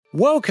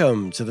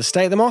Welcome to the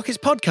State of the Markets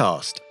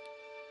podcast.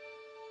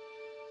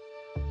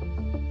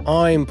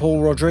 I'm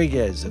Paul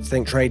Rodriguez of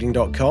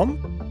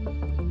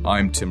ThinkTrading.com.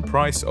 I'm Tim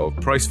Price of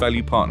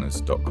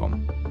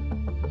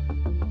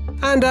PriceValuePartners.com.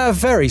 And our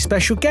very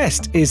special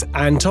guest is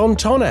Anton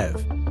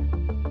Tonev.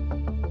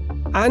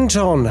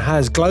 Anton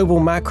has global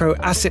macro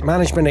asset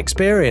management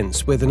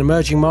experience with an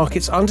emerging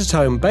markets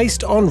undertone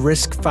based on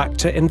risk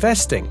factor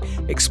investing,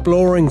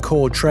 exploring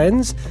core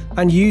trends,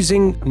 and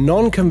using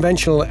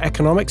non-conventional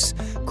economics,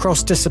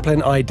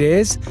 cross-discipline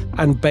ideas,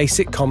 and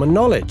basic common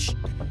knowledge.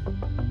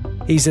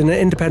 He's an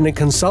independent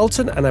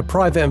consultant and a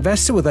private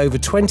investor with over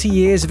 20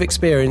 years of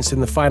experience in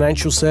the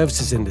financial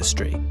services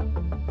industry.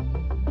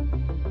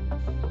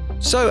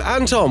 So,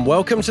 Anton,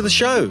 welcome to the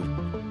show.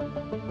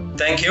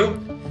 Thank you.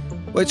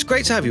 Well, it's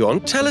great to have you on.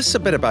 Tell us a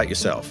bit about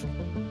yourself.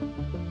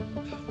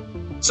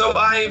 So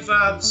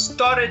I've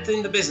started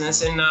in the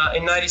business in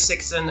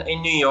 96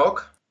 in New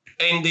York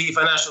in the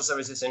financial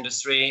services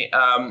industry.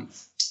 Out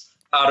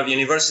of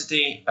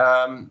university,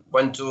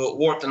 went to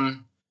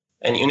Wharton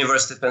and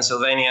University of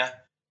Pennsylvania.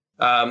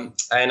 And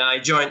I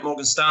joined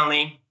Morgan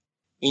Stanley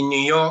in New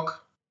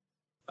York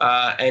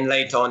and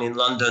later on in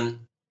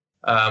London,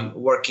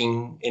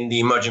 working in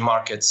the emerging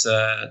markets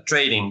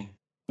trading.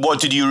 What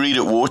did you read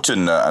at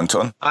Wharton,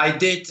 Anton? I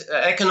did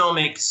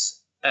economics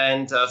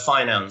and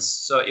finance.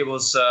 So it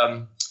was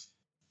a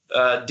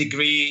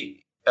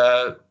degree.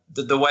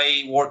 The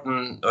way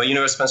Wharton or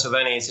University of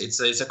Pennsylvania is,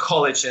 it's a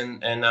college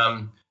and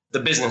the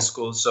business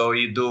school. So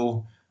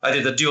I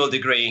did a dual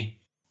degree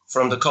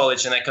from the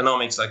college in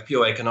economics, like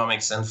pure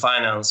economics, and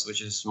finance,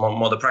 which is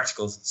more the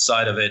practical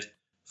side of it,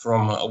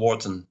 from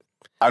Wharton.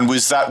 And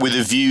was that with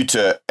a view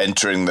to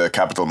entering the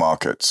capital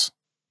markets?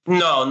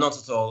 No, not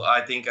at all.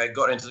 I think I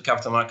got into the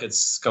capital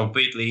markets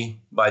completely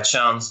by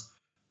chance.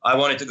 I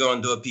wanted to go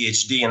and do a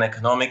PhD in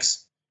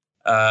economics.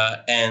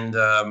 And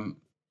I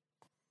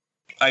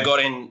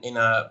got in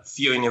a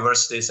few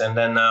universities. And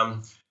then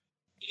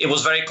it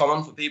was very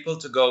common for people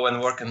to go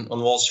and work on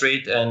Wall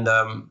Street. And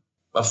a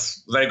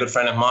very good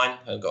friend of mine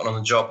had got on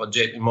a job at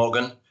JP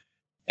Morgan.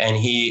 And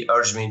he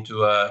urged me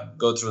to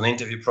go through an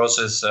interview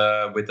process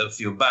with a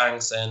few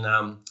banks. And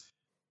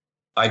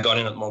I got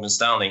in at Morgan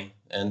Stanley.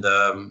 And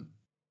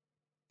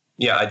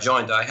I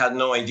joined. I had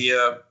no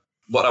idea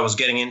what I was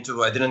getting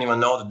into. I didn't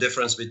even know the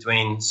difference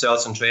between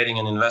sales and trading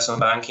and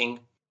investment banking.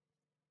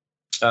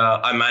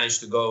 I managed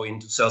to go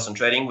into sales and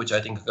trading, which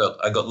I think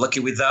I got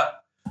lucky with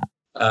that.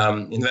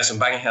 Investment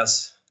banking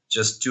has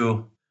just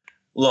 2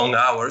 long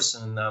hours,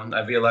 and I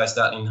realized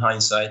that in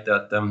hindsight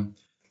that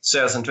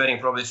sales and trading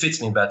probably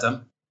fits me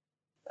better.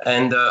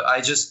 And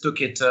I just took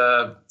it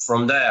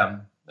from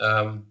there.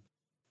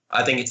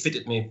 I think it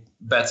fitted me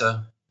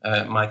better,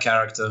 my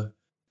character.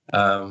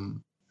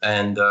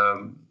 And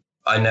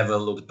I never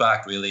looked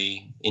back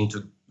really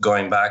into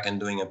going back and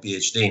doing a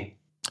PhD.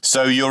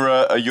 So you're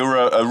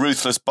a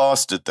ruthless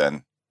bastard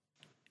then?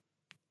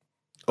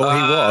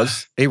 Oh,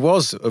 he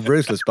was a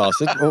ruthless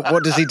bastard.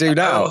 What does he do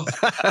now?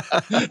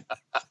 Well,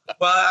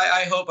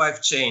 I hope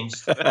I've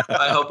changed.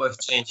 I hope I've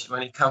changed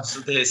when it comes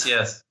to this.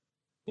 Yes.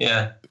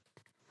 Yeah.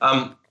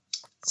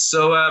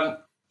 So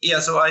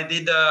I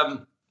did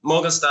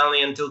Morgan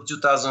Stanley until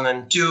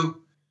 2002.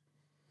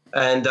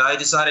 And I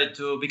decided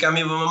to become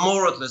even a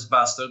more ruthless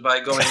bastard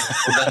by going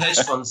on the hedge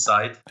fund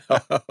side.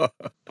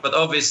 But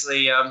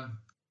obviously, I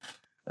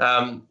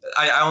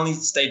only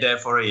stayed there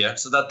for a year.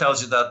 So that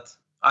tells you that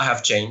I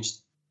have changed.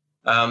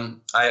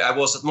 I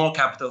was at More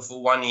Capital for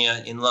 1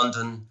 year in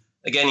London,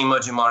 again,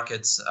 emerging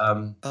markets.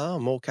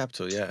 More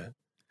Capital, yeah.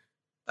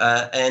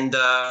 And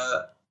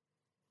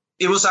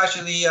it was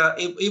actually,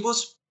 it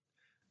was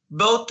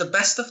both the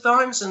best of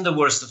times and the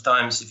worst of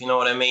times, if you know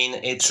what I mean.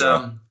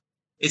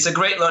 It's a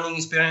great learning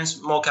experience,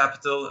 More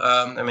Capital.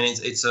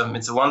 It's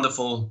a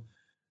wonderful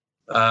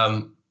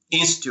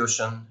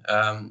institution.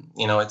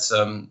 It's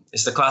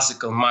the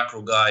classical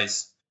macro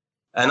guys,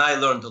 and I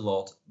learned a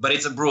lot. But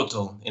it's a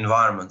brutal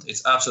environment.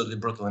 It's absolutely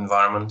brutal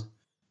environment,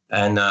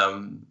 and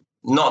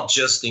not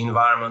just the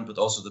environment, but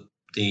also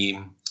it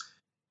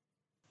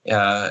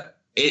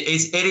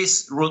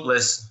is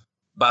ruthless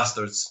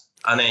bastards.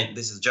 I mean,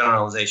 this is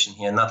generalization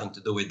here, nothing to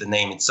do with the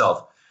name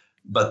itself.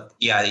 But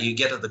yeah, you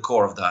get at the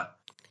core of that.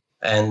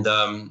 And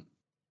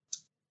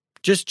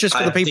just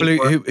for the people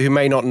who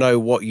may not know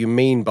what you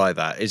mean by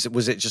that,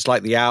 was it just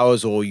like the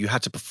hours, or you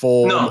had to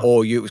perform,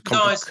 or it was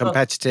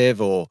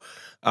competitive, not. Or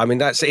I mean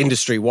that's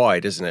industry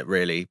wide, isn't it?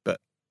 Really, but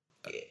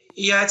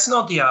yeah, it's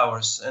not the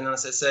hours. And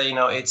as I say,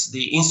 it's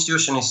the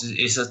institution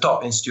is a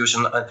top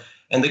institution,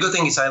 and the good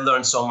thing is I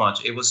learned so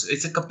much.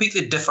 It's a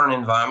completely different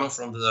environment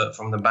from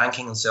the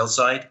banking and sales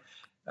side,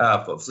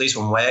 at least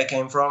from where I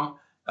came from,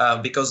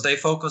 because they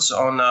focus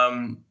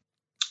on.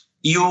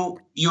 You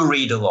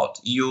read a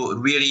lot. You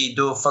really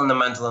do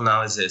fundamental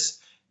analysis.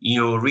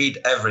 You read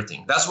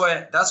everything. That's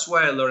why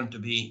I learned to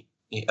be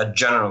a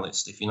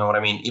generalist, if you know what I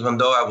mean. Even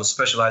though I was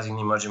specializing in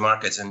emerging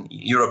markets and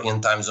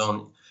European time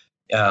zone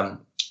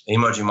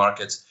emerging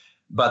markets,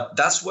 but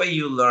that's where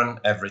you learn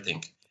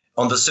everything.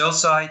 On the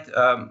sales side,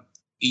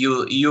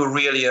 you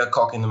really are a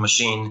cog in the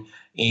machine.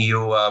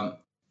 You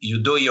you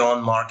do your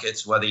own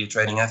markets, whether you're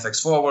trading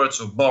FX forwards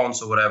or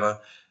bonds or whatever,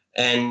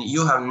 and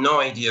you have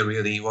no idea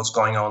really what's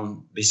going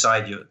on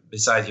beside your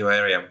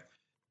area.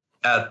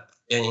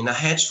 In a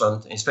hedge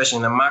fund, especially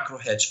in a macro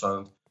hedge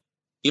fund,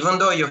 even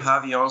though you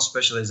have your own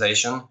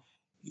specialization,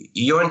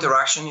 your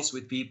interaction is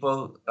with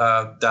people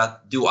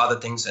that do other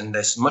things, and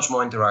there's much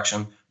more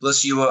interaction.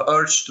 Plus, you are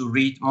urged to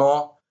read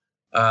more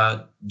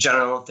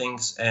general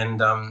things,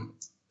 and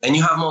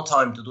you have more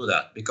time to do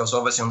that, because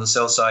obviously on the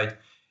sell side,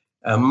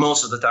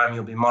 most of the time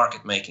you'll be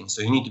market making,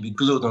 so you need to be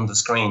glued on the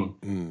screen.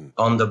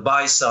 On the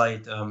buy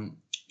side,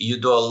 you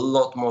do a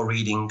lot more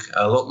reading,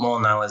 a lot more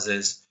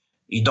analysis.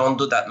 You don't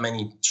do that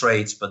many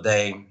trades per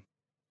day,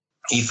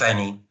 if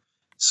any.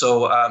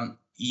 So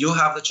you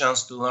have the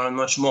chance to learn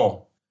much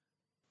more.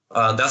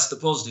 That's the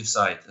positive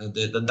side.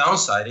 The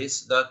downside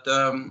is that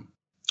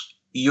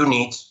you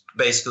need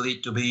basically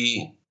to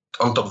be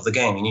on top of the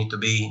game. You need to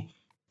be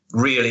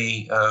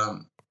really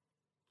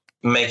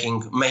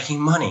making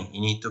money.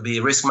 You need to be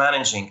risk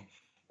managing,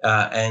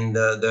 and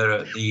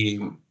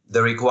the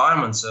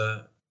requirements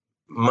are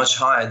much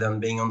higher than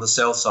being on the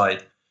sell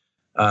side.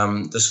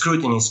 The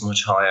scrutiny is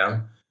much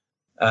higher.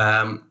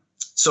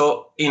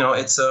 So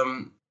it's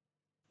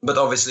but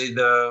obviously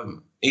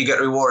you get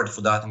rewarded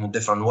for that in a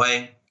different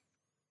way.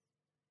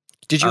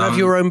 Did you have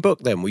your own book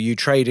then? Were you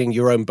trading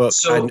your own book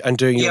and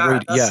doing your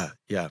reading?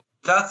 Yeah.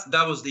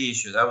 That was the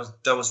issue.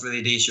 That was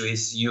really the issue.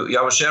 Is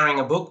I was sharing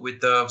a book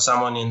with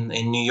someone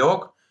in New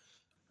York,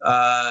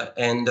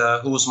 and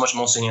who was much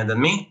more senior than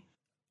me,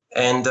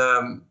 and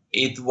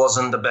it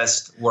wasn't the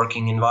best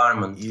working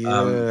environment.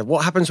 Yeah.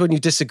 What happens when you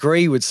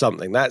disagree with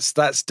something? That's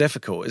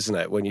difficult, isn't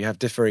it? When you have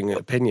differing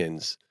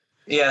opinions.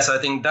 Yes, I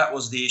think that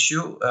was the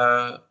issue.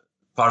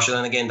 Partially,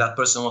 and again, that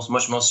person was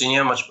much more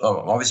senior.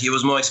 Obviously, he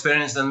was more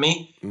experienced than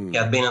me. He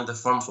had been at the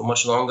firm for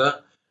much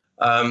longer,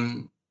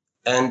 and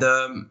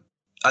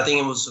I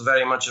think it was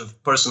very much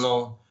of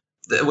personal.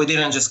 We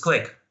didn't just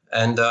click,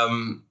 and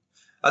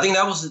I think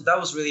that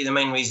was really the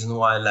main reason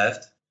why I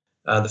left.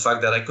 The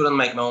fact that I couldn't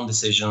make my own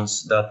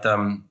decisions. That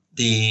there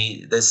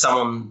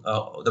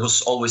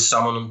was always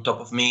someone on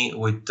top of me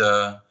with,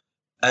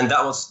 and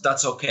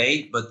that's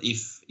okay. But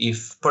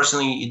if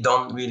personally you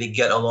don't really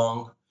get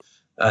along,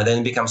 then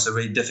it becomes a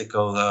really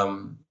difficult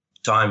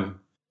time.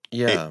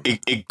 Yeah,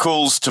 it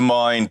calls to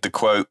mind the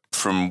quote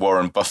from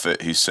Warren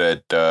Buffett, who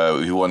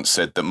once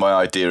said that my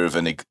idea of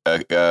a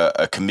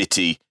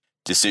committee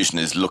decision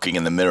is looking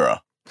in the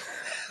mirror.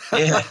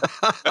 Yeah,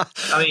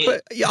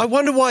 I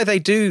wonder why they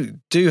do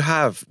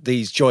have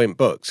these joint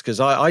books, because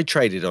I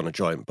traded on a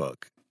joint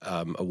book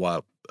a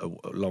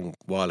long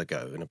while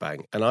ago in a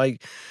bank, and I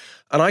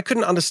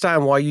couldn't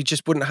understand why you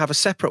just wouldn't have a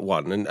separate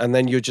one, and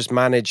then you're just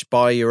managed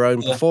by your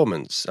own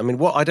performance. I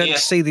mean, I don't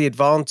see the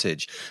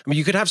advantage. I mean,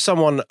 you could have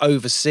someone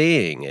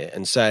overseeing it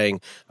and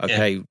saying,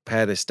 okay,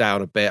 pare this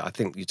down a bit. I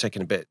think you're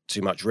taking a bit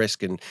too much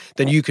risk, and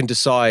then you can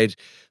decide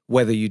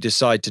whether you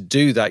decide to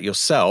do that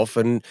yourself,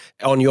 and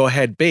on your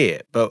head be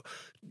it. But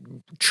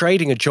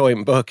trading a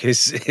joint book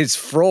is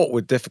fraught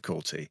with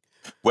difficulty.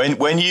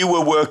 When you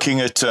were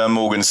working at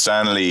Morgan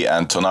Stanley,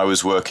 Anton, I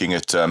was working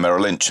at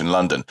Merrill Lynch in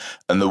London,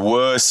 and the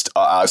worst,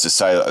 as a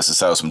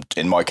salesman,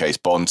 in my case,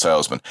 bond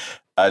salesman,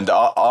 and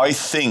I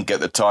think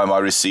at the time I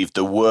received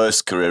the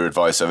worst career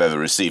advice I've ever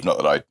received. Not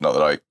that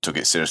I took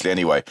it seriously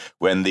anyway.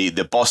 When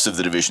the boss of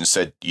the division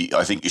said,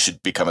 "I think you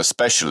should become a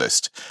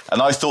specialist,"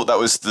 and I thought that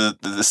was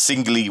the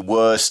singly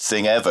worst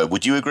thing ever.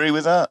 Would you agree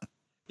with that?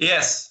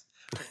 Yes.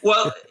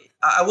 Well,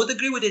 I would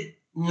agree with it.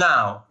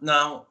 Now,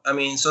 I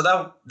mean, so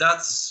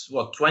that's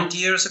what,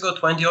 20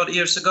 odd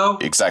years ago?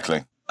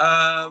 Exactly.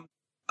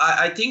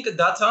 I think at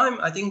that time,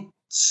 I think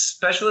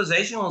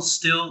specialization was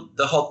still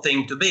the hot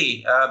thing to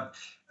be.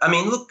 I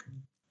mean, look,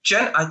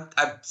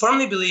 I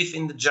firmly believe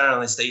in the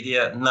generalist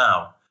idea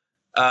now.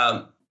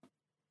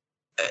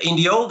 In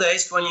the old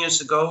days, 20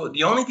 years ago,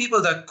 the only people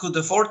that could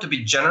afford to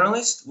be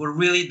generalists were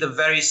really the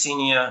very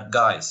senior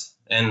guys,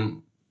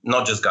 and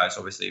not just guys,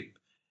 obviously.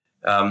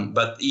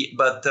 But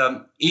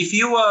if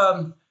you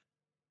are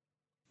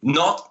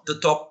not the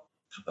top,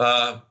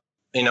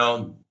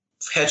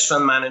 hedge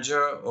fund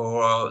manager,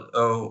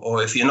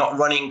 or if you're not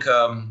running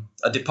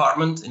a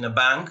department in a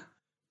bank,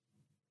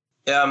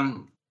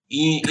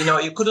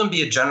 you couldn't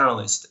be a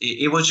generalist.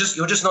 You're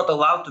just not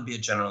allowed to be a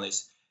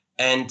generalist,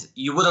 and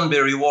you wouldn't be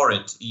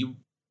rewarded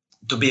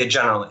to be a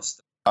generalist.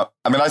 I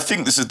mean, I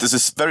think there's a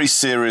very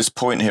serious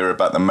point here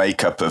about the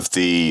makeup of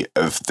the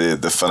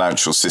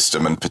financial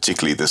system, and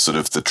particularly the sort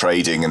of the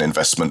trading and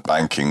investment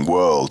banking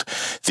world.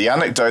 The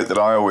anecdote that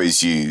I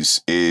always use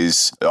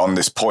is on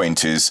this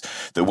point is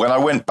that when I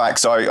went back,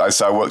 so I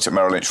worked at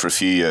Merrill Lynch for a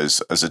few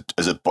years as a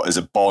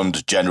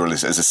bond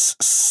generalist,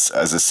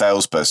 as a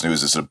salesperson who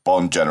was a sort of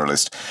bond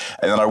generalist,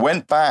 and then I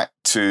went back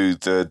to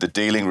the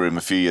dealing room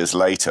a few years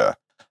later,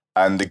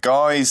 and the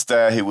guys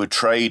there who were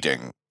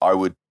trading, I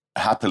would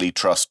happily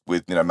trust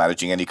with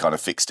managing any kind of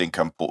fixed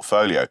income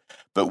portfolio.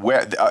 But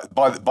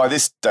by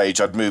this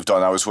stage I'd moved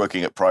on. I was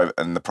working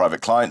in the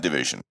private client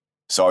division,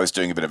 so I was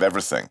doing a bit of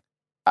everything.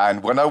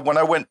 And when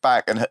I went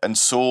back and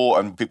saw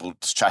and people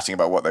chatting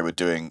about what they were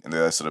doing in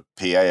their sort of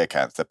PA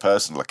accounts, their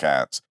personal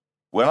accounts,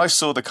 when I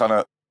saw the kind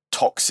of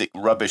toxic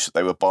rubbish that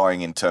they were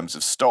buying in terms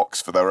of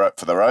stocks for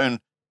their own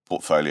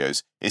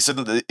portfolios, it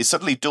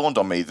suddenly dawned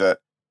on me that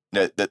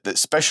that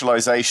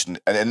specialization,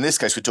 and in this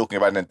case we're talking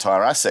about an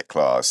entire asset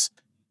class,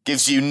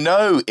 gives you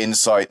no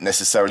insight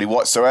necessarily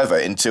whatsoever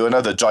into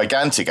another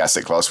gigantic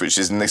asset class, which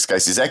is in this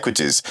case is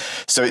equities.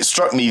 So it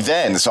struck me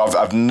then, so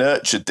I've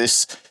nurtured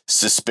this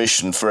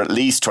suspicion for at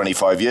least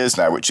 25 years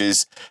now, which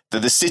is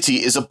that the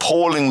city is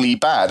appallingly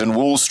bad and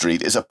Wall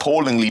Street is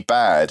appallingly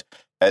bad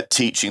at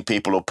teaching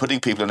people or putting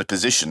people in a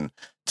position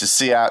to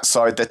see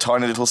outside their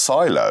tiny little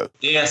silo.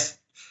 Yes.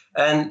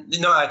 And,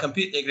 I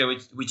completely agree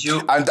with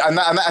you. And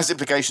that has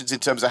implications in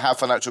terms of how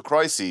financial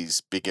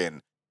crises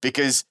begin.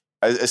 Because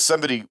as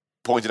somebody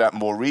pointed out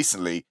more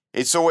recently,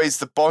 it's always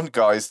the bond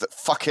guys that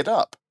fuck it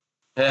up.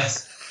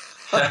 Yes.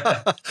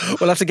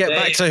 We'll have to get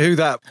back to who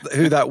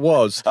that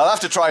was. I'll have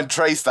to try and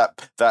trace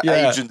that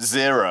Agent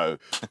Zero.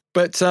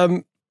 But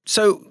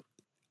so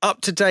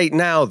up to date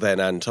now, then,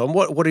 Anton,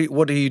 what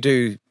do you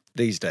do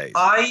these days?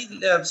 I've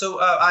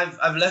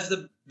left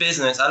the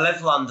business. I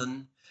left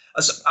London.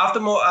 So after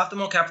more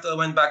capital, I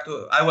went back to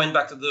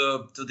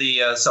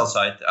the sell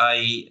side.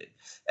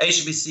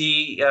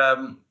 HSBC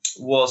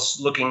was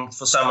looking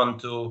for someone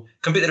to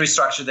completely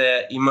restructure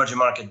their emerging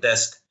market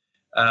desk,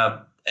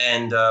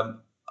 and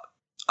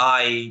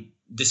I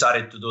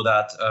decided to do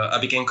that. I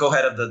became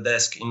co-head of the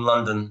desk in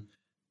London,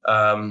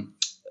 and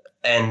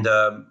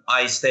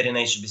I stayed in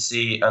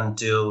HSBC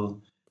until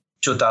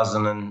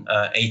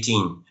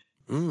 2018.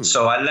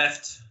 So I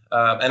left,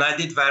 and I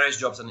did various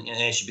jobs in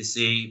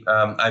HSBC.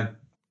 I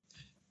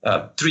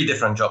 3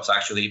 different jobs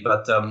actually,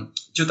 but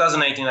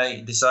 2018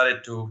 I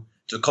decided to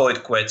call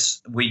it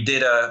quits. We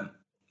did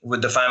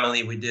with the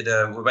family. We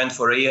went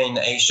for a year in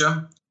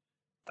Asia.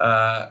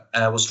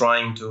 I was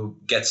trying to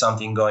get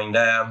something going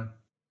there,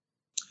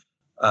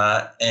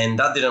 and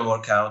that didn't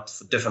work out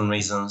for different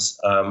reasons.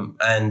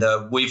 And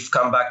we've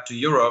come back to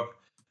Europe.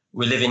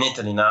 We live in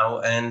Italy now,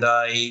 and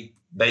I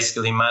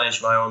basically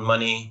manage my own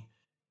money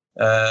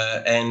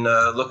and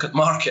look at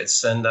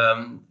markets and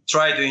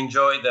try to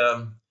enjoy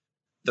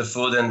the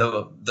food and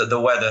the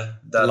weather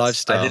that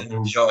I didn't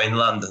enjoy in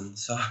London.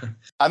 So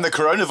and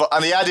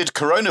the added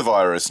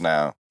coronavirus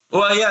now.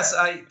 Well, yes,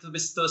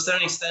 to a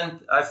certain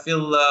extent, I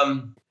feel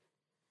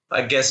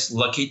I guess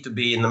lucky to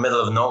be in the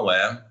middle of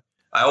nowhere.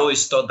 I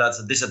always thought that's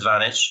a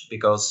disadvantage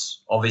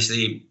because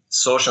obviously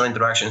social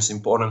interaction is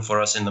important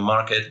for us in the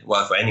market,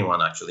 well, for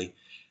anyone actually,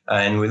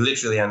 and we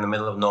literally are in the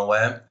middle of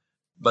nowhere.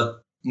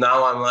 But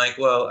now I'm like,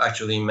 well,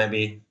 actually,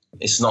 maybe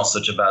it's not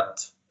such a bad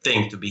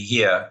thing to be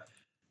here.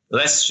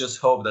 Let's just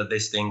hope that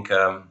this thing,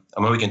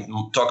 we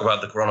can talk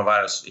about the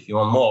coronavirus if you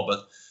want more,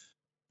 but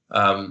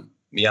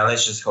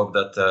let's just hope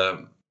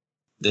that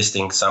this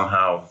thing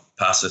somehow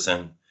passes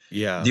and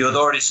the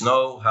authorities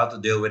know how to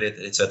deal with it,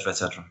 etc.,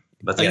 etc.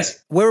 But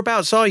yes.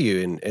 Whereabouts are you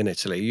in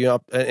Italy? You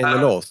up in the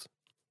north?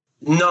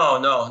 No.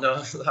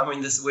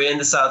 We're in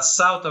the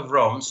south of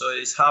Rome, so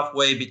it's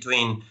halfway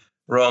between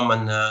Rome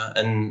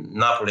and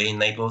Napoli, in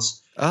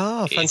Naples.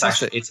 Ah,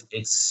 fantastic!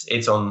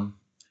 It's on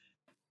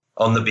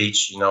the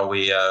beach.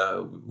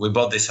 We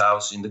bought this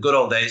house in the good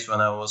old days when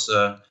I was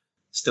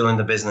still in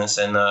the business,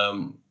 and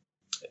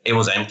it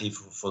was empty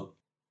for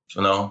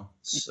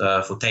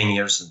 10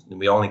 years.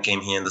 We only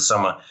came here in the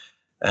summer,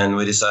 and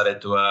we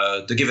decided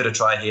to give it a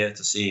try here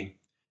to see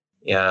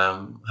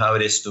how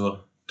it is to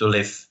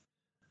live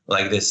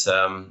like this.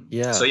 So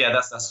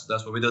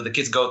that's what we do. The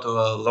kids go to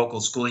a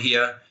local school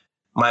here.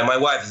 My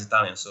wife is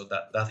Italian, so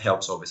that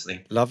helps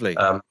obviously. Lovely.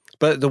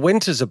 But the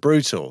winters are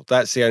brutal.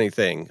 That's the only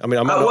thing. I mean,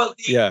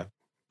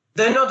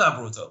 they're not that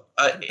brutal.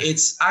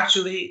 It's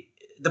actually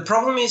the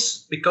problem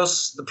is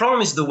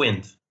the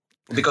wind,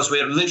 because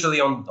we're literally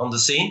on the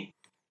sea.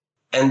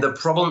 And the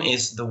problem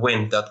is the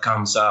wind that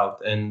comes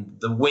out, and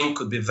the wind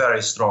could be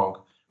very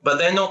strong. But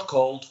they're not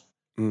cold.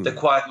 They're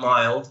quite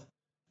mild.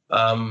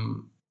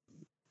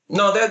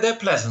 No, they're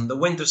pleasant. The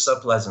winters are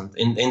pleasant.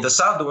 In the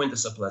south, the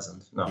winters are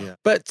pleasant. No. Yeah.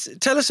 But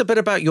tell us a bit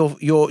about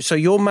your. So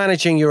you're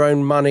managing your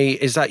own money.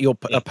 Is that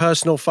a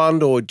personal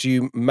fund, or do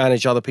you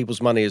manage other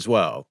people's money as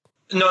well?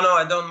 No,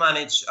 I don't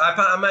manage.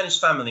 I manage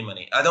family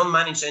money. I don't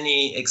manage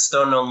any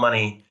external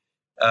money.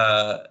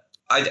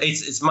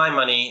 It's my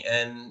money,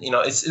 and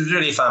it's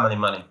really family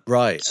money.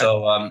 Right.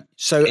 So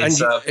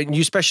and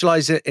you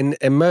specialize in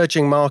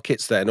emerging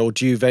markets then, or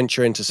do you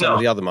venture into some of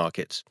the other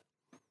markets?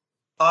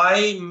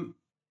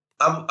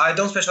 I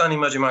don't specialize in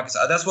emerging markets.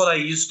 That's what I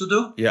used to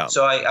do. Yeah.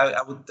 So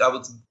I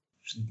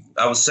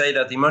would say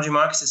that emerging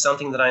markets is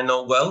something that I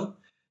know well.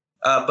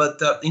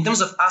 But in terms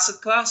of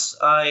asset class,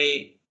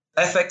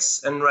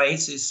 FX and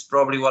rates is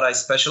probably what I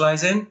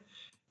specialize in.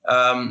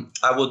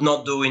 I would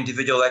not do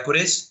individual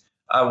equities.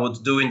 I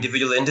would do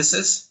individual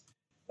indices,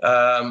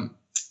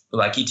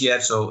 like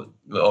ETFs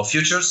or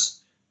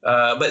futures.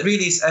 But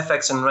really, it's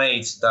FX and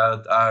rates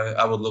that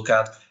I would look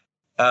at.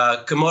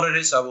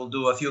 Commodities, I will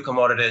do a few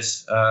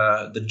commodities,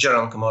 the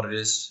general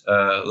commodities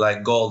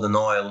like gold and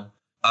oil,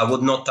 I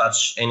would not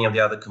touch any of the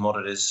other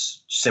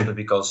commodities simply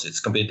because it's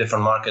a completely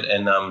different market,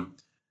 and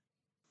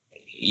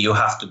you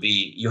have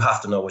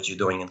to know what you're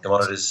doing in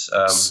commodities.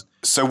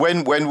 So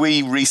when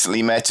we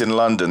recently met in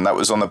London, that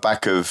was on the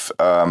back of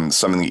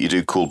something that you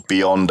do called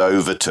Beyond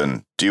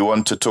Overton. Do you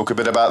want to talk a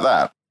bit about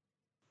that?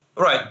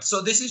 Right.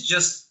 So this is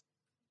just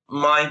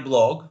my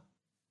blog.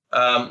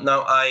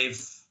 Now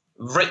I've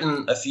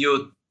written a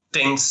few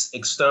things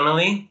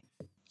externally,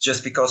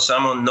 just because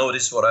someone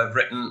noticed what I've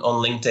written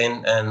on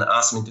LinkedIn and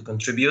asked me to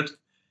contribute.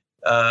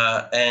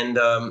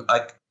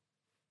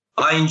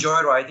 I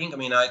enjoy writing. I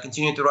mean, I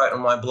continue to write on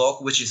my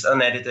blog, which is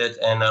unedited,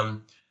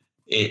 and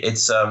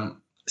it's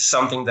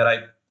something that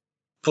I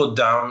put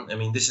down. I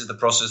mean, this is the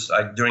process.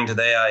 During the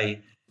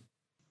day,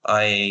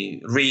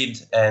 I read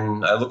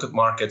and I look at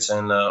markets,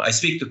 and I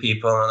speak to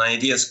people, and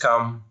ideas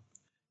come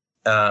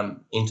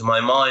into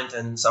my mind,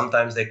 and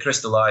sometimes they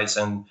crystallize,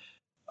 and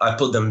I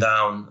put them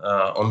down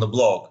on the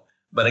blog.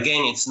 But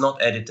again, it's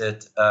not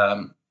edited.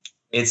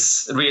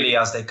 It's really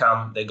as they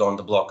come, they go on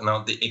the blog.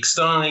 Now,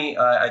 externally,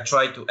 I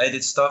try to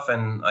edit stuff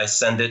and I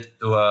send it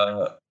to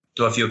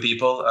a few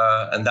people,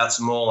 and that's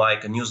more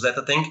like a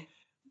newsletter thing.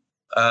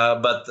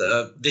 But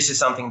this is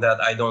something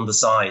that I don't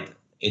decide.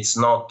 It's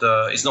not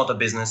a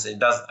business.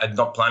 I'm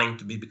not planning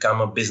to become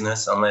a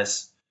business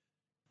unless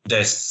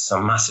there's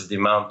some massive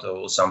demand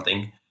or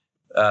something.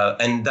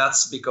 And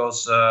that's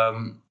because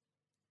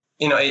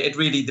it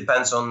really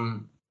depends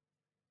on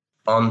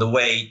the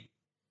way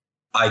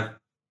I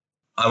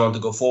want to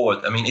go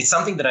forward. I mean, it's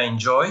something that I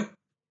enjoy.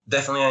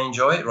 Definitely, I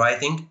enjoy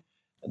writing.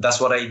 That's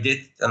what I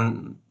did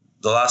in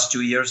the last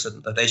 2 years at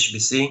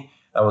HSBC.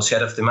 I was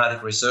head of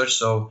thematic research,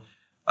 so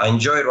I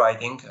enjoy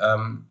writing.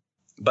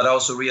 But I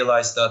also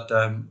realized that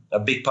a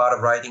big part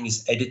of writing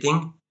is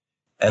editing,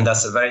 and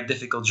that's a very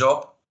difficult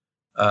job.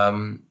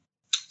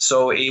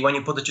 So when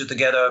you put the two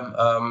together,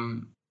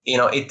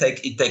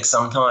 it takes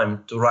some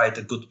time to write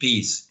a good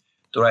piece.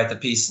 To write a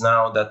piece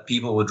now that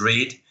people would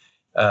read,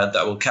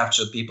 that will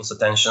capture people's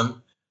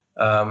attention,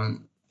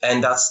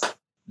 and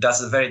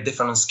that's a very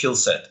different skill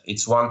set.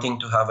 It's one thing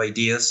to have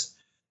ideas,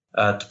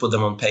 to put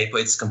them on paper.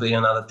 It's completely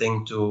another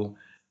thing to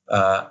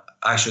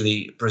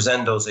actually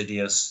present those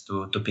ideas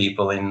to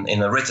people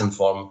in a written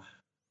form.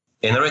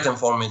 In a written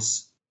form,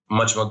 it's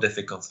much more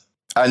difficult.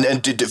 And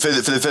for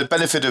the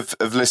benefit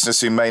of listeners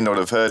who may not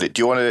have heard it,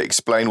 do you want to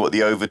explain what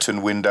the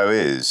Overton window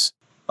is?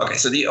 Okay,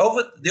 so the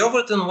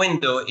Overton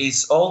window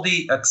is all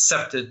the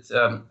accepted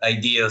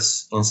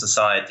ideas in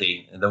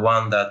society, the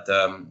one that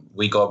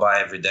we go by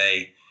every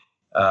day.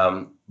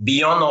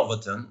 Beyond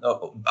Overton,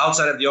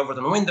 outside of the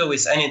Overton window,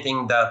 is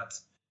anything that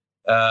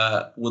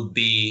would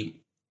be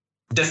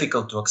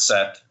difficult to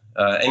accept,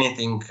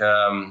 anything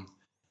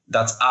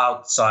that's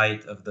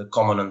outside of the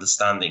common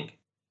understanding.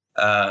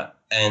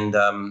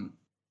 And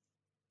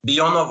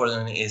Beyond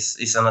Overton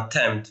is an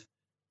attempt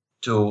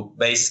to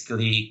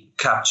basically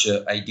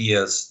capture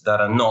ideas that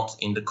are not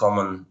in the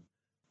common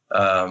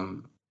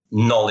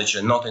knowledge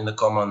and not in the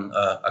common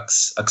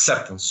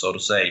acceptance, so to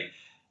say.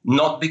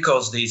 Not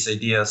because these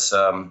ideas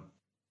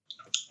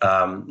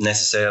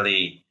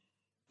necessarily...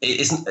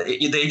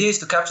 the idea is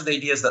to capture the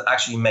ideas that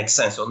actually make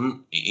sense.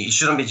 So it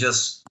shouldn't be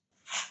just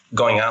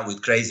going out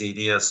with crazy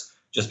ideas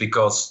just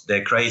because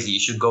they're crazy. You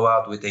should go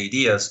out with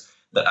ideas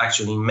that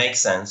actually make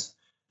sense,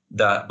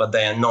 but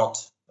they are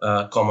not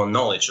common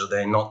knowledge, or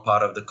they're not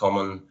part of the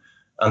common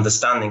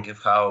understanding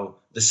of how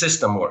the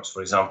system works,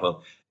 for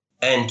example.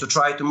 And to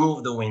try to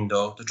move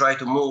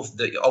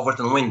the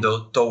Overton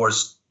window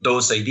towards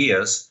those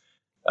ideas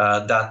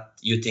that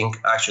you think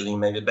actually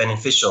may be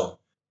beneficial.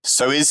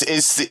 So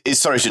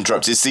sorry to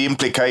interrupt, is the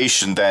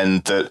implication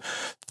then that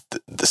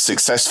the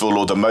successful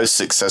or the most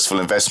successful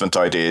investment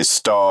ideas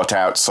start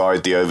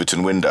outside the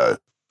Overton window?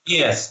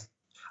 Yes.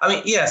 I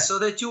mean, yes. So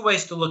there are two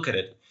ways to look at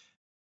it.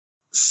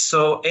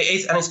 So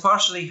it's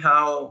partially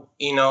how,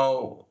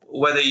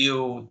 whether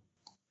I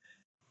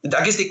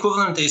guess the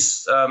equivalent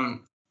is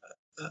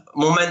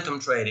momentum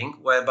trading,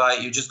 whereby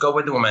you just go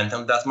with the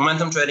momentum. That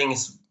momentum trading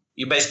is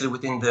you're basically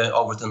within the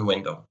Overton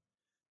window.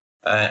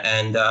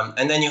 And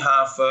then you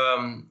have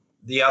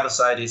the other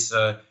side is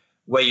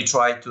where you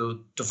try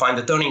to find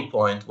the turning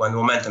point when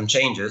momentum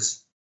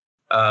changes,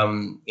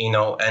 and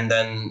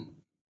then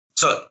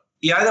so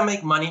you either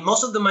make money.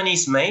 Most of the money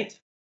is made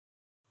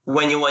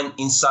when you went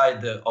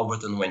inside the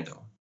Overton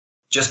window,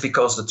 just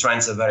because the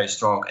trends are very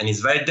strong and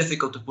it's very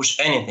difficult to push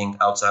anything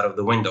outside of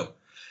the window.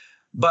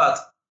 But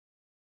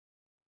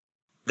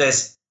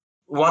there's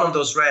one of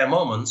those rare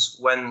moments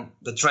when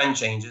the trend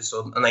changes,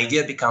 so an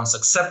idea becomes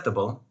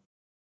acceptable,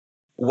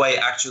 where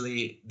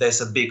actually there's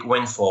a big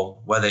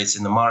windfall, whether it's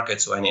in the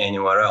markets or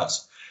anywhere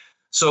else.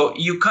 So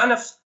you kind of,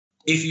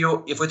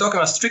 if we're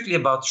talking strictly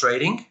about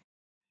trading,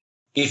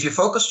 if you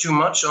focus too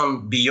much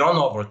on Beyond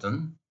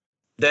Overton,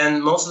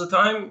 then most of the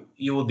time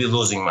you will be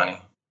losing money.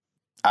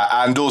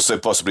 And also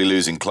possibly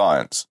losing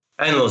clients.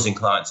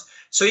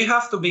 So you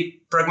have to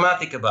be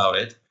pragmatic about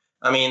it.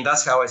 I mean,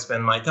 that's how I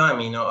spend my time.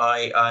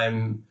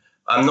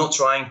 I'm not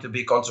trying to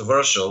be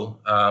controversial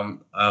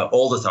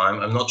all the time.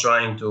 I'm not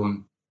trying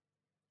to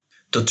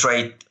to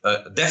trade,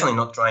 definitely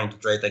not trying to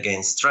trade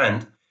against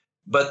trend,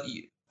 but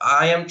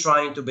I am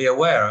trying to be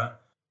aware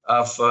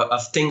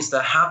of things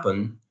that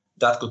happen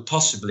that could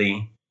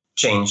possibly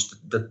change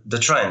the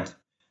trend.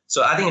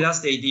 So I think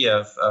that's the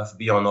idea of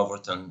Beyond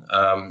Overton,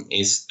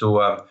 is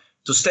to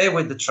stay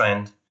with the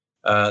trend,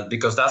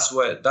 because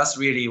that's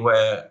really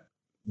where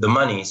the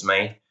money is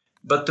made.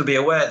 But to be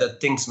aware that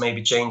things may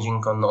be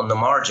changing on the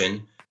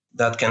margin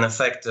that can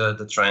affect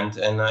the trend,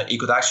 and you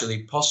could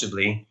actually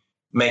possibly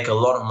make a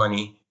lot of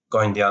money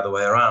going the other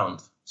way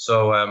around.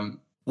 So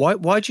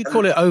why do you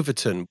call it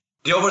Overton?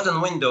 The Overton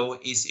window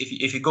is,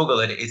 if you Google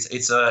it,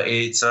 it's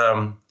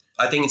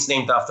I think it's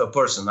named after a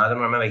person. I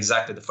don't remember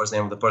exactly the first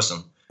name of the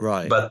person.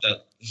 Right. But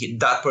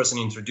that person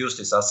introduced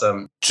this as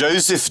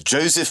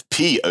Joseph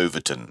P.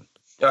 Overton.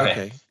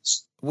 Okay.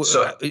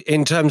 So,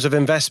 in terms of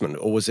investment,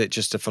 or was it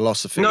just a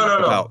philosophy?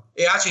 No.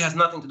 It actually has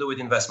nothing to do with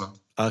investment.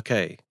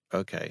 Okay.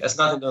 It has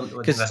nothing to do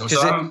with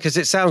investment. Because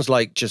it sounds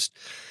like just,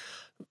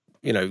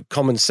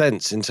 common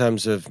sense in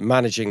terms of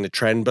managing the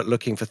trend, but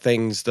looking for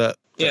things that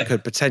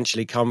could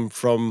potentially come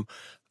from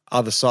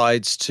other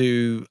sides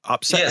to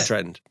upset the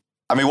trend.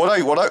 I mean,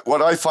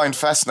 what I find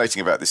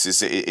fascinating about this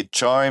is it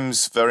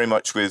chimes very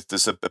much with,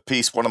 there's a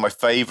piece, one of my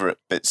favorite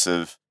bits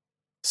of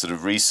sort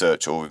of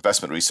research or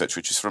investment research,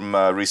 which is from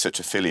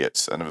Research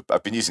Affiliates. And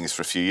I've been using this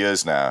for a few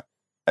years now.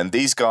 And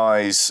these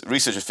guys,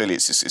 Research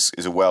Affiliates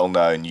is a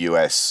well-known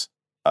US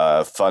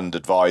fund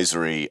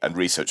advisory and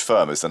research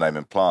firm, as the name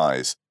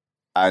implies.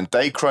 And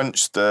they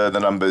crunched the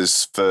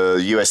numbers for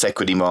US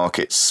equity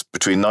markets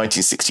between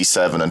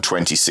 1967 and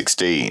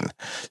 2016.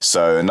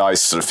 So a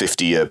nice sort of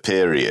 50-year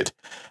period.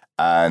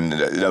 And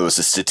there was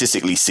a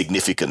statistically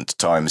significant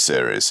time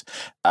series.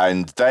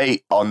 And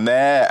they, on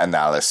their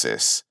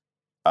analysis,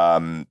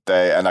 and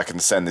I can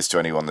send this to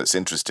anyone that's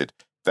interested,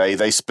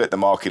 they split the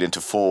market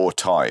into 4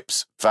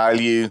 types: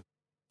 value,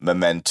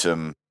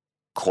 momentum,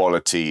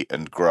 quality,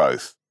 and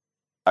growth.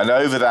 And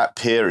over that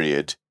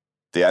period,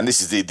 and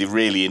this is the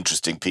really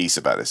interesting piece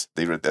about this,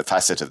 the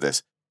facet of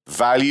this,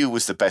 value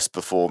was the best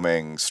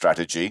performing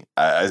strategy,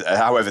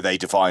 however they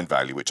define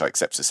value, which I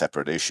accept is a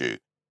separate issue.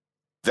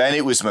 Then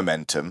it was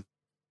momentum.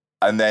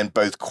 And then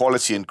both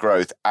quality and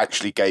growth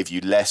actually gave you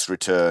less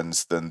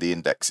returns than the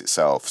index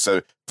itself.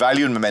 So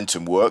value and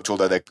momentum worked,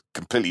 although they're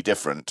completely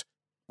different,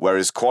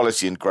 whereas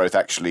quality and growth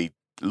actually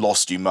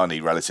lost you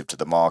money relative to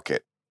the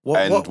market.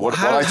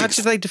 How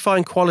do they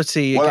define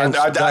quality against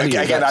value?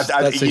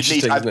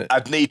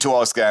 I'd need to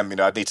ask them.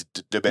 I'd need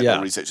to do a bit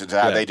more research into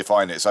how they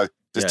define it. So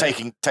just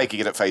taking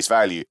it at face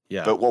value.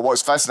 Yeah. But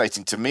what's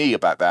fascinating to me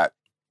about that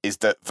is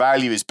that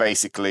value is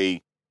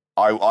basically,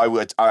 I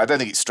don't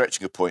think it's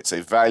stretching a point.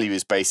 So value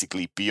is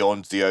basically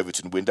beyond the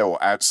Overton window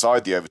or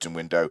outside the Overton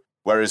window,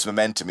 whereas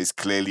momentum is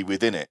clearly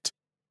within it.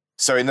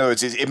 So in other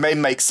words, it may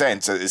make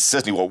sense. It's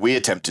certainly what we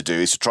attempt to do,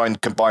 is to try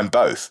and combine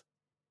both.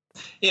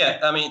 Yeah,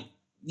 I mean,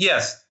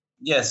 yes.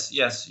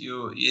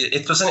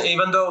 It wasn't,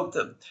 even though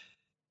the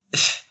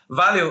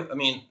value. I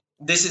mean,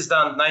 this is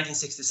done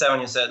 1967.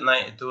 You said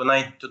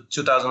to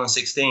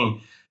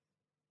 2016.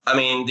 I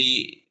mean,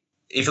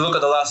 if you look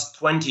at the last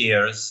 20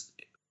 years,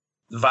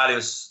 the value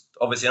is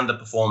obviously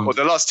underperformed. Well,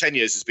 the last 10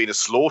 years has been a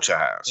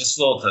slaughterhouse. A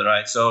slaughter,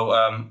 right? So,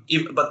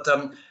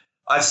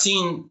 I've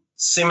seen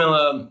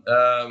similar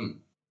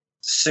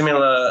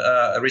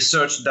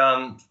research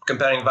done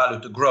comparing value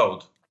to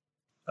growth,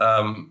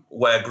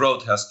 where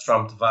growth has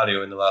trumped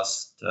value in the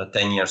last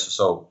 10 years or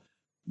so.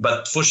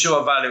 But for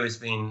sure, value has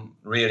been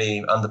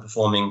really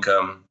underperforming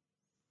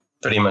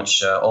pretty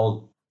much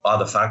all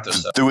other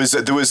factors. There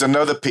was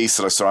another piece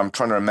that I saw. I'm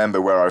trying to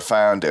remember where I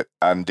found it,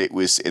 and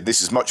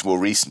this is much more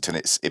recent, and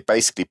it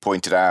basically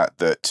pointed out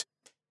that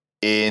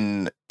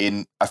on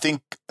the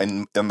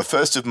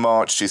 1st of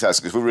March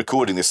 2000, because we're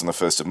recording this on the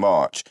 1st of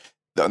March,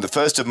 that on the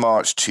 1st of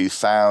March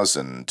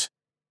 2000,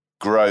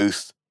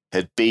 growth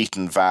had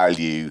beaten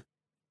value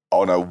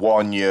on a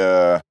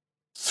 1-year,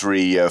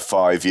 3-year,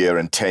 5-year,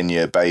 and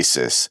 10-year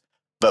basis.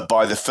 But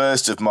by the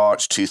 1st of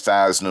March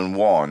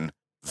 2001,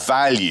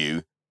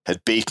 value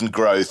had beaten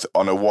growth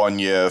on a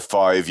 1-year,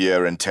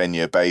 5-year, and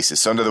 10-year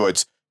basis. So in other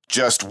words,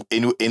 just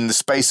in the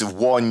space of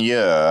 1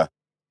 year,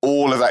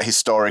 all of that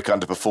historic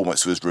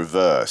underperformance was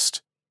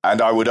reversed.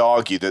 And I would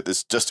argue that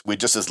we're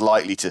just as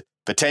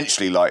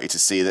potentially likely to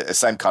see the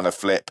same kind of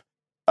flip.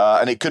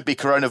 And it could be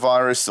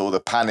coronavirus or the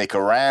panic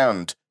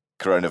around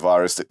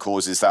coronavirus that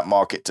causes that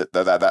market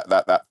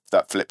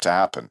that flip to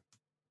happen.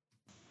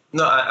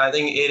 No, I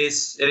think it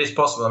is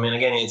possible. I mean,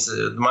 again,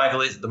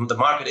 the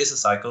market is a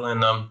cycle,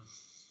 and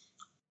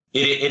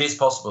it is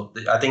possible.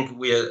 I think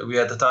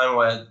we're at the time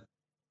where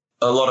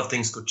a lot of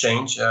things could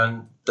change,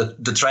 and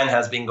the trend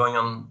has been going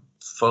on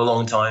for a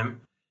long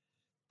time.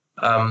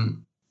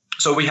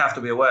 So we have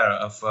to be aware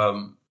of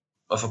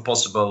a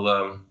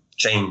possible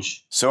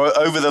change. So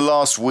over the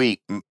last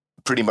week,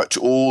 pretty much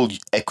all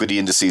equity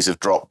indices have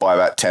dropped by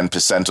about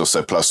 10% or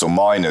so, plus or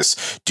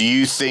minus. Do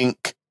you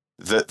think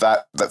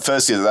that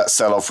firstly that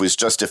sell-off was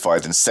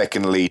justified, and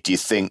secondly, do you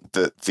think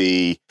that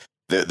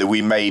that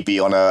we may be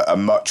on a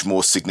much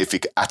more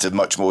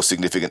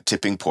significant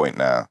tipping point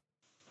now?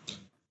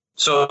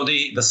 So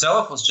the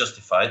sell-off was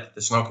justified.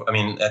 There's no, I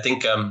mean, I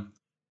think the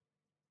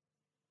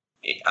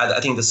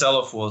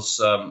sell-off was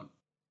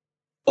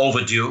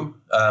overdue,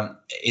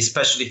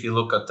 especially if you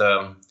look at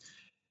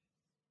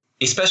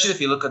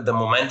the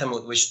momentum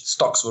with which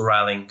stocks were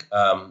rallying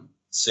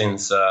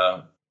since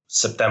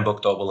September,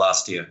 October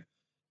last year.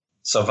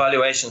 So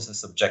valuations are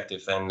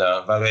subjective, and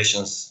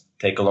valuations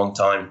take a long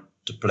time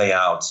to play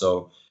out.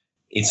 So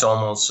it's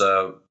almost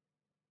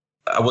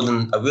I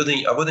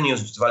wouldn't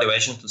use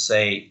valuation to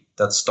say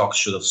that stocks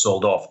should have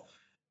sold off.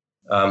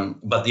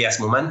 But yes,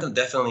 momentum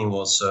definitely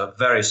was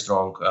very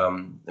strong.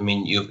 I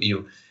mean,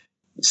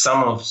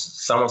 some of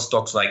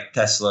stocks like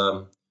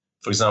Tesla,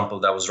 for example,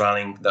 that was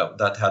running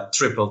that had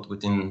tripled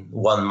within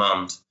 1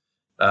 month,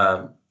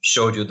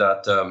 showed you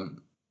that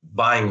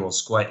buying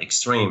was quite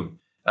extreme.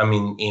 I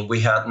mean,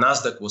 we had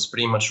Nasdaq was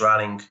pretty much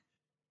running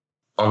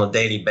on a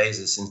daily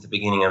basis since the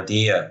beginning of the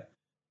year.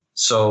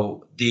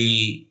 So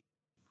the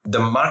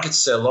market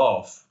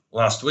sell-off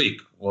last week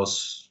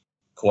was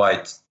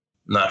quite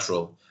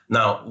natural.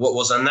 Now, what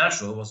was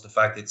unnatural was the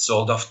fact it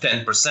sold off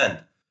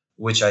 10%,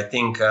 which I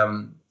think,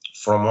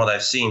 from what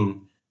I've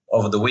seen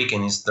over the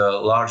weekend, is the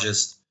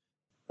largest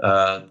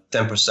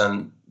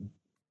 10%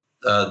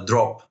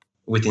 drop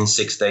within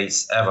 6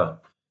 days ever.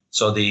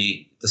 So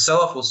the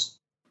sell-off was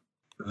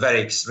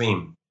very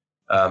extreme.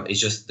 It's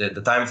just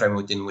the time frame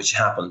within which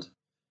happened.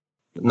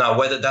 Now,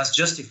 whether that's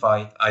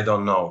justified, I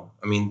don't know.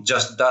 I mean,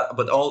 just that,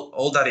 but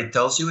all that it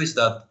tells you is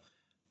that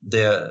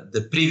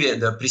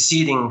the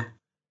preceding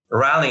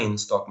rally in the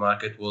stock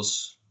market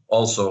was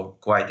also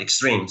quite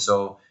extreme.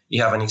 So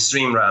you have an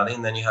extreme rally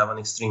and then you have an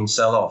extreme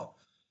sell-off.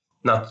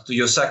 Now, to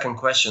your second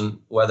question,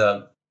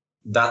 whether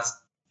that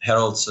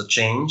heralds a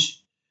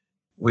change,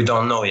 we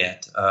don't know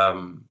yet.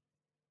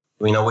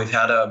 We know we've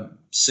had a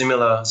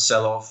similar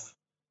sell-off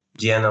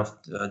the end of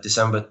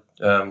December,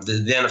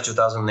 the end of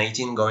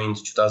 2018 going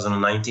into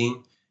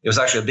 2019. It was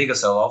actually a bigger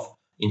sell-off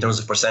in terms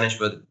of percentage,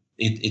 but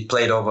it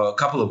played over a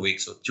couple of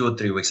weeks, or 2 or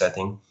 3 weeks, I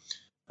think.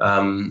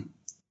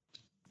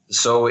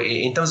 So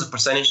in terms of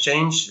percentage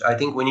change, I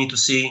think we need to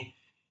see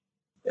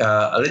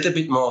a little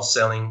bit more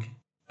selling,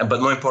 but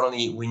more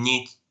importantly, we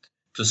need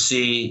to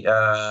see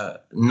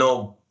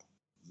no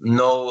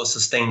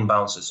sustained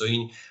bounces. So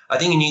I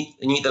think you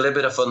need a little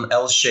bit of an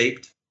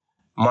L-shaped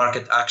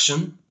market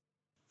action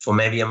for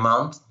maybe a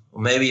month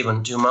or maybe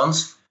even 2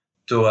 months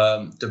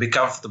to be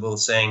comfortable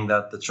saying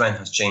that the trend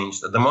has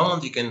changed. At the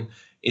moment,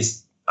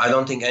 I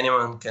don't think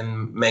anyone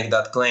can make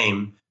that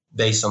claim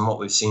based on what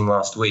we've seen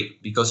last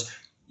week, because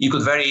you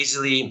could very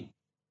easily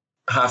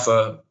have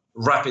a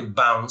rapid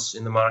bounce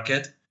in the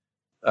market.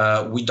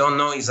 We don't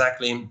know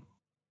exactly,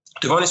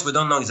 to be honest, we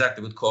don't know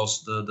exactly what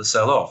caused the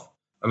sell-off.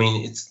 I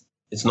mean,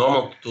 it's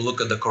normal to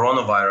look at the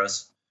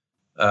coronavirus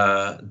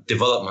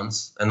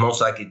developments, and most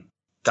likely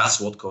that's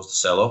what caused the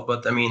sell-off.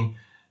 But I mean,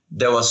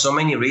 there were so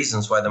many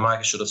reasons why the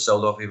market should have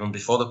sold off even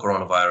before the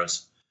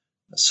coronavirus.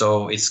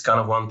 So it's kind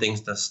of one thing,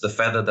 that's the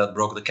feather that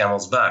broke the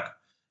camel's back.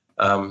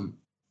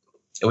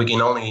 We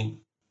can only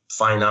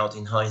find out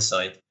in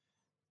hindsight.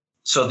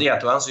 So yeah,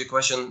 to answer your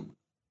question,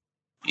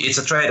 it's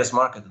a trader's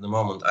market at the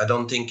moment. I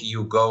don't think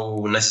you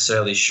go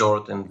necessarily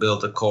short and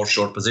build a core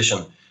short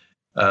position.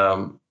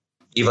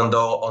 Even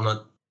though on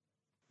a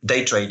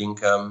day trading,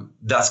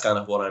 that's kind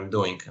of what I'm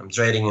doing. I'm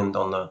trading and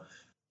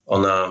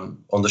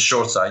on the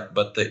short side,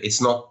 but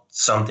it's not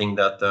something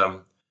that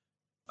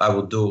I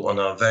would do on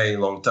a very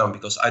long term,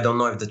 because I don't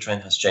know if the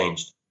trend has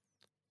changed.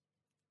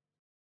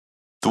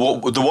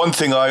 The one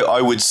thing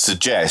I would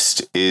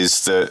suggest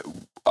is that,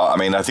 I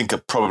mean, I think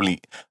probably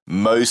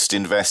most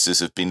investors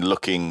have been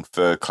looking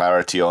for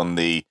clarity on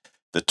the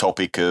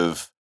topic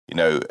of,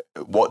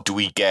 what do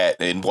we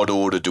get, in what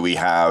order do we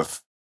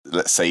have,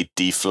 let's say,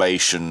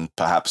 deflation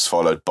perhaps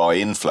followed by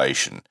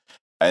inflation.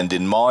 And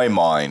in my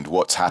mind,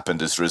 what's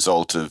happened as a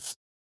result of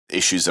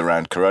issues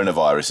around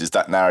coronavirus is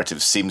that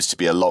narrative seems to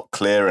be a lot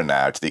clearer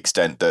now, to the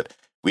extent that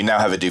we now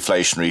have a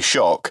deflationary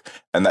shock,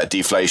 and that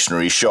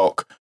deflationary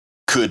shock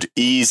could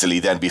easily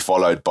then be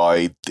followed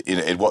by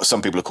what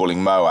some people are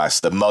calling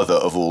MOAS, the mother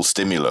of all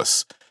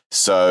stimulus.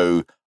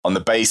 So on the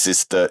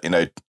basis that,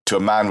 to a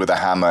man with a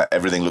hammer,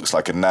 everything looks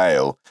like a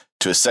nail,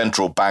 to a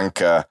central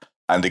banker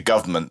and a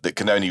government that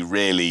can only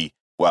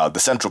the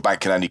central bank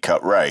can only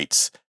cut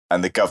rates,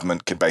 and the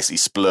government can basically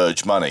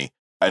splurge money.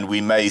 And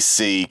we may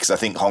see, because I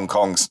think Hong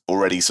Kong's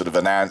already sort of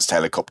announced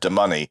helicopter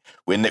money,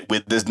 we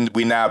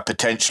now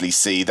potentially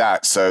see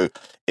that. So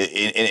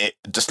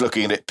just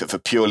looking at it for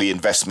purely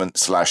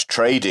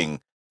investment/trading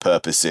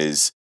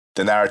purposes,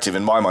 the narrative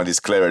in my mind is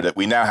clearer that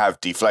we now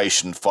have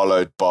deflation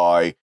followed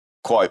by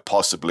quite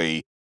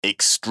possibly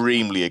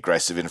extremely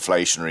aggressive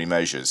inflationary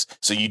measures.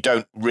 So you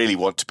don't really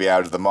want to be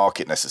out of the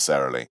market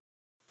necessarily.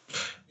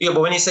 Yeah,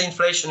 but when you say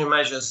inflationary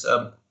measures,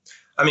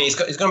 I mean, it's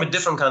going to be a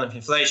different kind of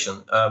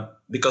inflation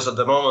because at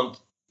the moment,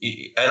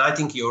 and I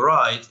think you're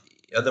right,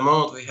 at the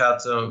moment we had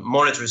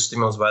monetary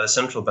stimulus by the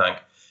central bank.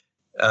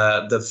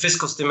 The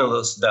fiscal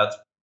stimulus that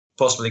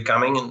possibly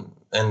coming,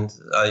 and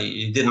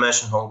you did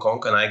mention Hong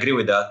Kong, and I agree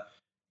with that,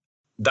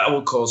 that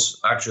will cause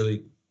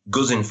actually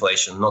goods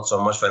inflation, not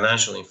so much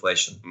financial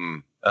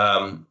inflation.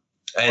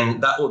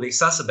 And that will be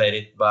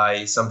exacerbated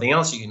by something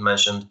else you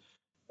mentioned,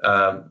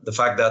 the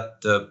fact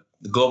that the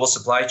global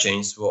supply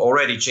chains were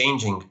already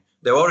changing.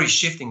 They were already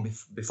shifting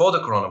before the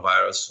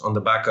coronavirus on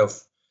the back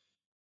of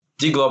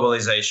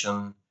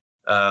deglobalization,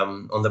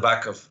 on the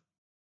back of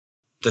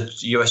the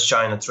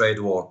US-China trade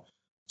war.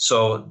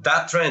 So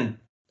that trend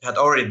had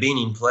already been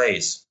in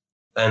place,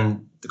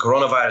 and the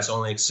coronavirus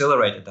only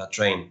accelerated that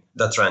trend.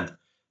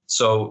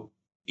 So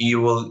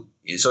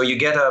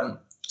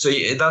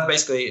that's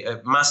basically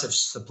a massive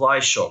supply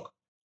shock.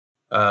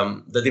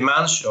 The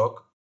demand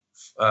shock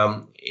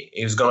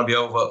is going to be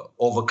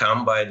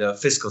overcome by the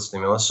fiscal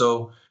stimulus.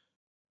 So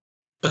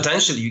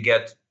potentially you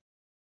could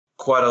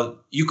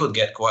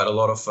get quite a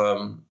lot of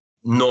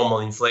normal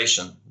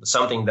inflation,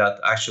 something that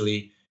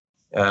actually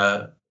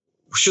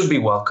should be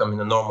welcome in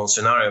a normal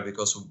scenario,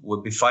 because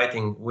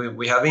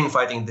we have been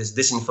fighting this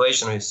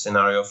disinflationary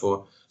scenario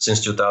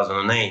since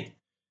 2008.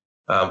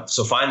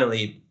 So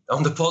finally,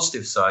 on the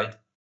positive side,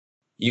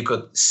 you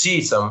could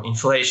see some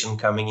inflation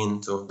coming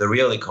into the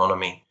real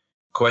economy.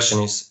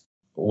 Question is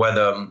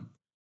whether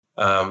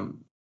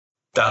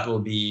that will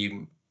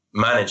be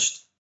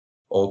managed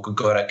or could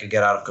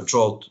get out of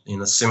control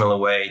in a similar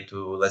way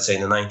to, let's say,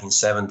 in the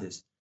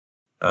 1970s.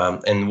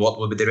 And what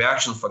will be the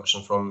reaction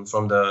function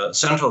from the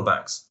central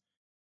banks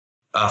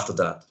after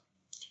that?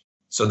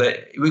 So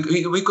that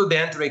we could be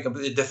entering a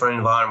completely different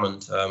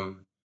environment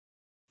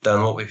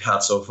than what we've had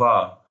so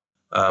far.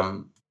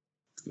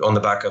 On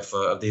the back of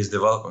these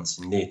developments,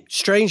 indeed.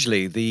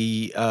 Strangely,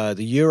 the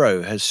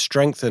euro has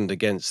strengthened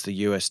against the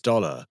US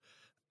dollar,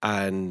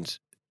 and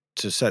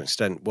to a certain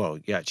extent,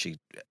 actually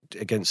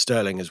against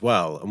sterling as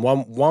well. And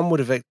one would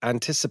have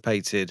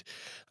anticipated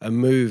a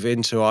move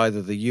into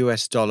either the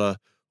US dollar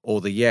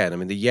or the yen. I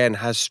mean, the yen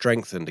has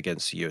strengthened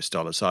against the US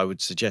dollar, so I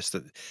would suggest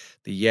that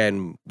the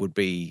yen would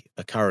be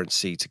a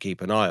currency to keep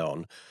an eye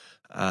on.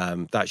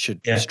 That should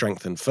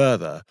strengthen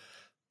further,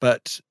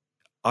 but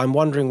I'm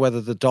wondering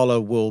whether the dollar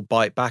will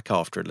bite back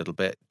after a little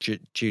bit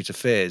due to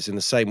fears, in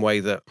the same way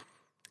that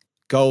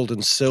gold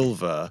and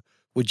silver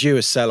were due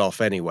a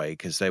sell-off anyway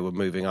because they were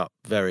moving up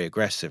very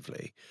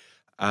aggressively,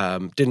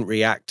 didn't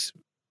react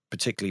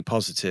particularly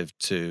positive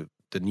to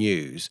the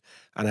news,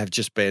 and have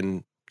just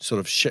been sort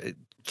of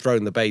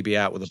thrown the baby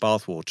out with the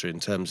bathwater in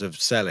terms of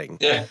selling.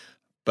 Yeah.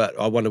 But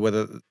I wonder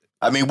whether...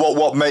 I mean,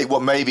 what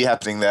may be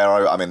happening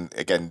there, I mean,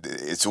 again,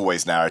 it's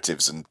always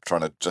narratives and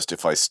trying to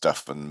justify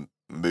stuff and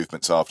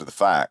movements after the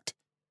fact.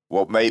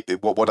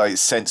 What I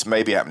sense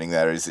may be happening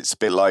there is it's a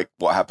bit like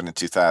what happened in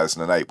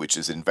 2008, which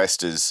is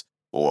investors,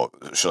 or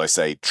should I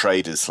say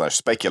traders /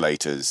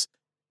 speculators,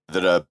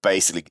 that are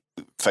basically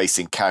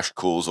facing cash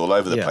calls all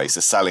over the place.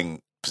 They're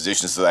selling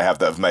positions that they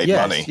have made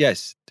money.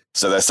 Yes.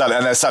 So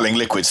they're selling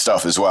liquid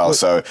stuff as well.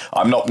 So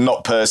I'm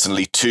not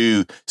personally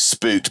too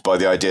spooked by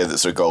the idea that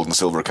sort of gold and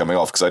silver are coming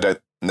off, because I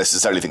don't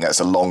necessarily think that's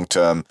a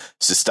long-term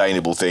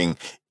sustainable thing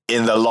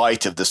in the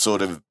light of the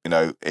sort of,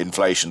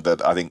 inflation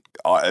that I think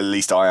at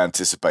least I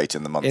anticipate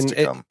in the months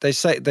to come. They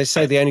say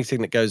the only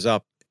thing that goes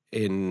up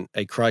in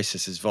a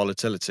crisis is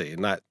volatility,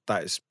 and that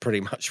is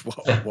pretty much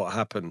what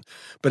happened.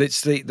 But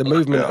it's the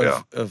movement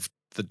of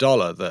the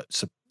dollar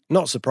that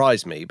not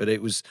surprised me, but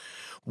it was,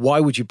 why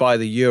would you buy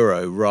the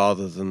euro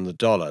rather than the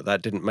dollar?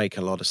 That didn't make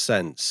a lot of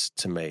sense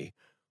to me.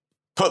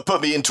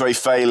 Put me into a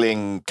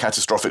failing,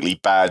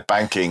 catastrophically bad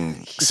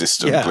banking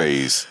system,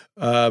 please.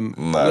 No,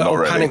 not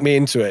really. Panic me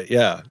into it,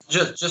 yeah.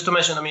 Just to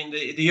mention, I mean,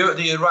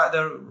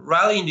 the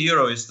rally in the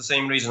euro is the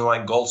same reason why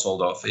gold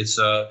sold off. It's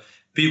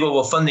people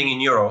were funding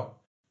in euro.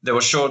 They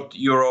were short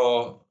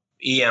euro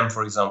EM,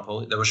 for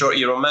example. They were short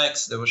euro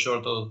max. They were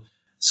short.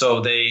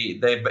 So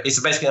it's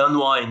basically an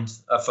unwind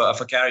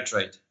of a carry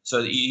trade.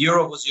 So the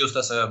euro was used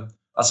as a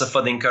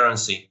funding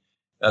currency.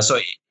 So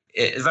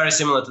it's very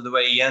similar to the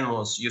way yen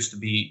was used to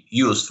be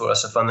used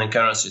as a funding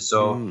currency.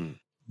 So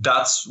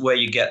that's where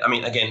you get. I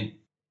mean, again,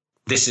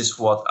 this is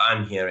what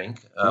I'm hearing.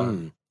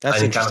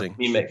 That's interesting.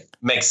 Kind of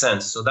makes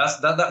sense. So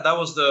that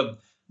was the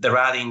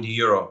rally in the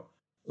euro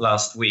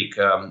last week,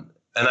 and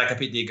I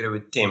completely agree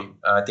with Tim.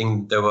 I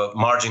think there were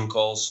margin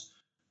calls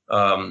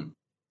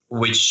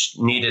which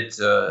needed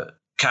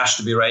cash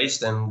to be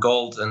raised, and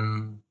gold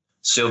and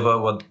silver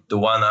were the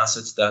one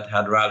assets that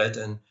had rallied,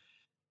 and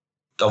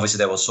obviously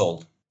they were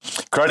sold.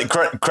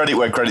 Credit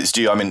where credit's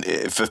due. I mean,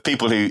 for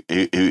people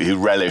who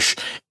relish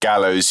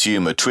gallows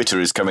humor, Twitter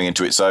is coming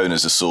into its own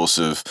as a source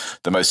of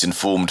the most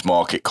informed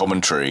market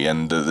commentary.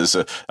 And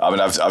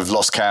I've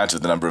lost count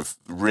of the number of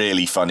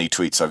really funny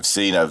tweets I've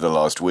seen over the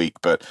last week.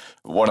 But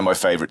one of my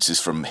favorites is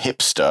from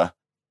Hipster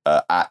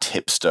at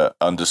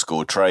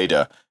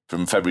Hipster_trader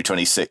from February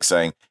 26,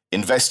 saying,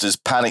 "Investors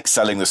panic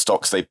selling the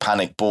stocks they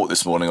panic bought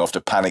this morning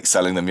after panic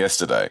selling them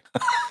yesterday."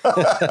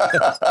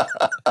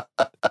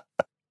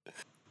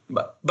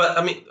 But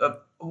I mean,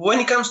 when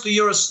it comes to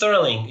euro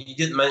sterling, you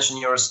did mention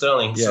euro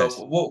sterling. Yes.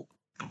 So,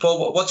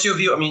 Paul, what's your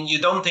view? I mean, you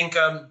don't think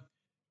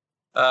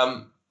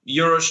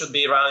euro should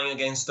be rallying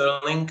against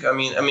sterling? I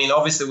mean,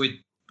 obviously with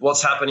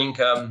what's happening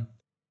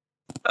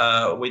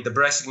with the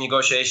Brexit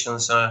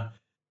negotiations,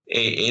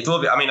 it will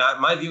be. I mean,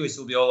 my view is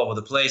it will be all over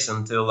the place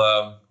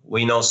until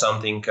we know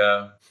something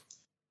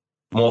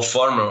more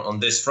firmer on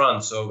this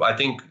front. So I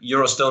think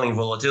euro sterling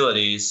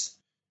volatility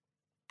is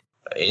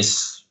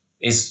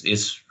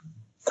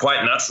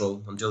quite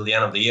natural until the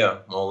end of the year,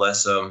 more or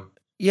less.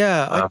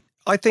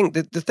 I think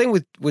that the thing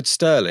with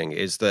sterling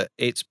is that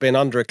it's been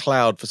under a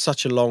cloud for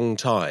such a long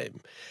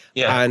time.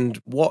 Yeah. And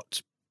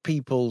what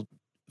people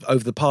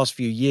over the past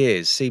few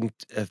years seem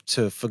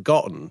to have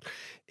forgotten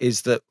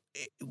is that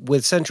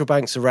with central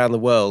banks around the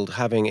world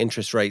having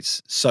interest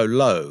rates so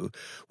low,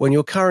 when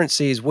your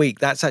currency is weak,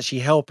 that's actually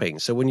helping.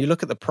 So when you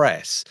look at the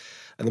press,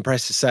 and the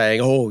press is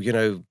saying, oh, you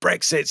know,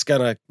 Brexit's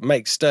going to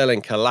make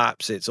sterling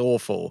collapse, it's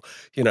awful,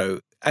 you know,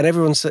 and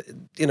everyone's,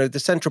 you know, the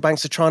central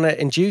banks are trying to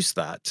induce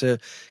that to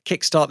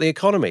kickstart the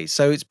economy.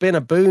 So it's been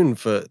a boon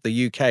for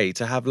the UK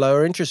to have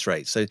lower interest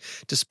rates. So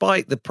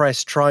despite the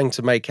press trying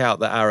to make out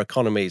that our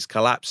economy is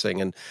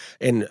collapsing and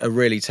in a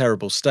really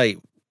terrible state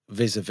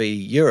vis-a-vis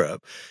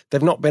Europe,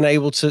 they've not been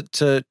able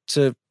to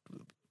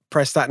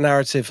press that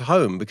narrative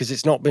home because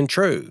it's not been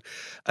true.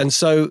 And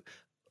so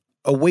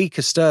a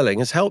weaker sterling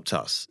has helped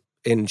us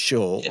in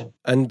short,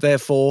 and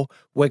therefore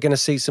we're going to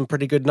see some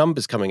pretty good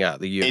numbers coming out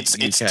of the UK.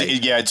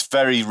 It's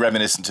very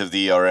reminiscent of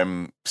the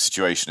ERM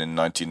situation in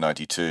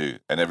 1992,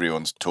 and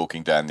everyone's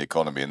talking down the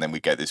economy, and then we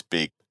get this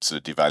big sort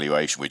of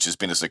devaluation, which has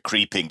been a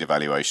creeping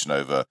devaluation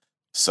over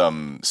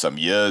some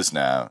years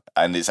now,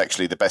 and it's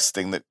actually the best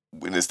thing that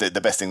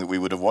we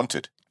would have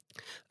wanted.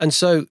 And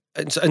so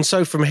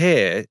from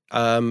here,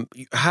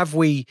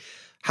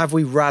 have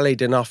we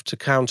rallied enough to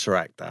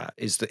counteract that?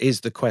 Is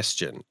the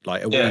question.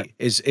 Like,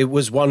 it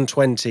was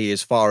 120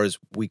 as far as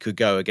we could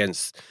go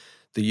against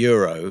the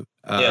euro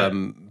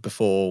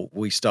before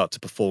we start to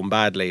perform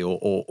badly, or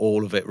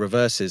all of it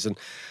reverses. And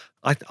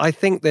I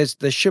think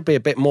there should be a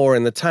bit more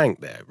in the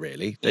tank there.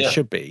 Really, there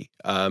should be.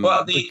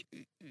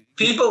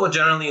 People were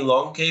generally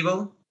long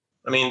cable.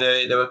 I mean,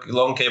 they were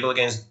long cable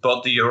against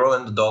both the euro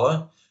and the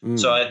dollar.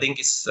 So I think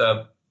it's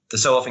the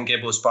sell-off in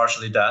cable is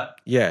partially that.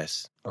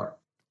 Yes.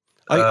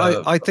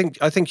 I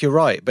think you're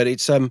right, but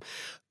it's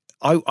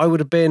I would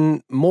have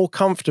been more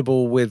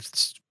comfortable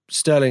with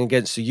sterling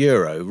against the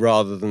euro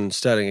rather than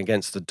sterling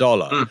against the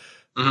dollar,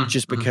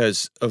 just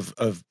because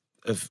of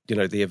you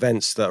know the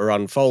events that are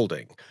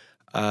unfolding.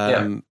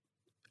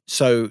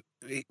 So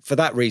for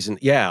that reason,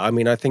 I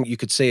mean, I think you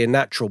could see a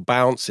natural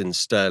bounce in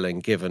sterling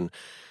given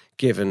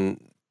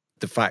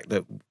the fact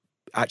that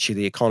actually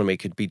the economy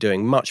could be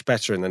doing much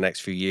better in the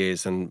next few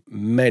years than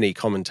many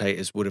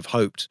commentators would have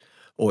hoped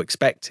or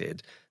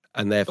expected.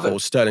 And therefore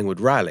sterling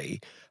would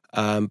rally,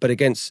 but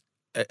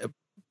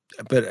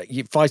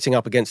fighting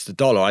up against the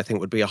dollar, I think,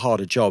 would be a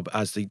harder job,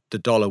 as the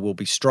dollar will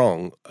be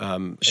strong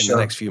in the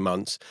next few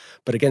months.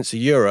 But against the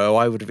euro,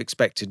 I would have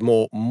expected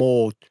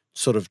more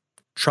sort of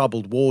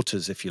troubled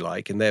waters, if you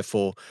like, and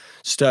therefore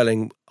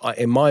sterling,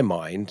 in my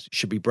mind,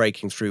 should be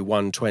breaking through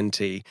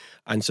 120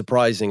 and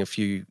surprising a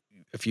few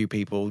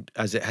people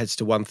as it heads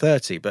to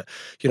 130. But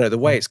you know, the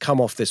way it's come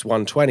off this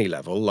 120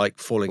 level, like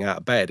falling out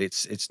of bed,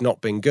 it's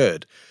not been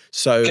good.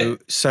 So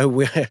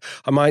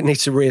I might need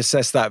to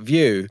reassess that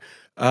view.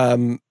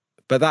 But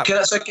that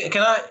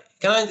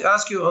can I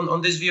ask you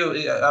on this view?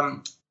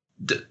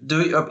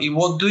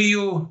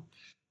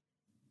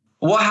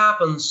 What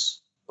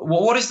happens?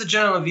 What is the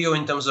general view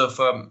in terms of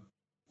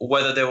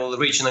whether they will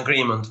reach an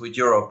agreement with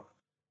Europe,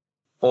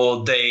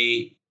 or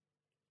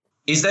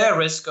is there a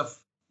risk of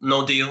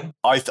no deal?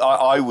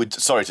 I would,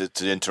 sorry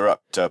to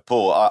interrupt,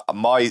 Paul.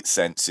 My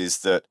sense is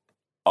that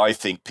I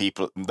think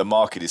the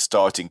market is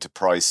starting to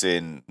price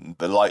in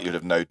the likelihood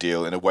of no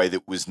deal in a way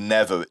that it was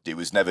never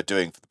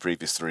doing for the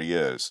previous 3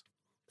 years.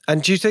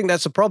 And do you think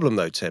that's a problem,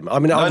 though, Tim? I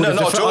mean, not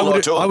at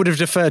all. I would have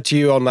deferred to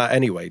you on that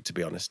anyway, to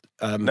be honest.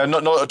 No,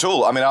 not at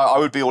all. I mean, I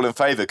would be all in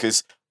favour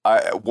because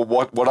I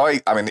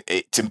mean,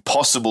 it's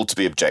impossible to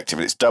be objective,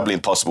 and it's doubly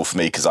impossible for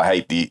me because I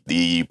hate the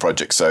EU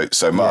project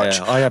so much.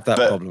 Yeah, I have that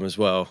problem as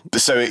well.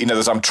 So, you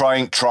know, I'm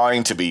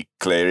trying to be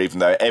clear, even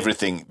though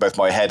everything, both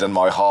my head and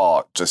my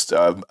heart, just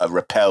are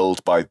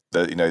repelled by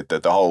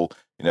the whole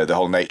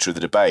nature of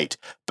the debate.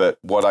 But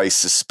what I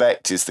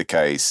suspect is the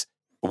case,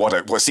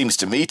 what seems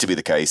to me to be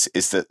the case,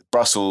 is that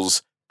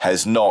Brussels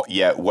has not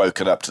yet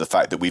woken up to the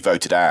fact that we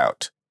voted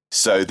out.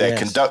 So they're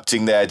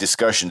conducting their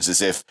discussions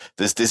as if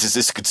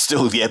this could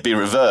still yet be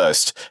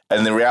reversed.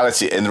 And the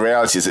reality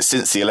is that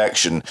since the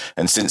election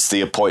and since the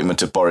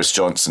appointment of Boris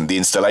Johnson, the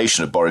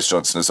installation of Boris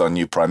Johnson as our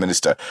new Prime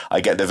Minister, I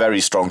get the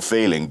very strong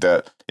feeling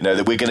that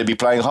that we're going to be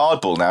playing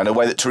hardball now in a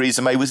way that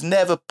Theresa May was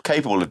never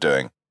capable of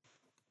doing.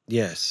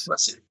 Yes,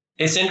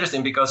 it's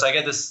interesting because I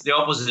get the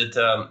opposite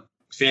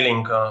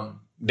feeling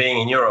being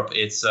in Europe.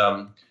 It's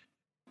I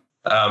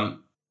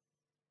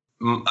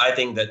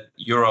think that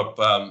Europe.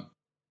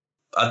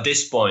 At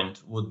this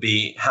point, would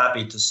be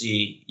happy to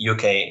see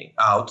UK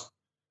out,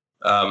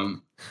 I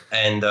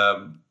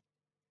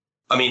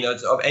mean,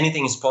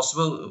 anything is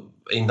possible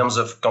in terms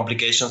of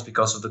complications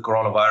because of the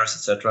coronavirus,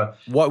 etc.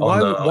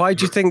 Why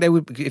do you think they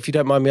would? If you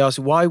don't mind me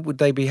asking, why would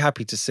they be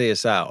happy to see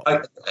us out?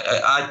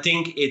 I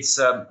think it's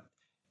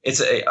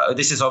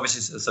this is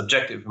obviously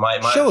subjective. My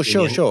sure,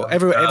 opinion. Sure.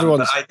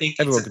 Everyone's. I think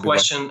it's a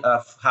question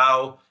of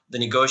how the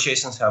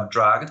negotiations have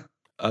dragged.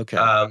 Okay.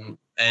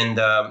 And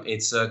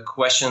it's a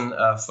question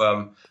of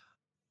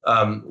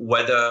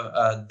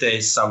whether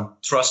there's some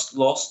trust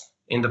lost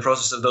in the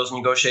process of those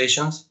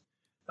negotiations.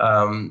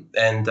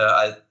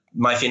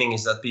 My feeling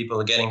is that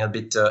people are getting a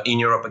bit in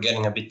Europe are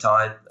getting a bit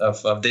tired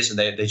of this.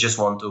 They just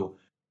want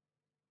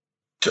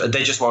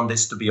they just want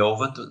this to be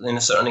over in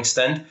a certain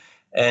extent.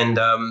 And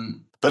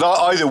but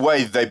either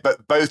way,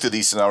 both of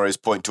these scenarios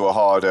point to a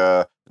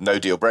harder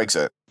no-deal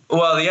Brexit.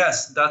 Well,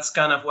 yes, that's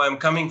kind of where I'm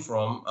coming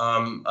from.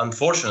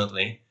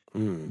 Unfortunately,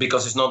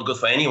 because it's not good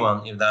for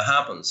anyone if that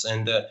happens,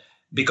 and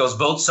because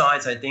both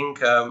sides, I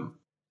think,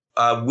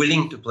 are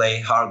willing to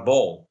play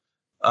hardball,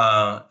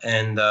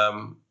 and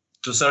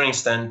to a certain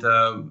extent,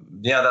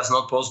 that's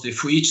not positive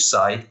for each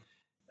side,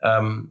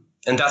 and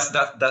that's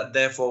that.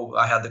 Therefore,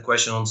 I had the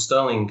question on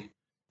sterling.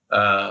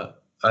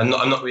 I'm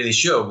not really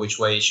sure which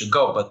way it should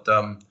go, but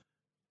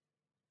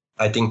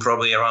I think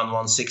probably around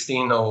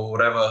 116 or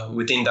whatever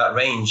within that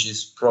range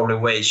is probably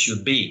where it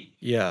should be.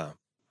 Yeah.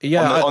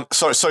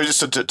 Sorry,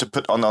 just to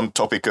put on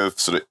topic of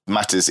sort of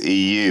matters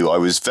EU, I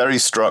was very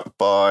struck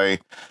by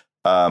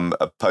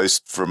a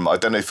post from, I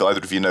don't know if either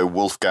of you know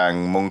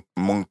Wolfgang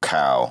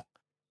Munkau,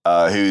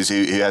 who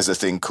has a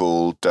thing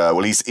called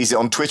he's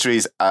on Twitter,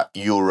 he's at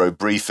Euro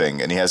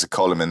Briefing, and he has a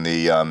column in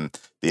the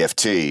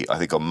FT, I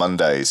think on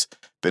Mondays.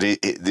 But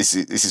this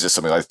is just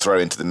something I throw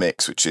into the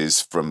mix, which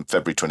is from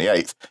February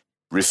 28th.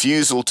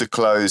 Refusal to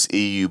close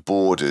EU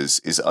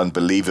borders is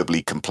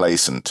unbelievably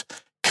complacent.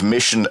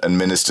 Commission and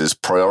ministers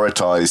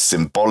prioritise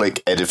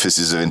symbolic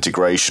edifices of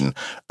integration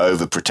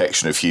over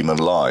protection of human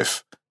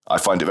life. I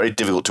find it very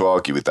difficult to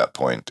argue with that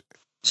point.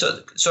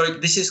 So, sorry,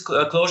 this is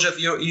closure of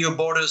your EU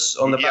borders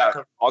on the back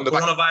of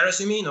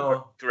coronavirus, you mean?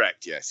 Or?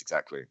 Correct, yes,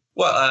 exactly.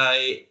 Well,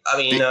 I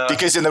mean...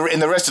 because in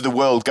the rest of the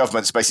world,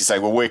 government's basically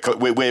saying, well,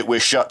 we're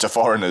shut to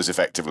foreigners,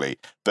 effectively.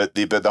 But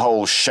the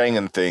whole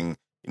Schengen thing,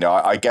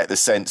 I get the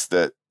sense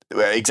that,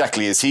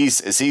 exactly as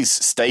he's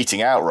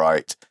stating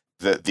outright,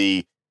 that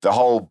the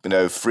whole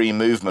free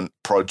movement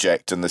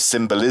project and the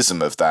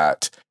symbolism of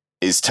that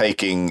is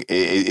taking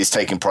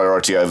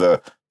priority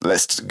over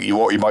what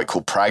you might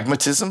call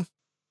pragmatism.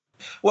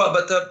 Well,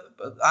 but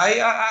I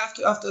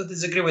have to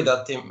disagree with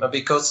that, Tim,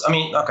 because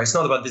it's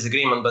not about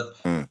disagreement, but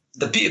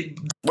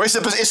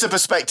it's a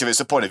perspective, it's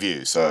a point of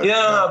view. So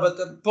but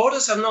the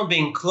borders have not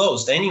been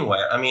closed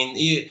anywhere. I mean,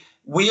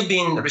 we have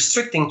been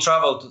restricting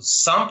travel to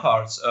some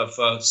parts of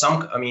some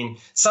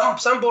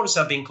borders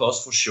have been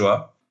closed for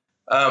sure.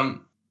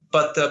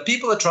 But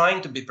people are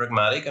trying to be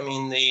pragmatic. I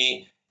mean,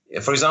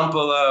 for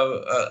example,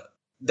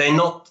 they're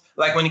not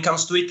like when it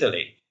comes to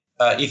Italy.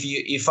 I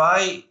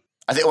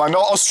think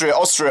not Austria.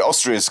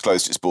 Austria's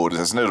closed its borders,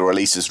 hasn't it? Or at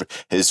least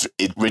has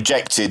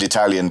rejected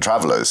Italian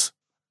travellers.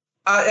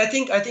 I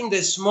think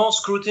there's small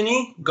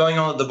scrutiny going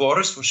on at the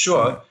borders for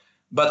sure,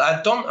 but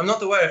I'm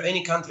not aware of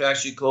any country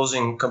actually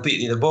closing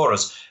completely the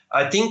borders.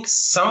 I think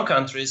some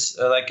countries,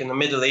 like in the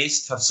Middle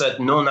East, have said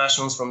no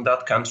nationals from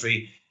that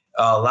country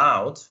are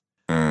allowed.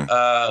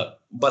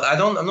 But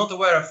I'm not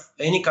aware of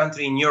any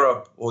country in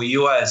Europe or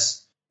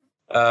US.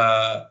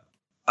 I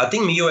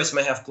think the US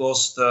may have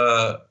closed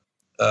the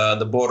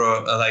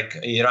border, like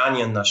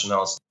Iranian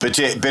nationals. But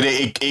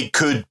it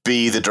could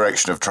be the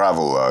direction of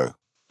travel, though.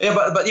 Yeah,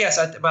 but yes,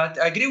 but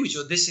I agree with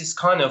you. This is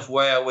kind of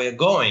where we're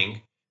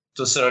going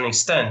to a certain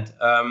extent.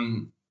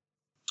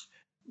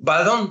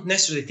 But I don't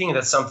necessarily think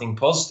that's something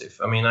positive.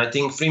 I mean, I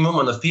think free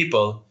movement of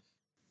people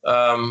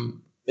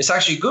is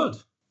actually good.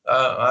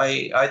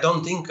 I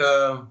don't think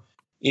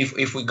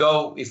if we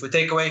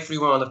take away free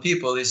movement of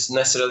people, it's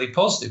necessarily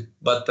positive.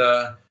 But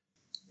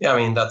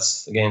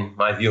that's again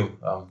my view.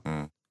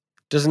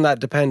 Doesn't that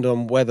depend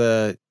on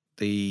whether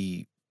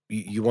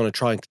you want to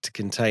try to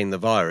contain the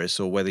virus,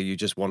 or whether you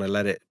just want to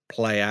let it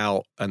play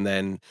out and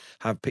then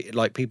have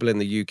like people in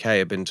the UK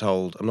have been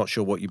told? I'm not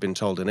sure what you've been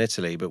told in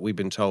Italy, but we've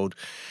been told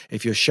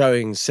if you're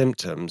showing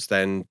symptoms,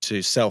 then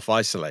to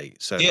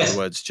self-isolate. So in other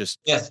words, just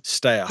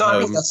stay at home. I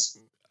mean,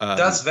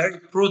 that's very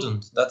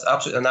prudent. That's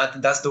absolutely,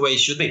 and that's the way it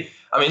should be.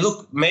 I mean,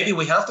 look, maybe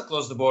we have to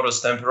close the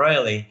borders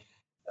temporarily,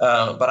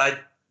 but I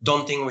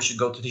don't think we should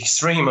go to the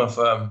extreme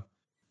of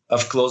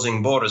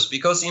closing borders,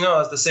 because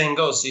as the saying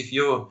goes,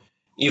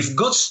 if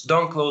goods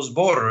don't close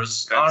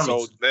borders,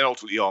 armies, then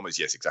ultimately armies,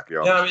 yes, exactly.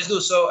 Armies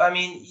do. So I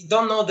mean, you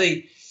don't know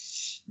the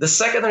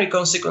secondary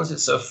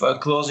consequences of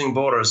closing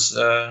borders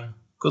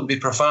could be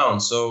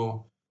profound.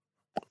 So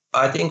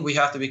I think we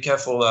have to be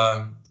careful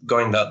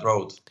going that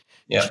road.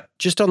 Yeah.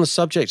 Just on the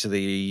subject of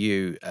the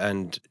EU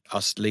and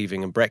us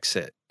leaving and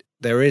Brexit,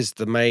 there is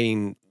the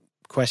main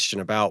question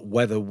about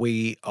whether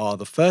we are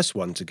the first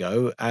one to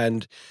go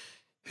and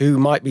who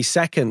might be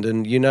second.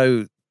 And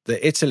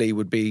that Italy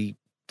would be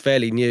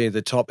fairly near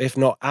the top, if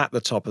not at the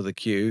top of the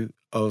queue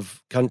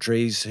of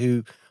countries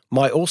who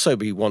might also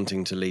be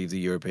wanting to leave the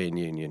European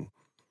Union.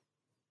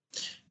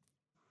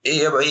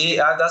 Yeah,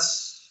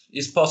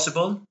 is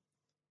possible.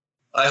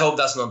 I hope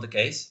that's not the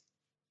case.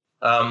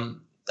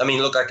 I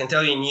mean, look, I can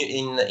tell you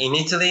in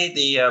Italy,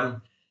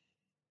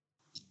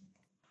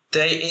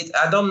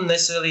 I don't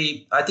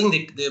necessarily. I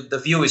think the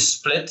view is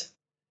split.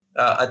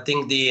 I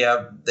think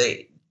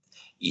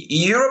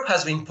Europe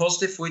has been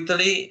positive for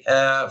Italy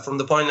from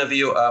the point of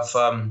view of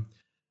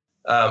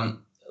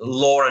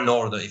law and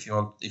order, if you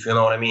know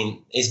what I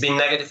mean. It's been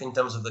negative in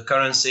terms of the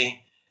currency.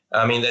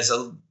 I mean, there's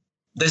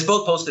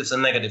both positives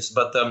and negatives,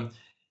 but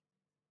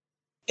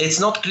it's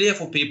not clear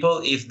for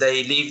people if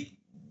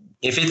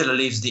Italy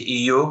leaves the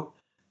EU,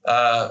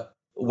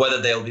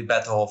 whether they'll be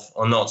better off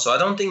or not. So I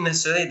don't think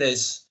necessarily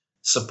there's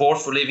support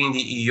for leaving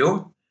the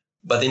EU,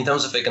 but in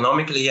terms of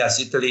economically,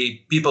 yes,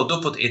 people do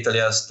put Italy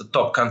as the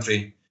top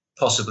country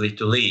possibly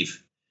to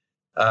leave.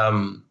 I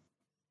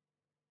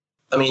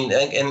mean,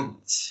 and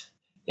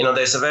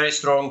there's a very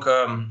strong.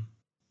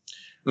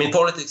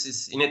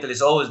 Politics in Italy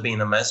has always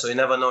been a mess, so you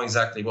never know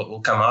exactly what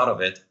will come out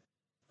of it.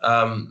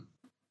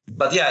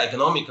 But yeah,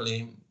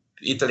 economically,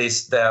 Italy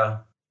is there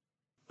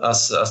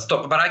as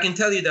top. But I can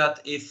tell you that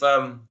if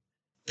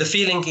the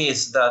feeling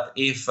is that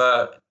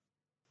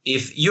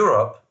if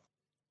Europe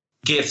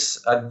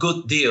gives a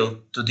good deal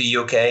to the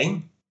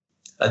UK,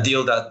 a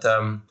deal that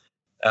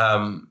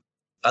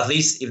at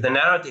least if the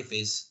narrative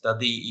is that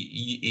the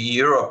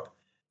Europe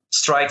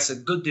strikes a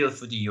good deal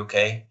for the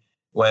UK,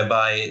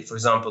 whereby, for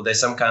example, there's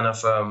some kind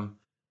of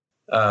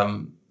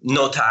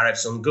no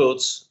tariffs on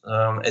goods,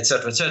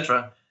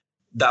 etc.,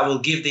 that will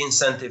give the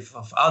incentive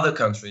of other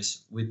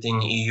countries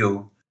within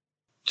EU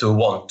to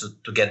want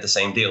to get the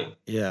same deal.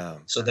 Yeah.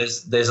 So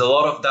there's a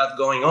lot of that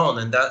going on,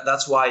 and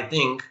that's why I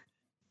think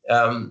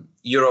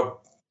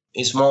Europe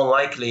is more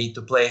likely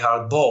to play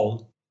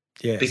hardball,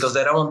 yes, because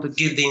they don't want to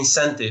give the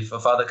incentive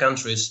of other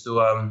countries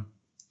to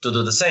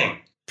do the same.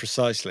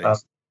 Precisely.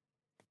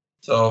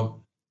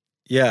 So.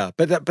 Yeah,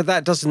 but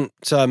that doesn't.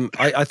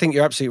 I think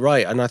you're absolutely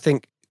right, and I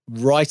think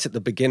right at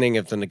the beginning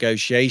of the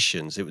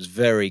negotiations, it was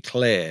very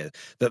clear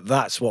that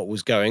that's what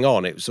was going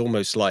on. It was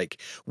almost like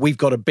we've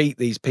got to beat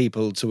these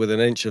people to within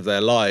an inch of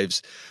their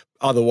lives,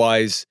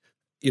 otherwise,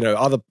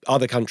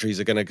 other countries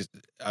are going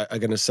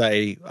to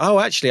say, oh,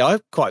 actually, I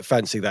quite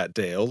fancy that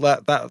deal.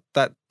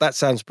 That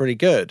sounds pretty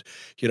good.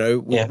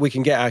 We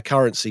can get our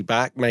currency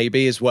back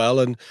maybe as well,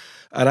 and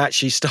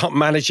actually start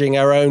managing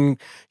our own,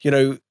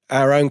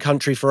 our own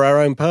country for our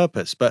own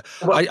purpose. But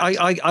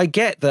I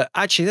get that.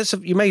 Actually,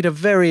 you made a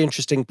very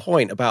interesting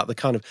point about the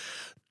kind of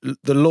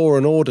the law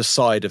and order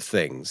side of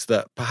things,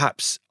 that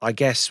perhaps, I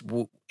guess,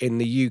 in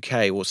the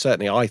UK, or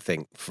certainly I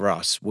think for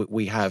us,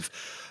 we have,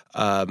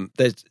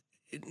 there's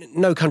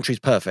no country's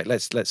perfect.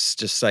 Let's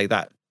just say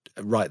that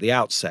right at the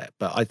outset.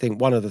 But I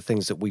think one of the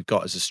things that we've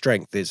got as a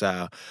strength is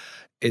our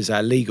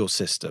legal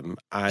system,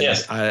 and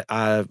yes,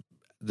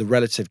 the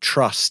relative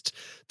trust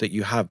that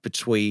you have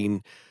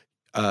between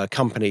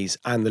companies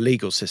and the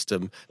legal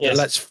system. Yes.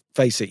 Let's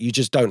face it, you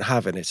just don't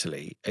have in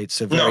Italy.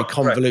 It's a very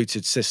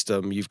convoluted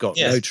system. You've got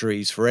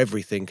notaries for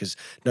everything because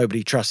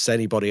nobody trusts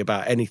anybody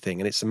about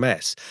anything, and it's a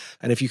mess.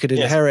 And if you could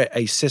inherit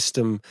a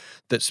system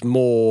that's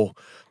more,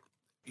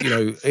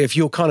 if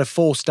you're kind of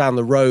forced down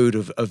the road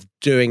of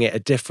doing it a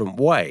different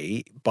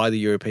way by the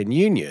European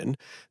Union,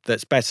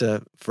 that's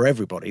better for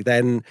everybody,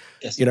 then,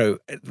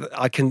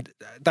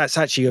 that's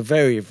actually a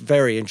very,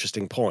 very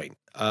interesting point.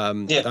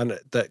 And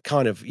that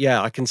kind of,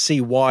 I can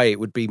see why it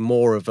would be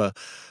more of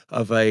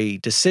a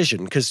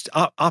decision, because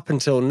up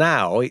until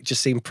now, it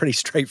just seemed pretty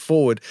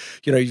straightforward.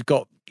 You've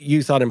got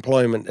youth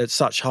unemployment at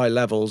such high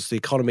levels, the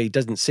economy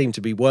doesn't seem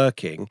to be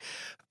working,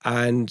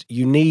 and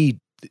you need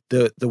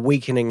the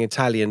weakening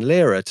Italian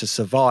lira to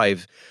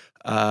survive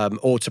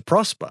or to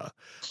prosper,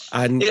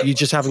 and you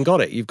just haven't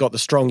got it. You've got the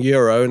strong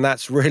euro, and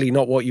that's really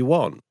not what you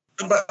want.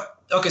 But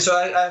okay, so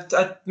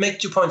I make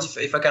 2 points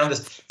if I can.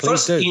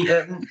 Please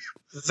do.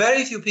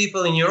 Very few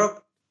people in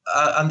Europe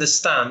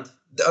understand.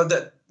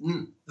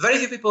 Very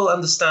few people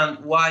understand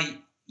why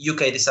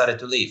UK decided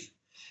to leave,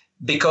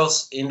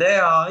 because in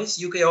their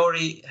eyes, UK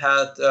already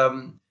had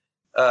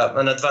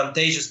an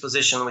advantageous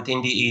position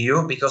within the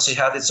EU because it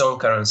had its own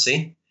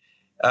currency.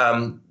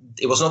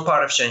 It was not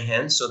part of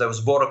Schengen, so there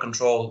was border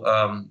control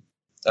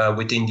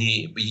within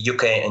the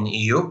UK and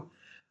EU.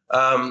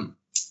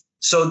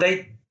 So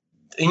a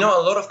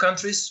lot of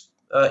countries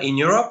in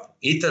Europe,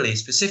 Italy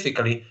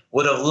specifically,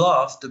 would have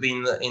loved to be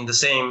in the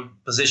same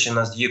position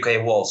as the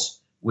UK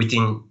was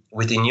within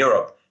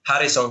Europe,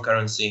 had its own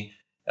currency,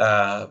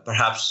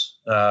 perhaps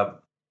have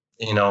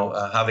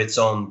its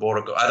own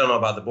border. I don't know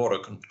about the border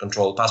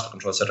control, passport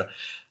control, etc.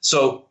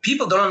 So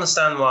people don't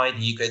understand why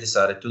the UK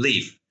decided to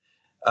leave.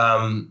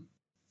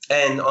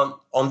 And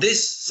on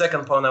this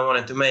second point I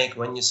wanted to make,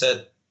 when you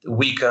said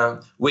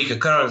weaker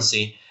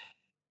currency,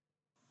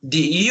 the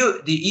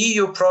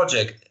EU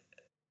project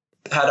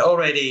had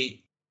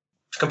already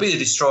completely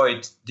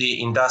destroyed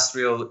the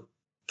industrial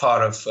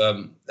part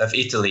of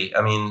Italy.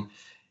 I mean,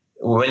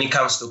 when it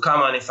comes to car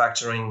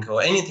manufacturing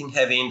or anything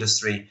heavy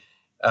industry,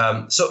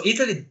 so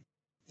Italy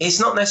is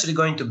not necessarily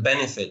going to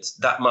benefit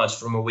that much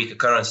from a weaker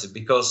currency,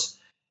 because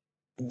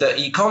the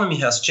economy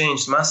has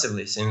changed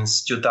massively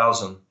since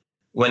 2000,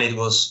 when it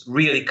was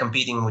really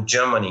competing with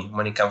Germany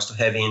when it comes to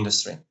heavy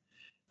industry.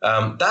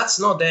 That's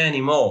not there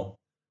anymore.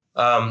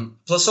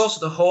 Plus also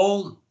the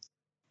whole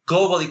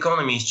global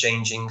economy is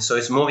changing, so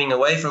it's moving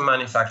away from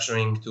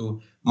manufacturing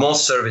to more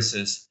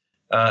services,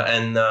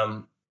 and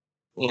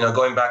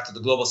going back to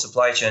the global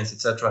supply chains,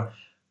 etc.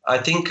 I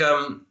think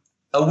a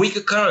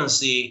weaker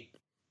currency,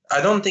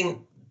 I don't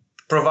think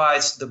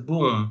provides the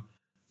boom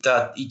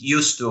that it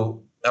used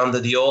to under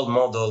the old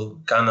model,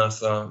 kind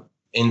of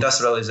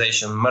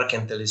industrialization,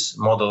 mercantilist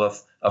model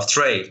of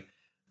trade.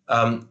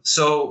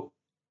 So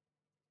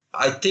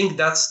I think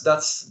that's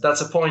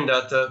a point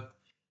that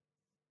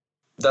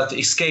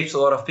escapes a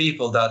lot of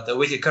people, that the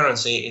weaker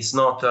currency is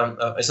not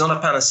a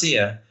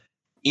panacea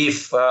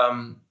if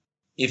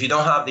you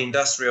don't have the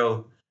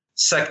industrial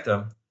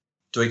sector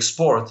to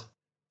export,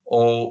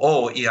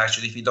 or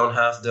actually if you don't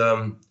have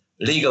the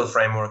legal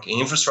framework and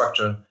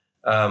infrastructure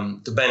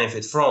to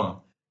benefit from.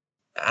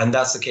 And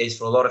that's the case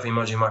for a lot of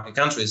emerging market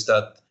countries,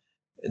 that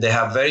they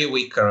have very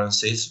weak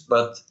currencies,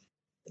 but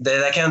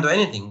they can't do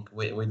anything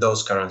with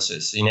those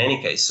currencies in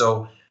any case.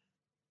 So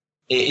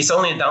it's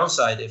only a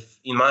downside,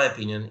 in my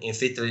opinion,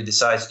 if Italy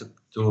decides to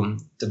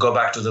go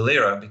back to the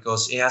lira,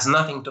 because it has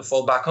nothing to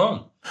fall back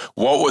on.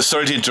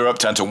 Sorry to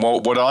interrupt, Anton.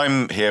 What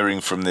I'm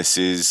hearing from this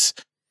is,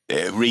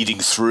 reading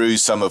through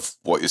some of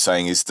what you're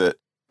saying, is that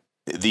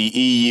the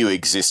EU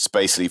exists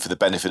basically for the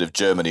benefit of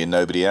Germany and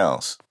nobody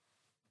else.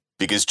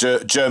 Because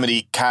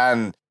Germany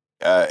can,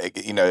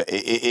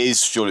 it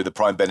is surely the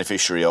prime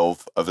beneficiary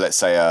of let's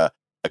say,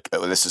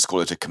 let's just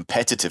call it a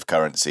competitive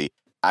currency.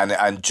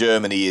 And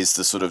Germany is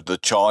the sort of the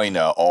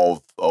China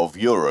of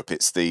Europe.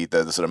 It's the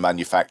sort of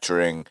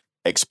manufacturing,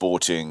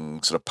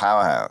 exporting sort of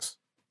powerhouse.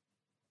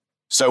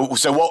 So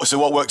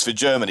what works for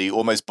Germany,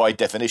 almost by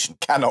definition,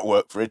 cannot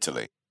work for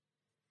Italy.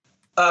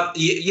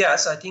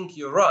 Yes, I think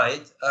you're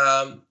right.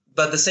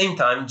 But at the same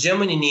time,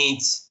 Germany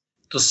needs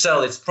to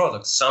sell its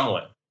products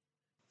somewhere.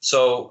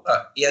 So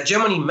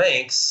Germany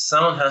makes,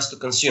 someone has to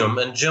consume,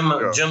 and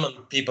German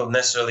people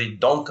necessarily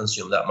don't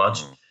consume that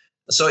much.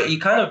 So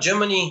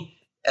Germany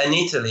and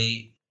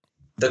Italy,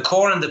 the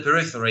core and the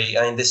periphery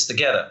are in this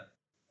together.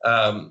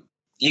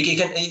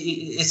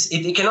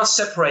 You cannot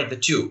separate the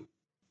two.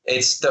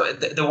 It's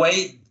the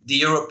way the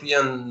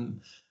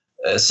European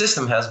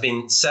system has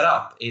been set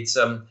up. It's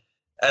and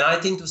I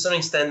think to a certain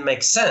extent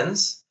makes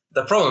sense.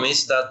 The problem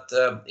is that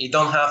you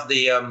don't have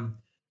the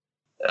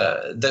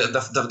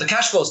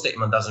cash flow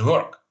statement doesn't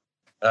work,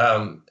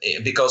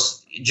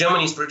 because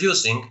Germany is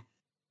producing,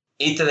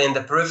 Italy and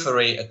the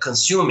periphery are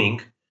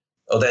consuming.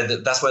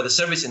 That's why the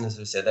service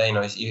industry said they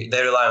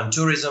rely on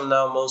tourism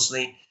now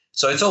mostly.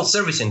 So it's all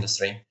service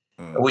industry,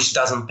 which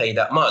doesn't pay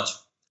that much.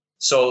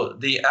 So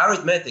the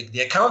arithmetic,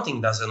 the accounting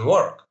doesn't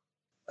work,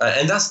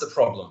 and that's the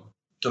problem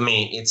to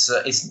me. It's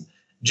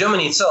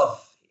Germany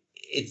itself.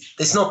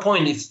 It's no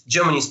point if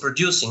Germany is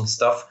producing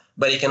stuff,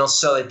 but it cannot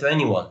sell it to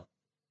anyone.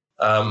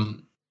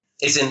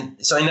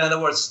 So in other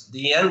words,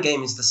 the end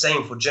game is the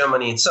same for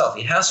Germany itself.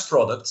 It has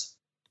products,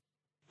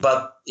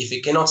 but if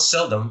it cannot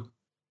sell them,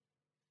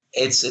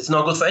 it's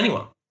not good for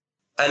anyone.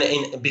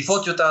 And before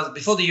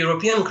the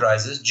European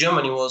crisis,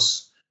 Germany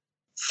was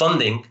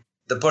funding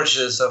the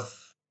purchase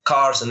of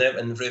cars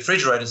and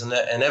refrigerators and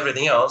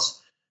everything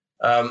else.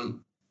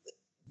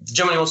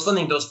 Germany was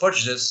funding those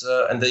purchases,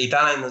 and the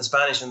Italian and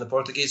Spanish and the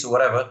Portuguese or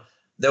whatever,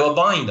 they were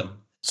buying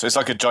them. So it's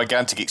like a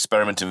gigantic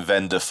experiment in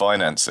vendor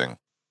financing.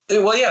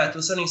 Well, yeah, to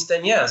a certain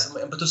extent, yes.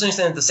 But to a certain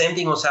extent, the same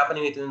thing was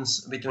happening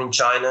between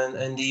China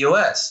and the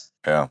US.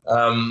 Yeah.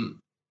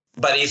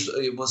 But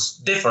it was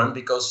different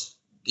because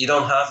you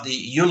don't have the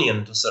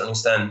union to a certain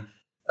extent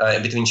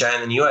between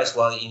China and the US.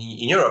 While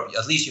in Europe,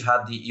 at least you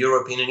had the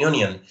European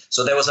Union.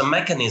 So there was a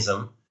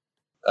mechanism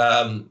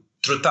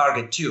through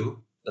Target 2,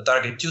 the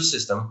Target 2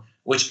 system,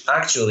 which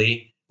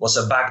actually was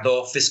a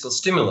backdoor fiscal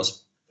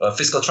stimulus,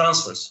 fiscal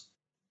transfers.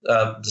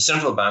 The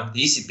central bank,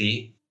 the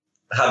ECB,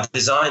 had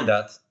designed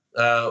that,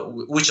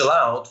 which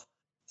allowed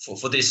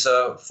for this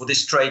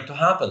trade to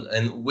happen,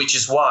 and which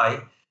is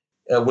why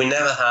we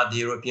never had the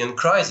European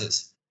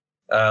crisis.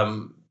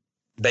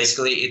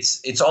 Basically,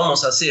 it's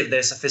almost as if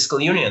there's a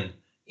fiscal union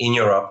in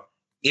Europe,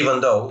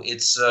 even though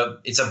it's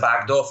a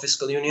backdoor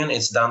fiscal union.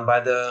 It's done by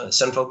the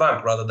central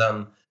bank rather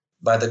than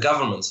by the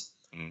governments.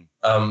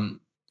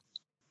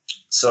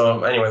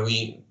 So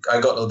anyway, I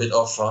got a little bit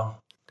off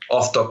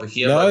topic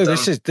here. No,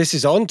 but, this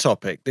is on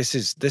topic. This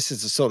is the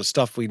sort of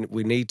stuff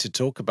we need to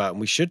talk about,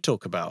 and we should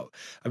talk about.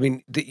 I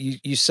mean,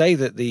 you say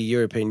that the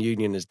European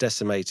Union has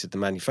decimated the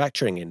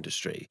manufacturing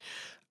industry,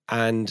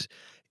 and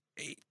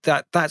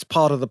that's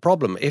part of the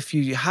problem. If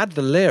you had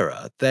the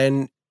lira,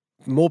 then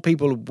more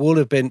people would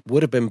have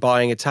been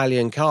buying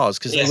Italian cars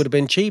because they would have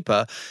been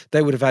cheaper.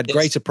 They would have had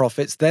greater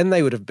profits. Then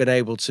they would have been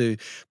able to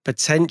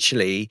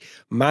potentially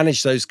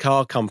manage those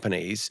car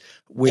companies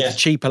with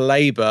cheaper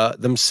labor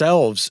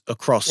themselves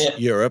across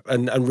Europe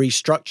and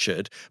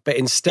restructured. But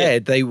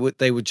instead, they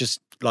were just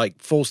like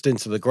forced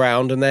into the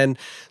ground, and then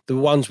the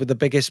ones with the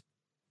biggest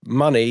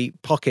money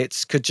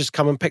pockets could just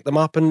come and pick them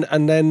up, and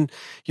then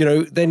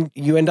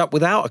you end up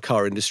without a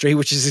car industry,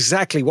 which is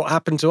exactly what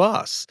happened to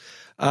us.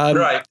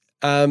 Right.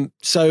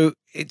 So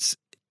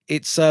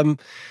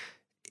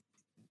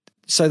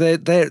So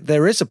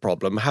there is a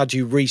problem. How do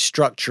you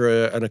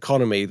restructure an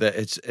economy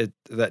that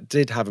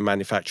did have a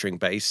manufacturing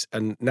base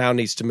and now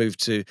needs to move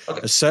to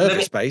a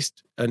service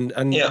based? And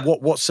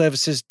what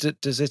services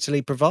does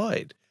Italy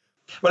provide?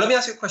 Well, let me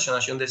ask you a question,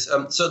 Ashi, on this.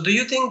 So, do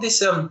you think this?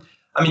 Do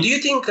you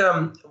think?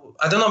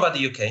 I don't know about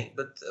the UK,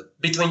 but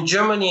between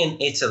Germany and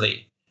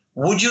Italy,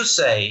 would you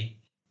say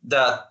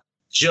that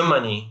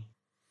Germany,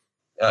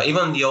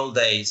 even in the old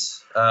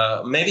days,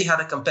 maybe had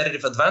a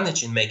competitive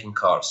advantage in making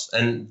cars,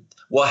 and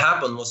what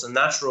happened was a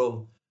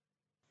natural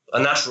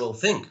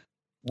thing?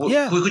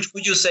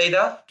 Would you say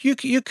that?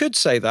 You could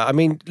say that. I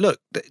mean, look,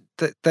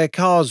 their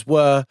cars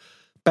were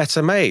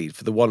better made,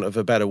 for the want of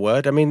a better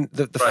word. I mean,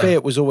 the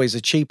Fiat was always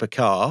a cheaper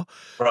car,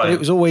 but it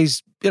was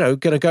always, going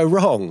to go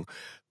wrong.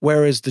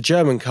 Whereas the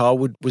German car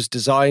was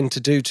designed to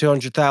do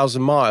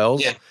 200,000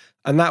 miles,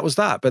 and that was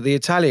that. But the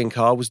Italian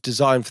car was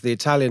designed for the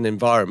Italian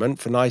environment,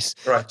 for nice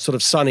sort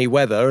of sunny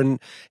weather, and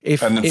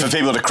for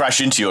people to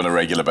crash into you on a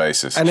regular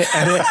basis. And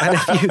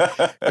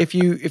if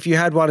you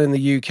had one in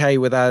the UK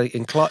with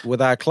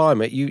our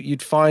climate,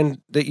 you'd find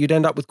that you'd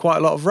end up with quite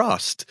a lot of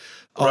rust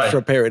after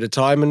a period of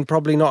time, and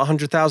probably not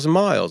 100,000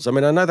 miles. I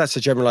mean, I know that's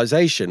a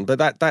generalization, but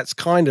that's the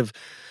kind of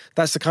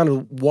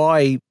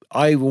why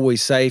I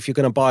always say, if you're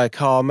going to buy a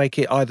car, make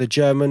it either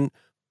German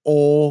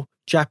or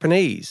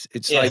Japanese.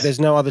 It's like there's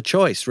no other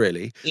choice,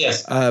 really.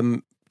 Yes.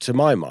 To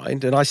my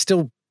mind, and I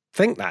still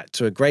think that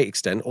to a great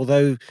extent.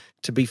 Although,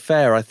 to be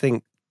fair, I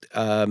think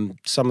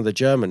some of the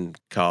German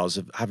cars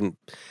haven't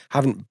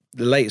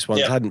the latest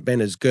ones hadn't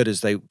been as good as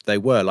they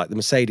were. Like the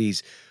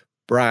Mercedes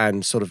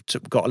brand sort of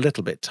got a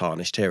little bit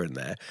tarnished here and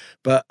there,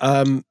 but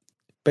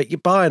you,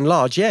 by and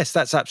large, yes,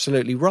 that's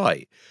absolutely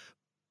right.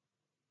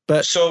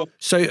 But so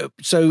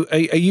are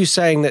you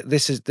saying that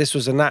this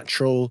was a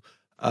natural?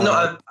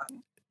 No,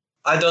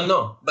 I don't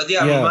know, but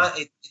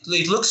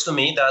it looks to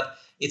me that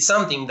it's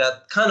something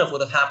that kind of would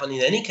have happened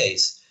in any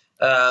case.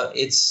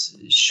 It's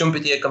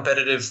Schumpeter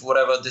competitive,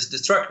 whatever,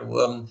 destructive.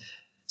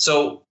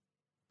 So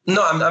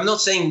no, I'm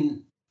not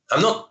saying,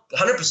 I'm not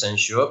 100%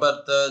 sure,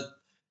 but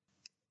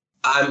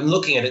I'm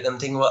looking at it and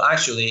thinking, well,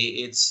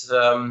 actually, it's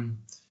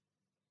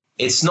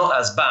not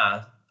as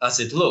bad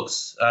as it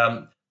looks.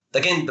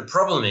 Again, the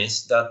problem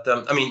is that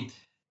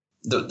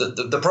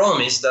the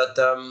problem is that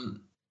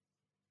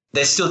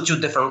they're still two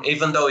different.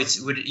 Even though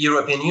it's with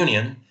European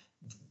Union,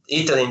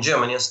 Italy and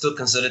Germany are still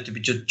considered to be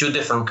two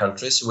different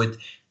countries with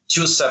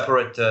two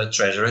separate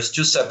treasuries,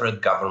 two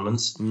separate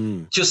governments,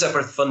 two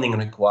separate funding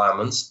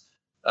requirements.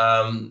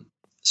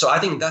 So I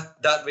think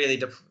that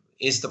really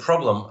is the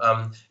problem.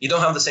 You don't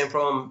have the same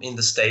problem in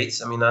the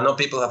States. I mean, I know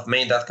people have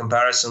made that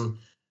comparison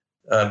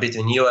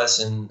between US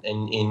and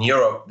in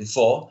Europe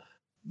before.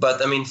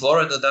 But I mean,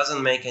 Florida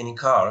doesn't make any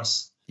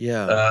cars.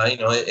 Yeah,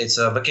 it's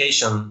a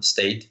vacation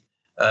state,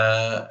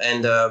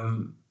 and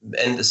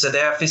so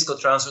there are fiscal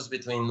transfers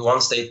between one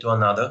state to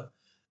another,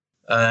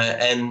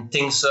 and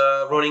things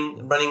are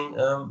running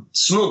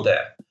smooth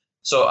there.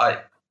 So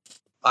I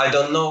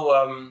don't know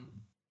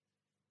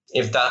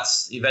if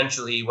that's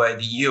eventually where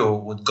the EU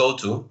would go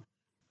to.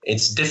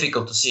 It's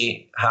difficult to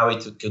see how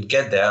it could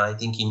get there. I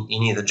think you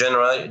need a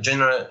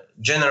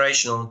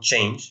generational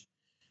change.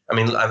 I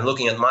mean, I'm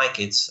looking at my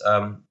kids.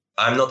 I'm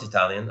not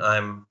Italian.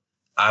 I'm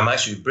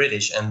actually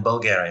British and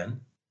Bulgarian.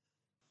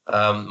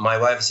 My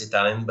wife is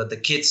Italian, but the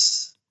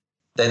kids,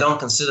 they don't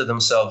consider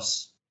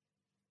themselves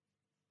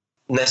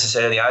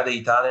necessarily either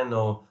Italian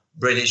or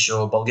British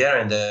or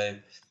Bulgarian.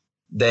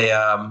 They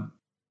I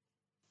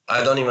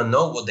don't even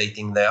know what they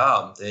think they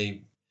are.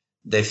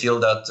 They feel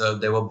that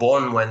they were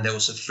born when there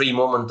was a free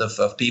movement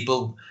of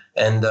people,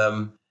 and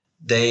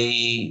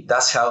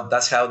that's how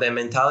their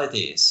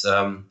mentality is.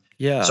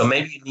 So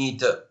maybe you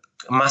need a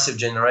massive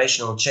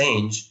generational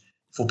change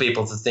for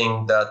people to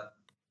think that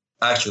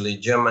actually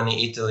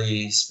Germany,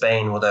 Italy,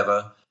 Spain,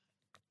 whatever,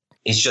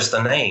 it's just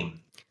a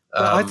name.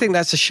 Well, I think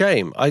that's a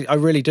shame. I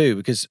really do,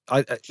 because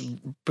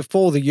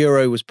before the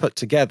euro was put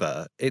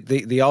together,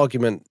 the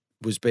argument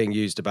was being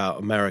used about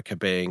America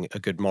being a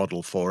good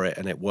model for it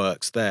and it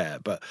works there.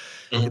 But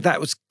that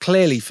was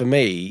clearly, for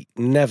me,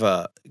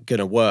 never going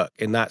to work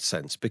in that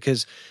sense,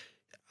 because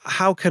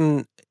how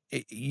can...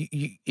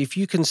 if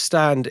you can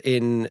stand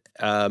in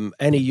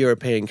any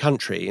European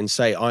country and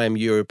say, I am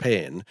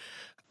European,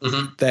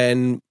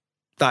 then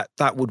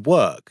that would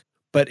work.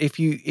 But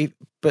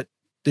but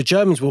the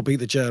Germans will be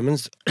the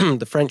Germans,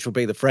 the French will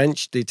be the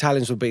French, the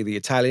Italians will be the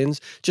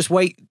Italians. Just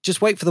wait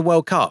for the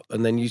World Cup,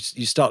 and then you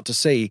start to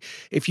see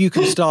if you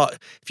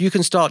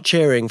can start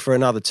cheering for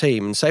another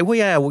team and say,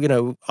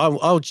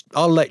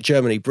 I'll let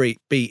Germany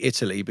beat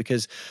Italy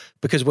because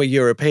we're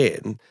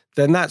European.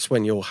 Then that's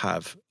when you'll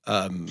have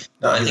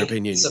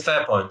European Union. It's a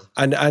fair point,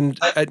 and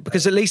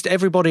because at least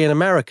everybody in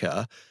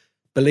America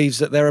believes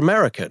that they're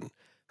American,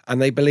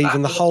 and they believe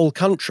in the whole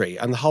country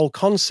and the whole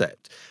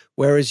concept.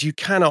 Whereas you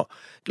cannot,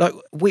 like,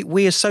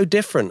 we are so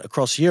different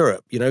across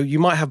Europe. You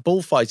might have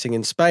bullfighting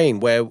in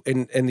Spain, where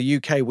in the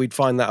UK we'd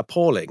find that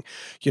appalling.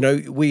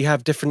 We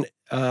have different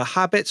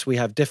habits, we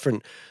have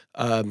different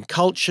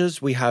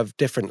cultures, we have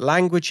different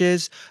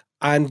languages,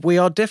 and we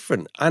are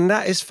different, and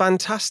that is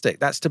fantastic.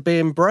 That's to be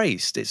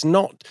embraced. It's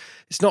not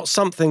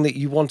something that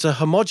you want to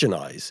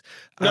homogenize.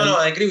 No,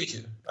 I agree with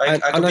you. I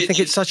think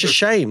it's such a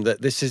shame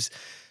that this is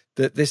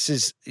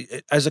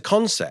as a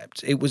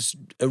concept. It was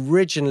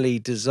originally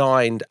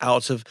designed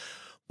out of,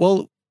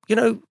 well,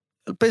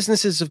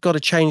 businesses have got to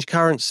change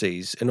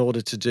currencies in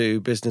order to do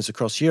business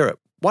across Europe.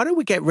 Why don't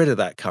we get rid of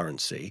that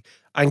currency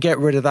and get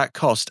rid of that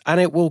cost, and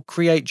it will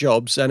create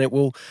jobs, and it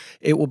will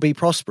be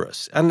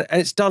prosperous. And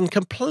it's done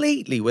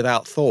completely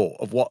without thought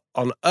of what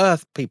on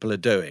earth people are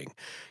doing,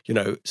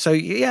 So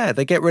yeah,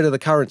 they get rid of the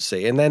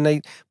currency, and then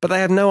they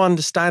have no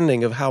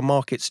understanding of how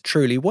markets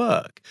truly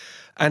work,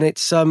 and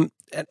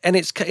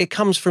it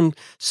comes from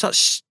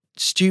such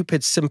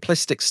stupid,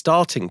 simplistic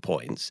starting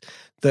points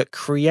that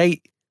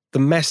create the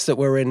mess that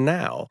we're in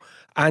now,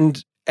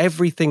 and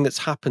everything that's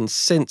happened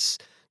since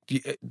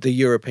the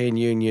European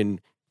Union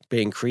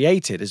being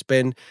created has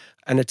been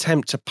an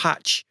attempt to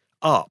patch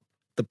up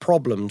the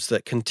problems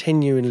that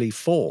continually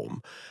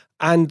form.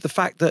 And the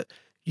fact that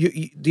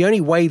the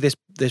only way this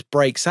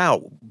breaks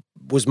out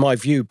was my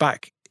view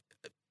back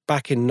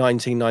in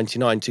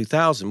 1999,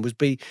 2000 was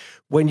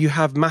when you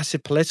have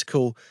massive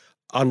political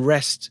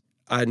unrest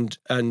and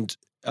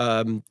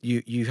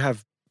you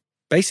have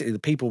basically the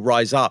people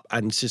rise up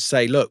and just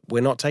say, look,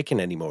 we're not taking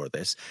any more of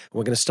this.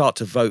 We're going to start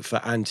to vote for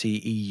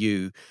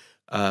anti-EU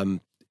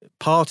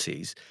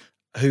parties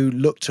who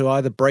look to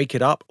either break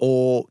it up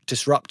or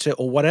disrupt it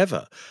or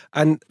whatever.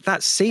 And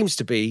that seems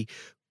to be,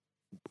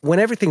 when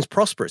everything's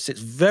prosperous, it's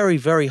very,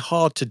 very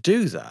hard to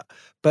do that.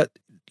 But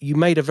you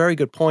made a very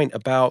good point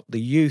about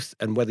the youth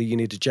and whether you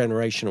need a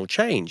generational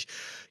change.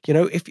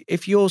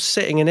 If you're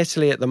sitting in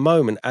Italy at the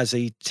moment as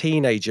a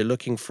teenager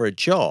looking for a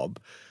job,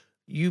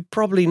 you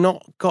probably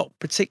not got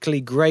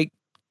particularly great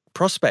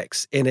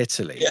prospects in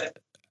Italy. Yeah.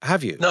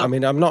 Have you? No. I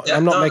mean, I'm not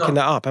making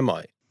that up, am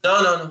I?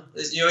 No.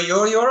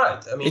 You're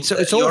right. I mean, it's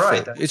awful.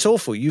 Right. It's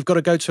awful. You've got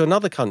to go to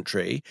another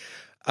country,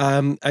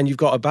 and you've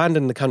got to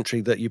abandon the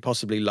country that you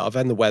possibly love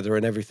and the weather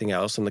and everything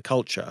else and the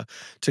culture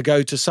to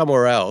go to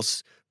somewhere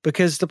else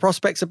because the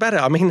prospects are better.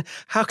 I mean,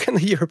 how can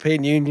the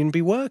European Union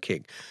be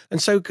working? And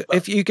so,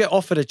 if you get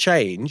offered a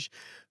change,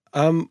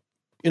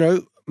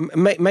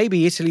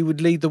 maybe Italy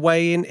would lead the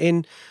way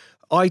in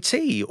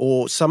IT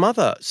or some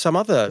other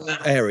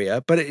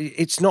area, but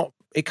it's not.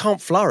 It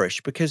can't flourish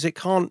because it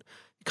can't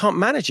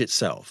manage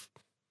itself.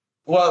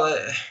 Well,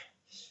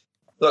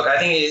 look, I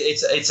think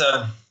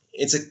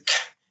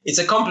it's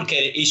a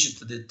complicated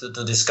issue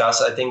to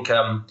discuss. I think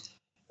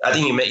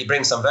you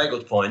bring some very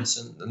good points,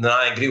 and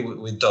I agree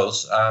with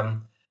those.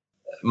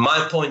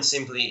 My point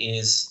simply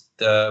is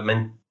the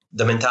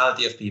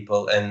mentality of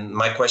people, and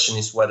my question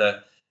is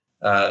whether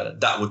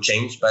that would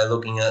change by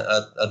looking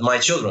at my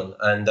children.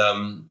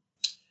 And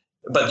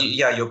but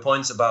yeah, your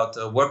points about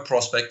work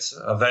prospects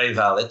are very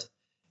valid.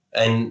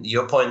 And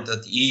your point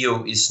that the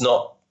EU is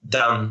not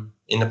done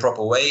in the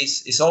proper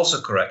ways is also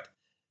correct.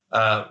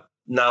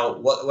 Now,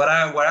 where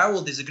I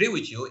will disagree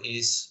with you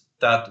is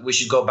that we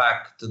should go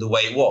back to the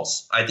way it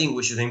was. I think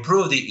we should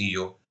improve the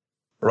EU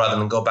rather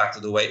than go back to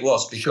the way it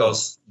was,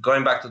 because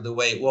going back to the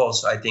way it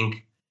was, I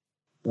think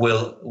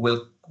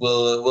will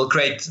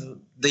create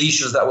the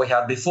issues that we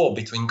had before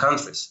between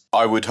countries.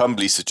 I would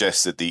humbly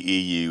suggest that the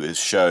EU has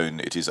shown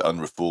it is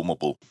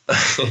unreformable.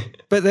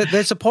 But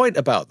there's a point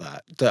about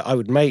that I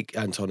would make,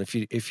 Anton,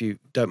 if you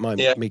don't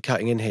mind me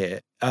cutting in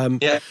here.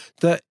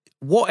 That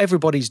what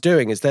everybody's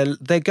doing is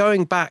they're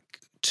going back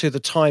to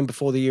the time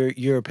before the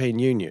European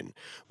Union,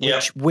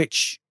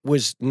 which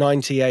was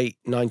 98,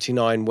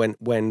 99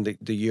 when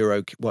the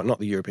euro, well, not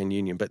the European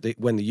Union, but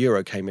when the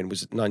euro came in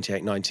was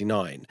 98,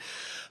 99.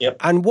 Yep.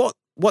 And what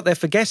they're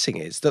forgetting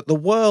is that the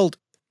world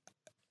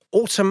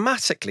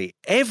automatically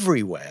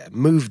everywhere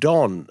moved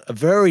on a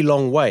very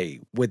long way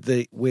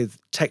with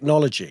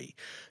technology.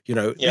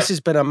 This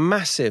has been a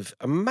massive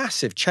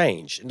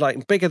change,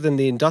 like bigger than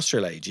the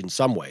industrial age in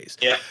some ways.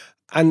 Yeah.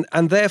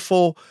 And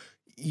therefore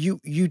you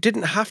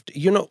didn't have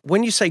to,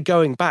 when you say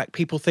going back,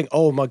 people think,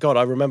 oh my God,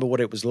 I remember what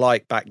it was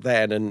like back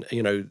then. And,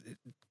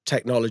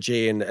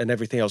 technology and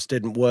everything else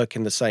didn't work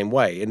in the same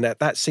way. And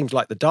that seems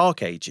like the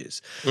dark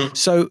ages. Mm.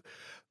 So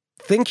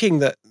thinking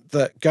that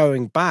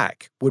going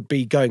back would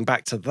be going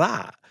back to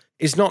that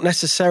is not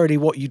necessarily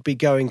what you'd be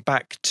going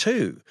back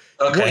to.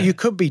 Okay. What you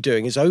could be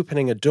doing is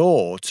opening a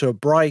door to a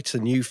brighter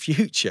new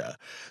future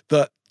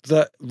that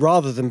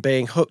rather than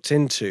being hooked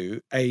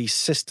into a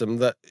system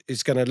that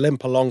is going to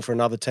limp along for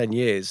another 10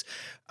 years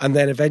and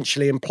then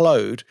eventually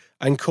implode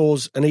and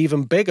cause an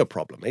even bigger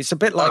problem. It's a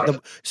bit like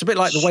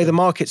the way the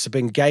markets have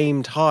been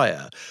gamed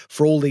higher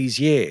for all these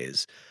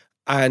years.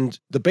 And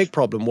the big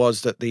problem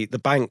was that the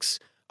banks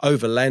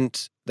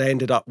overlent. They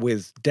ended up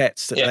with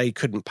debts that they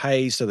couldn't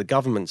pay, so the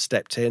government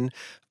stepped in,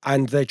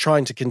 and they're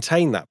trying to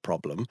contain that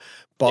problem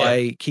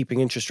by keeping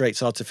interest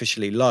rates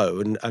artificially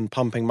low and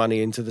pumping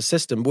money into the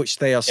system, which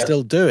they are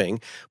still doing,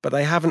 but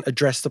they haven't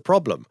addressed the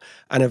problem.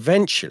 And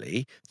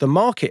eventually, the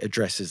market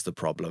addresses the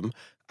problem,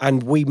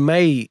 and we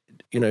may,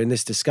 in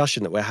this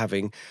discussion that we're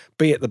having,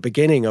 be at the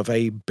beginning of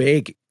a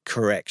big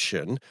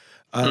correction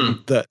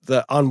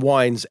that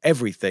unwinds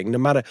everything, no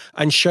matter,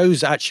 and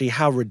shows actually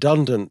how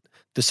redundant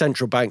the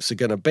central banks are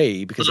going to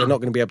be because they're not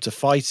going to be able to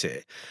fight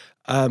it.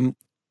 That's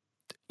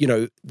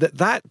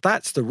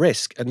the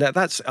risk, and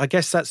I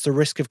guess that's the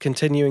risk of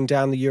continuing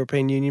down the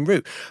European Union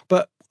route.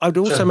 But I'd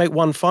also make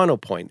one final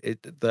point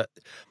that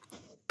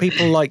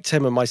people like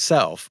Tim and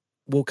myself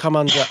will come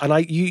under,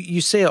 and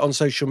you see it on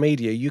social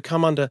media, you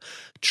come under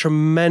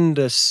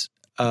tremendous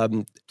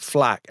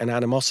flack and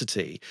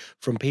animosity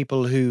from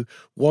people who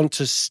want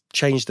to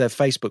change their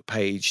Facebook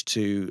page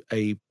to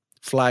a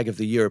flag of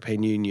the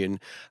European Union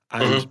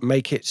and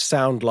make it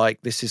sound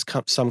like this is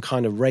some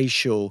kind of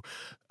racial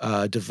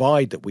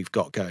divide that we've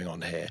got going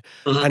on here.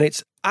 And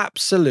it's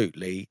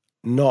absolutely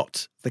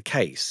not the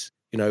case.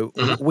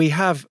 We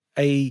have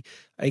a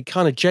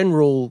kind of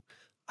general,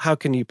 how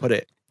can you put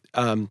it,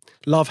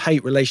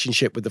 love-hate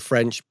relationship with the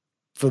French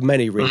for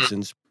many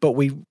reasons, but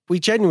we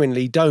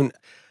genuinely don't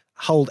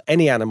hold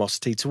any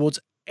animosity towards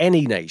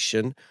any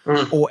nation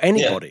or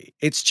anybody.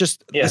 It's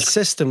just a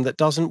system that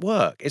doesn't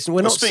work.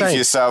 We're not speak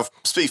saying...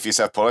 Speak for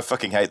yourself, Paul. I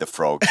fucking hate the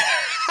frog.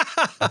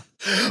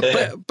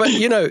 but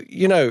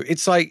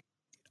it's like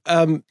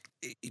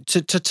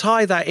to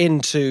tie that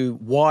into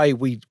why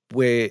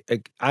we're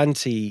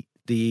anti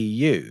the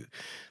EU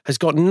has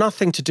got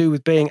nothing to do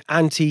with being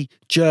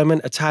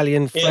anti-German,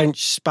 Italian,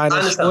 French,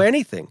 Spanish, or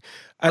anything.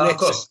 And of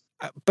course.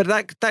 But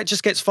that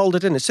just gets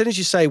folded in. As soon as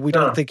you say we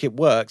don't think it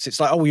works,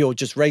 it's like, oh, you're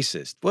just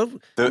racist. Well,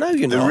 no,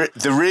 you're not.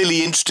 The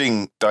really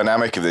interesting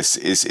dynamic of this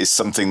is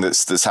something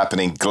that's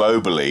happening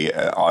globally,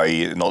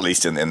 i.e., not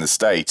least in the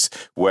States,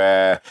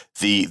 where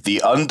the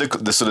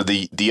underclass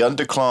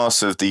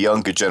of the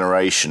younger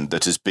generation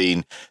that has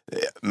been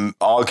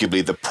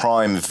arguably the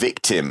prime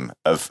victim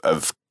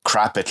of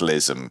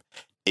capitalism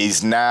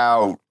is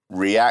now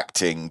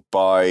reacting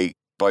by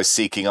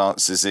seeking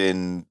answers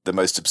in the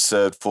most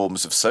absurd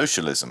forms of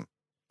socialism.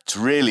 It's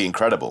really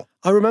incredible.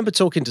 I remember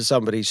talking to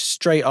somebody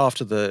straight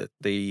after the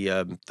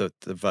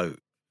vote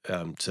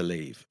to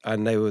leave,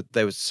 and they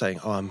were saying,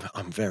 "Oh,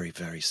 I'm very,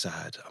 very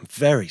sad. I'm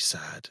very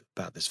sad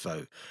about this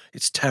vote.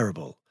 It's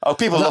terrible." Oh,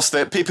 people lost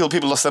their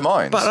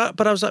minds.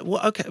 But I was like,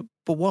 "Well, okay,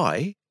 but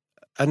why?"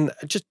 And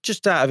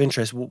just out of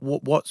interest,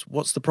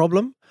 what's the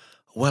problem?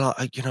 Well,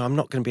 I'm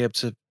not going to be able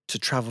to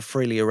travel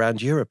freely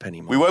around Europe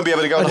anymore. We won't be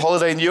able to go on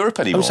holiday in Europe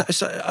anymore.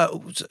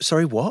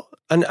 Sorry, what?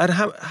 And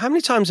how many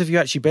times have you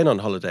actually been on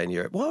holiday in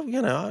Europe? Well,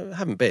 I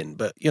haven't been,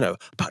 but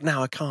but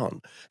now I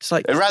can't. It's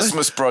like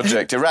Erasmus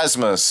project,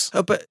 Erasmus.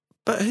 Oh, but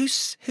who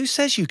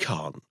says you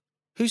can't?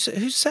 Who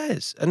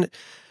says? And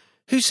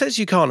who says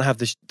you can't have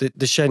the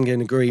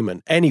Schengen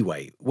agreement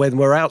anyway when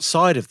we're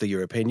outside of the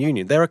European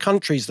Union? There are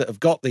countries that have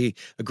got the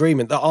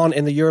agreement that aren't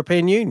in the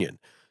European Union.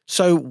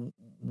 So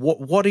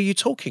what are you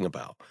talking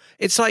about?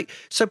 It's like,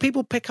 so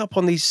people pick up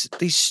on these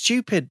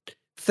stupid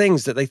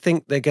things that they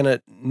think they're going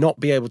to not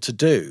be able to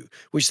do,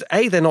 which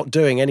they're not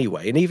doing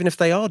anyway. And even if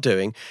they are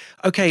doing,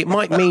 okay, it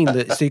might mean that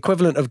it's the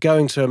equivalent of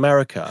going to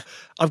America.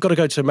 I've got to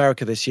go to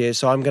America this year,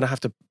 so I'm going to have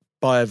to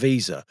buy a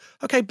visa.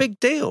 Okay, big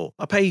deal.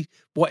 I pay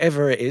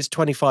whatever it is,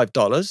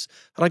 $25,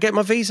 and I get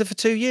my visa for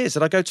 2 years,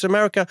 and I go to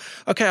America.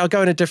 Okay, I'll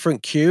go in a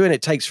different queue, and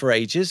it takes for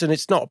ages, and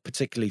it's not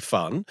particularly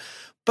fun,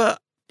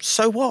 but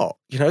so what?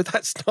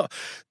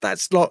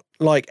 That's not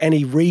like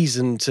any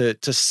reason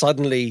to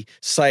suddenly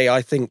say,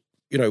 I think,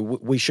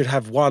 we should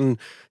have one,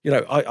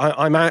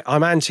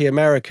 I'm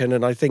anti-American,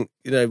 and I think,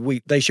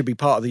 they should be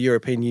part of the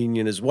European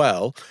Union as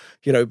well,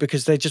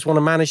 because they just want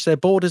to manage their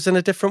borders in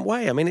a different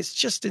way. I mean, it's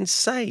just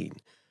insane.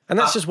 And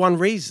that's just one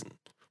reason.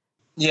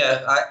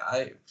 Yeah,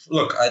 I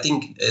look, I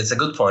think it's a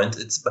good point.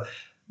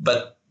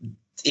 But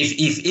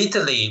if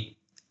Italy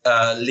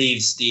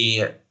leaves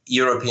the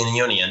European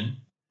Union,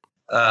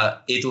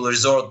 it will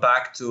resort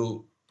back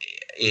to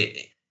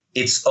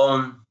its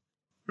own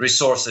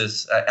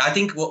resources. I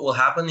think what will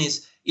happen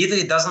is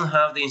Italy doesn't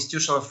have the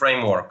institutional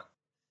framework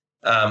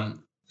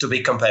to be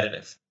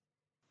competitive,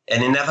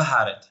 and it never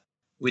had it.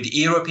 With the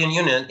European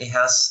Union, it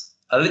has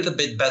a little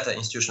bit better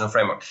institutional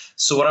framework.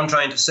 So what I'm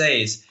trying to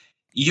say is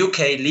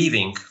UK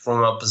leaving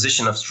from a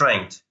position of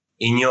strength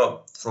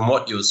from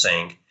what you're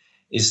saying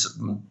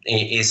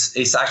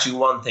is actually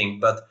one thing,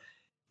 but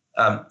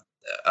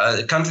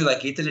a country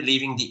like Italy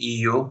leaving the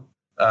EU,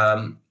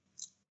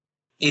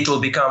 it will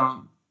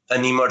become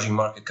an emerging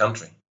market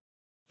country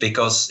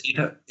because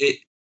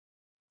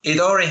it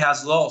already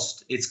has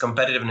lost its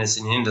competitiveness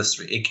in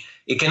industry.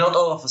 It cannot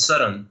all of a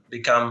sudden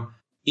become,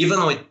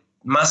 even with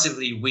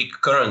massively weak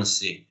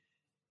currency,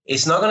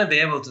 it's not going to be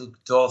able to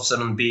all of a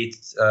sudden beat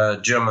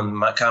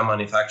German car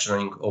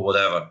manufacturing or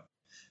whatever.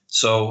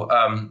 So,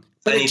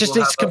 but it just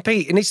needs to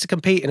compete. It needs to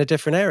compete in a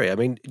different area. I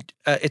mean,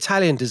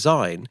 Italian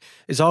design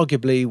is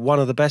arguably one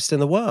of the best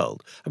in the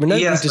world. I mean,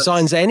 nobody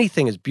designs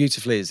anything as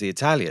beautifully as the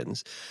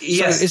Italians.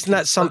 Yes, so isn't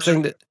that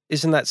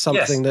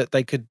something that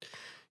they could?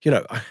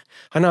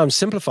 I know I'm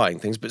simplifying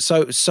things, but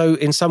so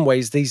in some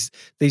ways these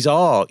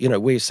are,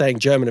 we're saying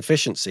German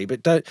efficiency,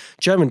 but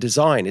German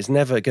design is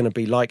never going to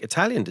be like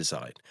Italian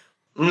design.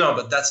 No,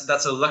 but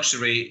that's a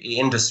luxury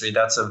industry.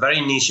 That's a very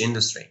niche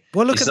industry.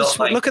 Well, look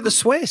at the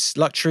Swiss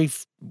luxury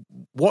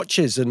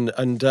watches and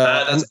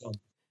that's gone.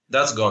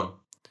 That's gone.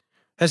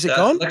 Has it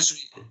gone? Luxury.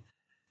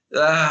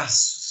 Well,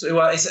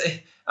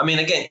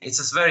 again,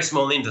 it's a very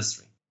small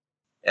industry.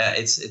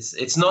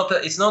 It's not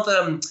an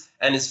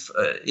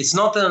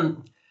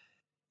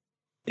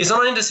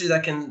industry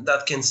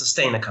that can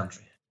sustain a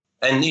country.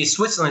 And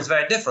Switzerland is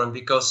very different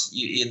because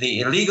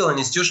the legal and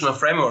institutional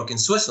framework in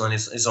Switzerland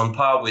is on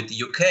par with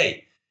the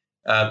UK.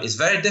 It's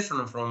very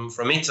different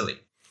from Italy.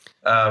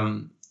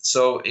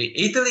 So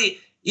Italy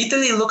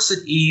looks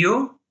at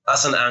EU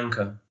as an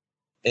anchor,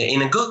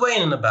 in a good way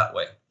and in a bad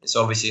way. It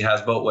obviously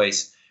has both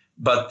ways.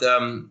 But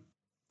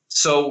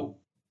so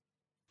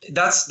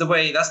that's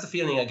the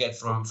feeling I get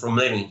from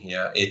living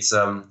here. It's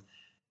if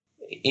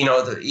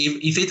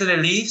Italy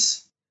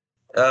leaves,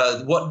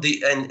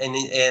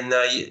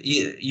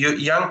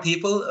 young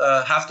people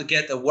have to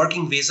get a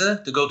working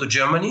visa to go to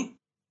Germany.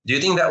 Do you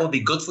think that will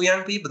be good for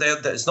young people?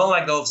 It's not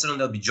like all of a sudden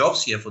there'll be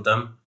jobs here for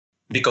them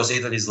because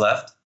Italy's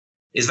left.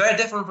 It's very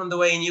different from the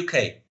way in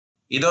UK.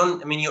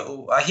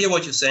 I hear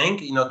what you're saying.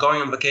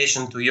 Going on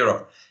vacation to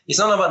Europe. It's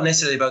not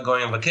necessarily about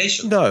going on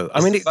vacation. No,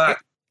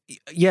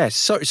 yes.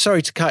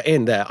 Sorry to cut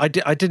in there. I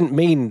didn't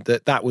mean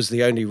that was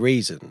the only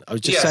reason. I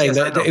was just saying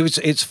that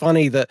it's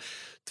funny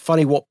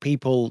what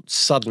people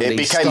suddenly. It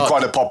became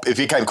quite a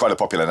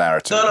popular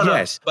narrative. No.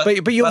 Yes,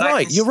 but you're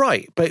right. You're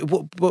right. But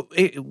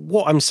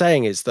what I'm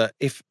saying is that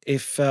if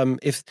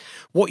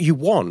what you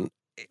want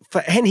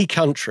for any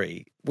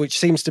country, which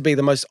seems to be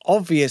the most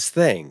obvious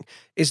thing,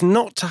 is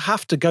not to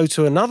have to go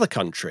to another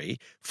country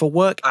for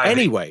work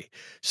anyway.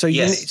 So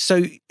you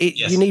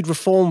need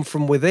reform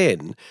from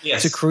within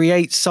to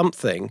create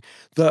something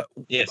that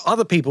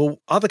other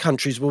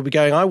countries will be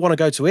going, I want to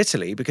go to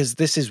Italy because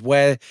this is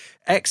where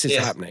X is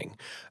happening.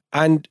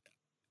 And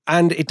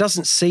it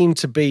doesn't seem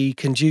to be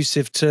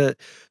conducive to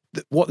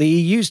what the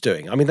EU's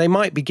doing. I mean, they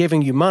might be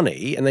giving you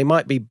money and they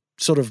might be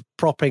sort of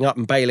propping up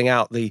and bailing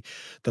out the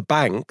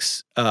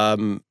banks,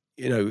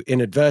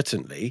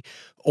 inadvertently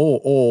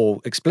or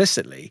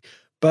explicitly,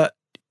 but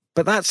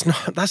that's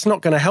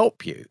not going to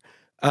help you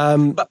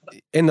in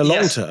the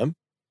long term.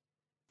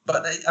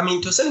 But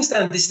to a certain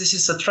extent, this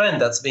is a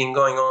trend that's been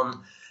going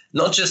on,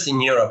 not just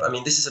in Europe.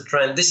 This is a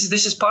trend. This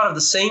is part of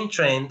the same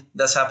trend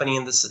that's happening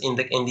in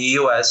the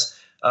US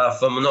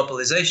for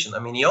monopolization.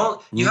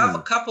 You have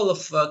a couple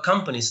of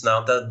companies now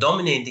that are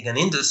dominating an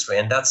industry,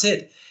 and that's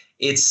it.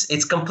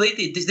 It's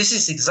completely. This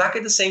is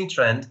exactly the same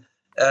trend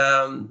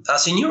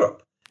as in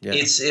Europe. Yeah.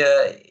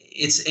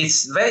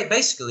 It's very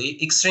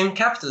basically extreme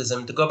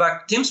capitalism. To go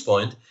back to Tim's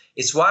point,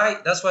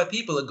 that's why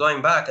people are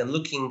going back and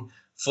looking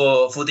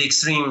for the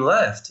extreme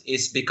left.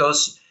 It's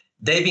because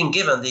they've been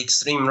given the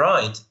extreme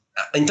right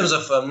in terms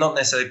of not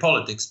necessarily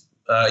politics,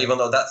 even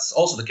though that's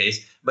also the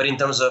case, but in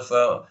terms of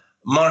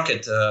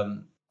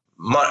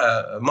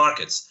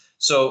markets.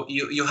 So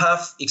you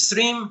have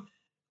extreme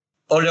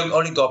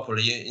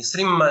oligopoly,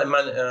 extreme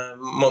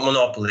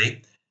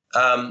monopoly.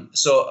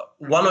 So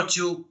one or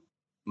two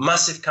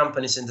massive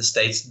companies in the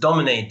States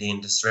dominate the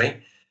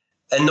industry,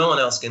 and no one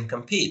else can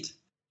compete.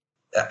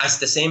 As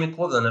the same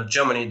equivalent of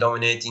Germany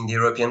dominating the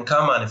European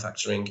car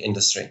manufacturing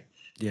industry.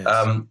 Yes.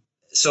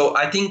 So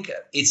I think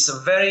it's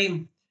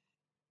something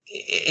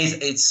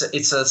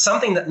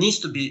that needs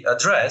to be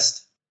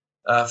addressed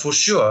for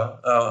sure,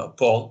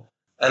 Paul.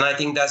 And I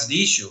think that's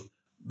the issue.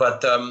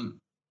 But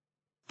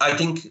I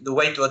think the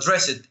way to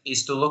address it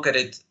is to look at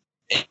it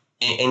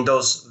in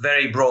those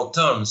very broad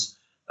terms,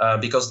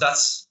 because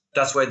that's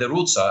where the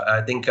roots are.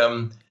 I think,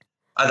 and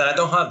I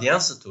don't have the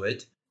answer to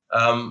it,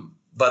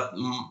 but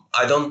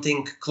I don't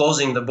think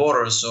closing the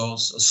borders or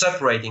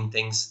separating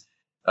things,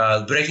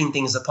 breaking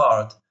things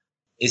apart,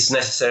 is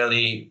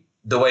necessarily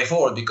the way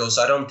forward, because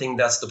I don't think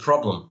that's the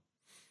problem.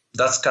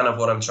 That's kind of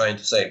what I'm trying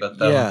to say. But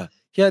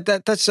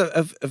that's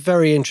a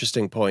very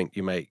interesting point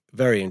you make.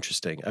 Very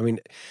interesting.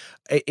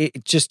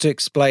 It just to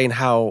explain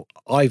how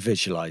I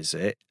visualize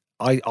it,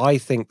 I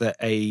think that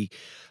a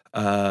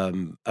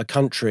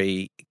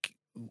country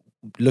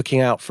looking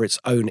out for its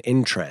own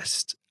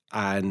interest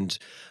and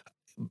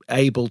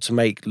able to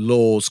make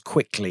laws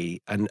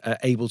quickly and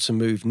able to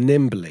move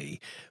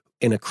nimbly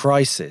in a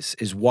crisis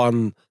is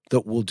one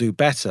that will do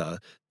better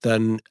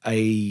than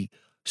a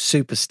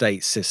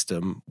superstate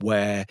system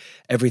where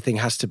everything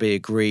has to be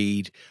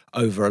agreed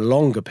over a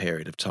longer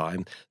period of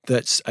time.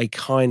 That's a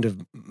kind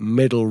of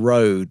middle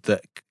road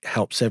that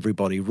helps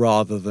everybody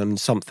rather than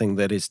something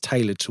that is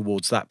tailored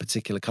towards that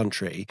particular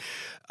country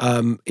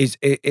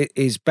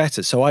is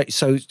better. So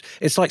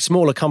it's like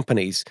smaller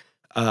companies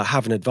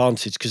have an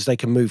advantage because they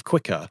can move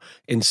quicker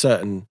in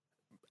certain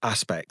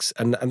aspects,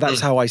 and that's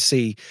how I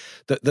see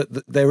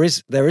that there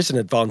is an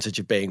advantage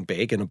of being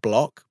big in a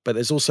block, but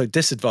there's also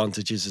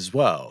disadvantages as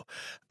well,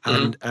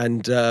 and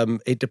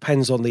it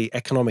depends on the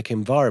economic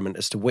environment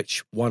as to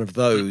which one of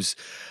those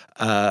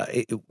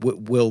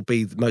will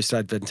be the most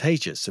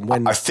advantageous. And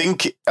when I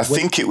think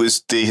it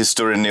was the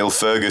historian Neil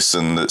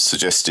Ferguson that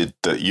suggested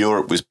that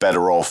Europe was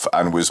better off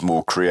and was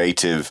more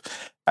creative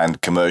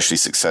and commercially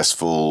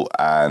successful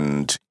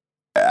and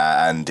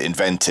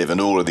inventive and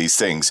all of these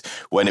things,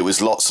 when it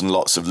was lots and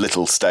lots of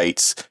little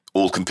states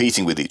all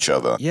competing with each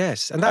other.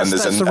 Yes, and that's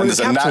the root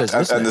of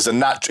capitalism, and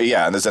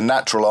there's a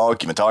natural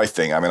argument, I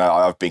think. I mean,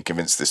 I've been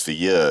convinced this for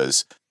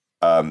years,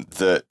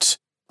 that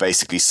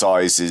basically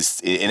size is,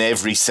 in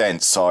every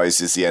sense, size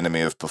is the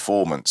enemy of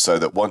performance. So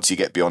that once you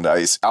get beyond that,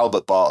 it's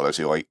Albert Bartlett,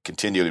 who I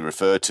continually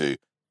refer to,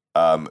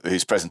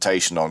 whose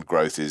presentation on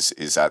growth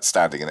is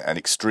outstanding and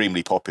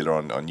extremely popular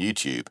on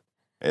YouTube.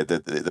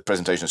 The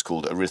presentation is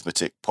called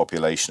Arithmetic,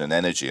 Population and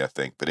Energy, I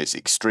think, but it's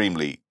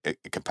extremely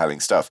compelling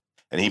stuff.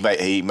 And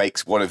he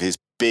makes one of his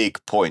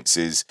big points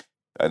is,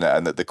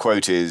 and the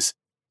quote is,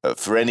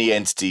 for any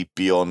entity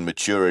beyond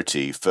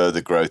maturity,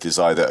 further growth is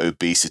either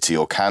obesity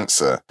or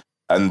cancer.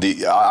 And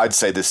I'd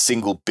say the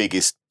single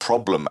biggest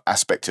problem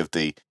aspect of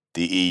the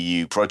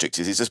EU project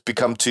is it's just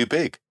become too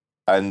big.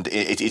 And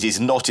it is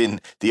not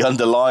in the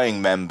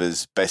underlying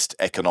members' best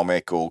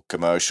economic or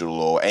commercial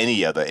or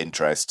any other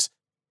interests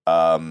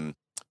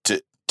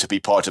to be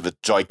part of a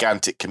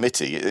gigantic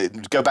committee.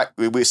 Go back,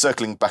 we're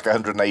circling back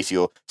 180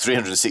 or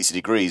 360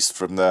 degrees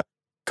from the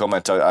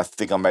comment I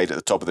think I made at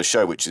the top of the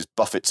show, which is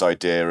Buffett's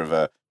idea of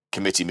a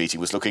committee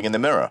meeting was looking in the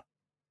mirror.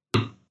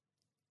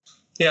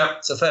 Yeah,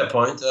 it's a fair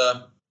point.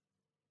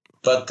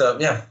 But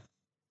yeah.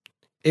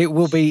 It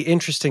will be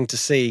interesting to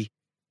see,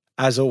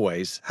 as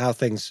always, how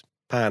things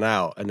pan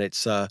out. And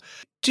it's,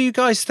 do you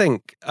guys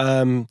think,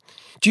 do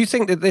you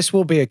think that this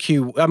will be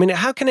I mean,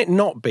 how can it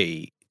not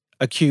be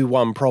a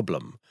Q1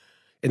 problem?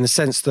 In the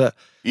sense that...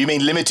 You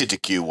mean limited to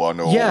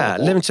Q1? Or, yeah,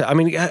 limited. I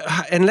mean,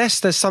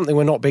 unless there's something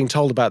we're not being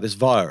told about this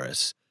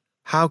virus,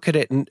 how could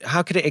it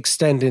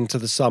extend into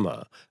the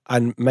summer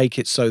and make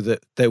it so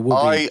that there will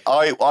be...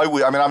 I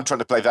would. I mean, I'm trying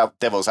to play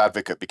devil's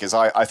advocate because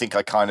I think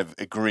I kind of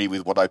agree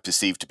with what I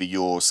perceive to be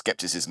your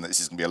skepticism that this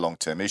is going to be a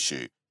long-term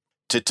issue.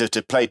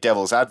 To play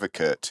devil's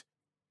advocate,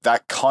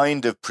 that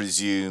kind of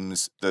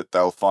presumes that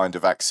they'll find a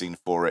vaccine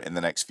for it in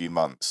the next few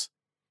months.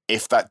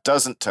 If that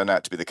doesn't turn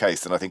out to be the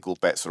case, then I think all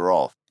bets are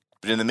off.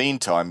 But in the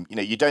meantime,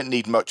 you don't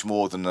need much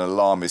more than an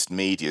alarmist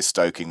media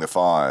stoking the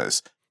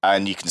fires.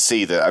 And you can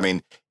see that, I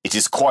mean, it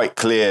is quite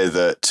clear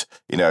that,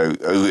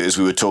 as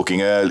we were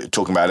talking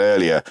about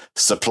earlier,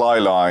 supply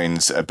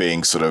lines are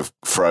being sort of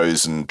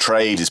frozen,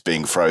 trade is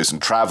being frozen,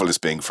 travel is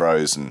being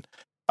frozen.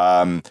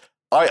 I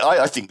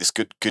think this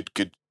could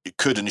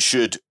and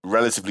should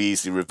relatively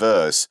easily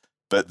reverse.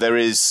 But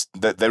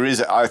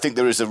I think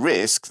there is a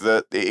risk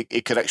that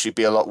it could actually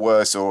be a lot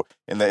worse, or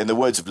in the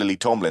words of Lily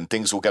Tomlin,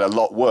 things will get a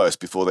lot worse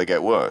before they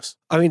get worse.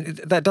 I mean,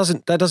 that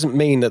doesn't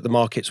mean that the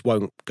markets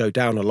won't go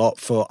down a lot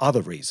for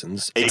other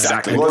reasons.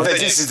 Exactly. Well,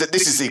 this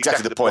is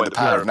exactly the point. The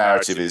power of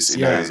narrative is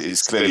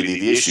clearly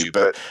the issue.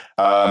 But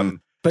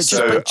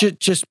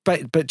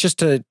just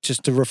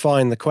to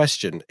refine the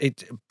question,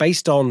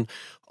 based on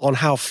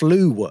how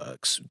flu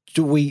works,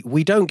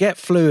 we don't get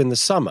flu in the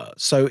summer.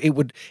 So it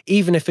would,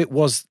 even if it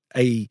was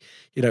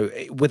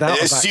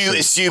without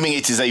assuming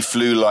it is a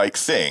flu-like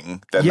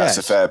thing, then yes.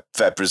 That's a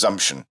fair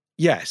presumption.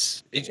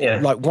 Yes.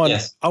 Yeah.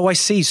 Yes. Oh, I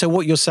see. So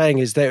what you're saying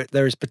is there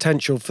is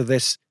potential for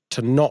this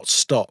to not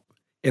stop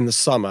in the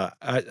summer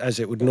as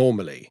it would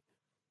normally.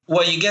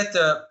 Well, you get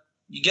a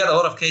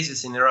lot of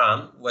cases in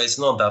Iran where it's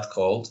not that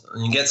cold,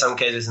 and you get some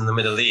cases in the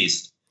Middle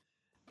East.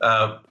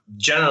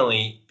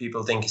 Generally,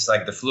 people think it's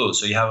like the flu,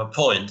 so you have a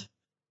point.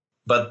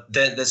 But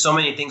there's so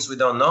many things we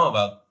don't know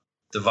about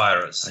the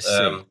virus.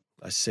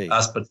 I see.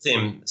 As per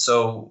Tim,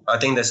 so I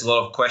think there's a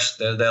lot of questions.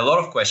 There are a lot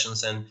of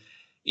questions, and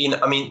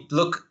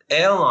look,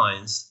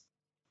 airlines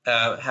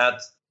had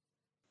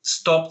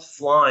stopped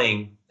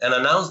flying and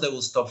announced they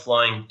will stop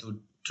flying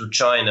to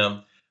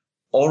China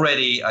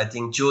already, I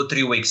think, 2 or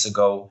 3 weeks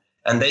ago.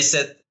 And they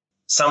said,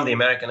 some of the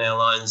American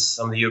airlines,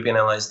 some of the European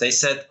airlines, they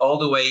said all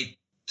the way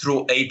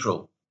through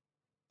April.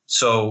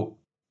 So,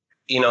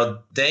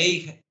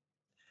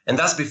 and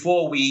that's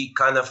before we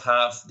kind of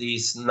have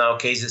these now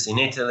cases in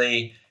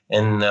Italy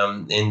and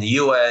in the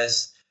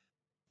US.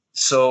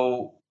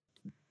 So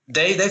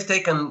they've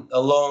taken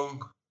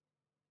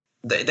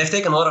they've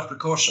taken a lot of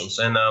precautions,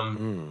 and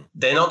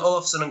they're not all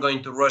of a sudden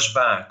going to rush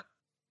back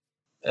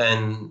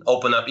and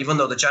open up, even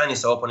though the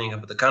Chinese are opening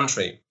up the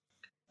country.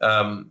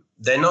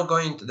 They're not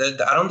going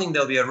to, I don't think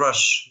there'll be a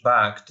rush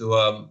back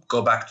to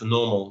go back to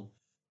normal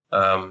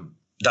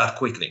that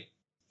quickly,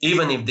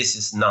 even if this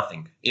is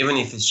nothing, even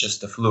if it's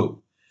just a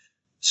flu.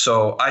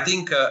 So I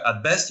think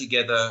at best you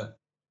get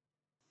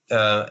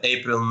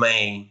April,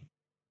 May,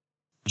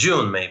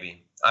 June,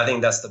 maybe. I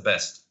think that's the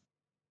best.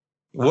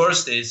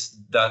 Worst is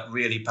that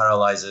really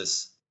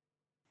paralyzes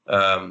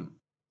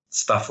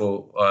stuff,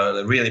 or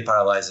really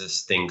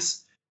paralyzes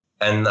things.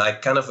 And I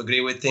kind of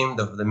agree with him.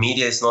 The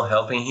media is not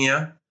helping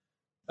here.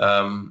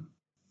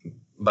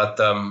 But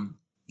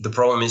the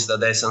problem is that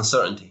there's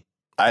uncertainty.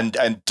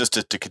 And just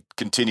to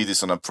continue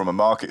this from a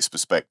market's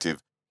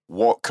perspective,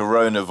 what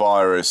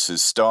coronavirus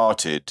has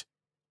started,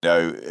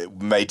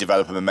 may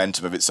develop a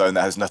momentum of its own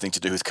that has nothing to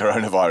do with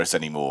coronavirus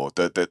anymore.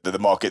 The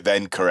market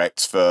then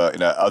corrects for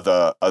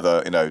other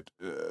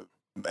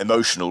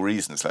emotional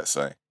reasons, let's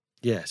say.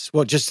 Yes.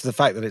 Well, just the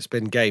fact that it's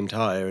been gamed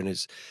higher and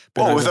it's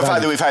been well, with the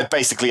fact overvalued. that we've had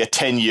basically a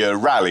 10-year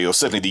rally, or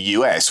certainly the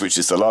US, which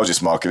is the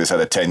largest market, has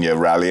had a 10-year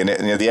rally, and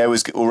the air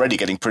was already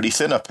getting pretty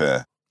thin up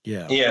here.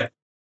 Yeah. Yeah.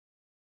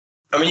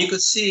 I mean, you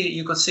could see.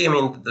 I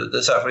mean,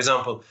 for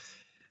example,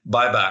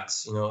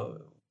 buybacks.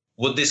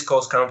 Would this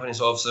cause companies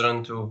all of a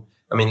sudden to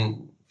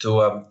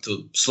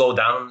slow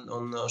down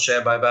on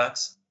share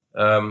buybacks?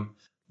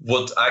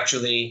 Would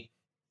actually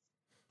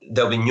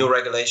there'll be new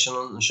regulation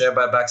on share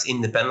buybacks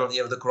independently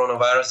of the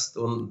coronavirus?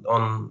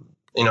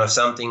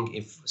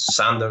 If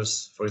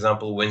Sanders, for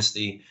example, wins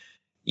the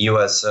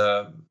U.S.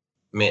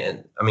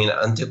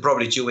 Until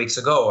probably 2 weeks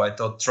ago, I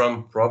thought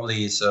Trump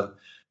probably is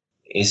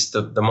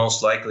the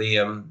most likely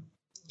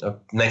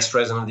next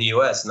president of the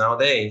U.S.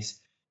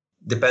 Nowadays,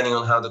 depending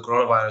on how the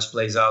coronavirus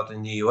plays out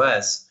in the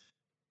U.S.,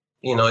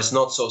 it's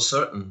not so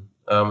certain.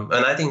 And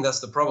I think that's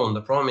the problem.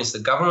 The problem is the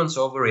government's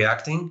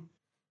overreacting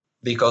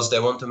because they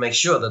want to make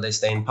sure that they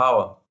stay in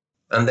power.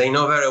 And they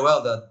know very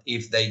well that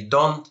if they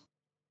don't,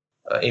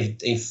 if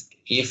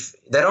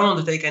they don't want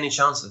to take any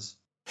chances.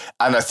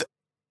 And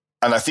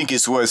I think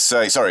it's worth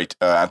saying, sorry,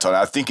 Anton,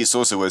 I think it's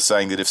also worth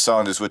saying that if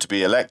Sanders were to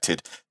be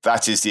elected,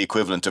 that is the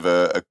equivalent of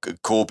a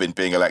Corbyn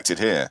being elected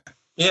here.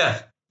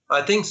 Yeah,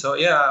 I think so.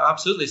 Yeah,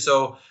 absolutely.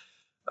 So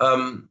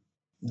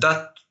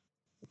that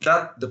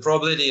the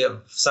probability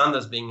of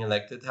Sanders being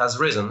elected has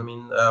risen. I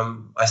mean,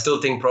 I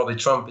still think probably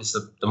Trump is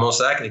the most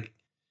likely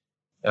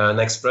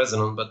next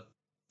president, but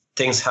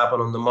things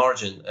happen on the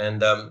margin. And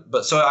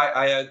but so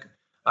I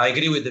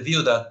agree with the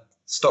view that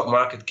stock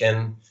market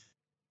can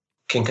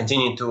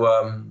continue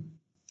to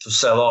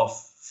sell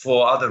off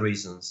for other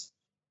reasons,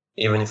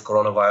 even if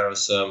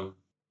coronavirus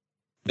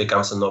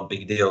becomes a not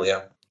big deal.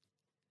 Yeah.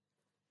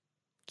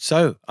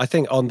 So I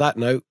think on that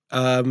note,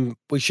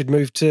 we should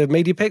move to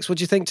media picks. What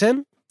do you think,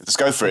 Tim? Let's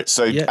go for it.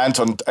 So, yeah.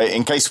 Anton,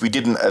 in case we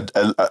didn't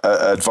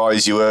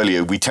advise you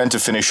earlier, we tend to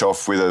finish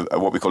off with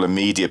what we call a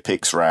media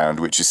picks round,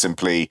 which is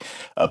simply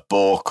a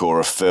book or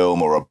a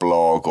film or a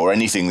blog or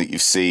anything that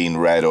you've seen,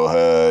 read or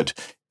heard.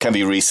 Can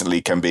be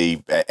recently, can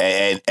be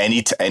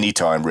any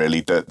time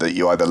really that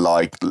you either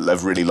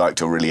have really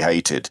liked or really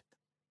hated.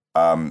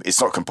 It's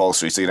not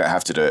compulsory, so you don't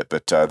have to do it.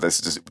 But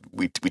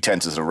we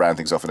tend to sort of round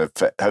things off in a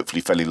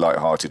hopefully fairly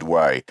light-hearted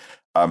way.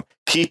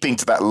 Keeping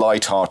to that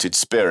light-hearted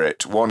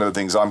spirit, one of the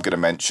things I'm going to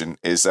mention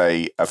is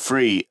a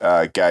free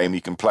game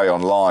you can play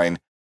online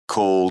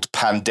called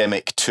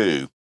Pandemic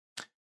 2.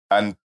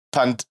 And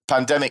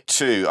Pandemic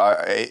 2,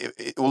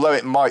 although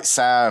it might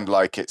sound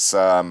like it's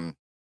a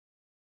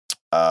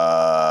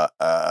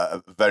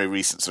very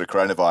recent sort of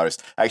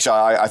coronavirus, actually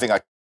I think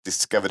I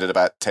discovered it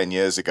about 10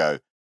 years ago.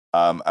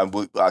 And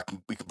we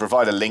can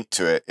provide a link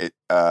to it in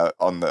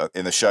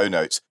the show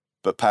notes.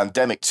 But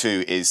Pandemic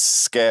 2 is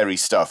scary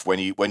stuff when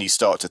you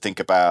start to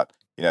think about,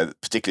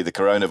 particularly the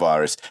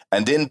coronavirus.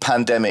 And in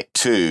Pandemic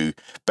 2,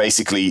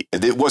 basically,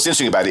 what's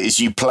interesting about it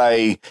is you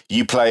play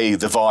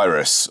the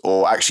virus,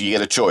 or actually you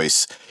get a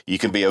choice. You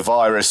can be a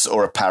virus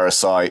or a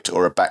parasite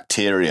or a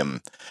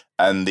bacterium.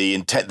 And the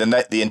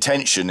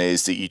intention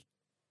is that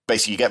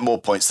you get more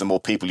points the more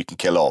people you can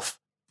kill off.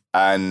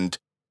 And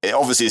it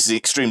obviously is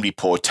extremely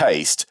poor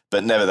taste,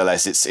 but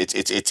nevertheless,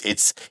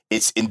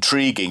 it's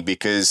intriguing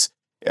because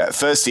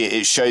firstly,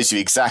 it shows you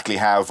exactly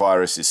how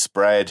viruses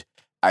spread,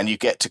 and you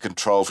get to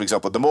control. For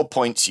example, the more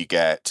points you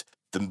get,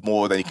 the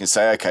more then you can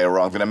say, okay, or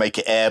I'm going to make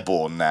it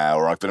airborne now,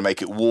 or I'm going to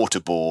make it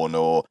waterborne,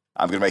 or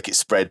I'm going to make it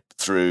spread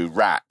through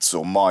rats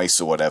or mice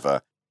or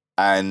whatever.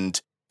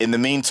 And in the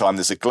meantime,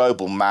 there's a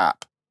global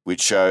map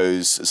which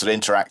shows a sort of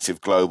interactive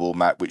global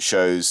map which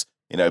shows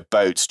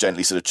boats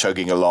gently sort of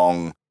chugging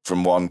along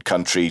from one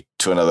country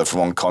to another, from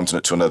one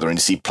continent to another, and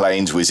you see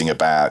planes whizzing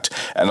about.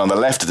 And on the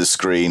left of the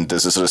screen,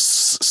 there's a sort of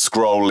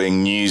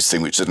scrolling news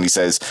thing which suddenly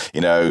says,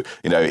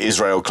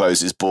 Israel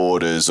closes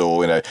borders,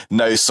 or,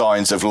 no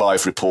signs of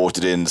life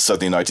reported in the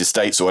southern United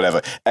States or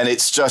whatever. And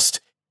it's just,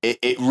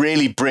 it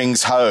really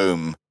brings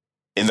home,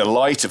 in the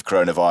light of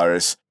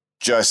coronavirus,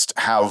 just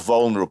how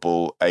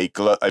vulnerable a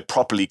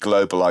properly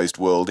globalized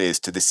world is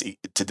to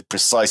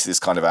precisely this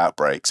kind of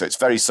outbreak. So it's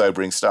very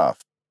sobering stuff.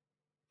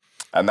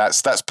 And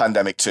that's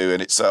Pandemic 2,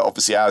 and it's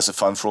obviously hours of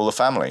fun for all the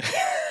family.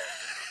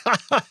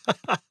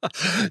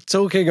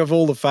 Talking of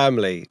all the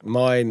family,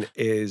 mine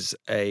is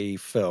a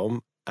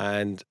film,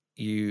 and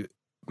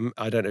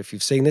I don't know if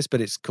you've seen this,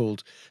 but it's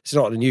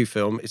not a new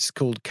film, it's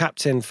called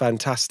Captain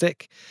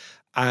Fantastic,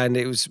 and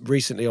it was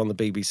recently on the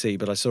BBC,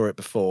 but I saw it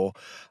before.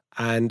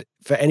 And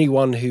for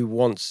anyone who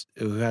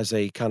has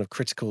a kind of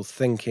critical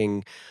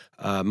thinking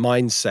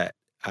mindset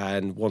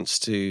and wants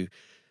to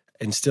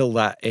instill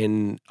that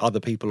in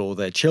other people or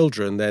their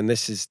children, then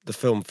this is the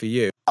film for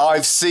you.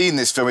 I've seen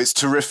this film. It's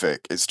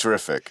terrific. It's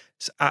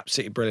an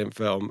absolutely brilliant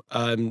film.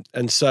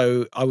 And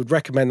so I would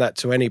recommend that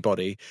to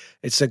anybody.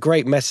 It's a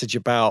great message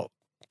about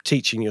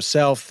teaching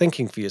yourself,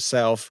 thinking for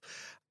yourself,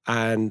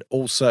 and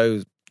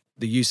also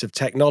the use of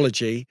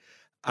technology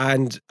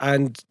and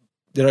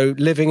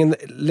living in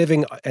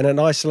an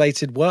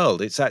isolated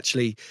world. It's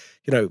actually,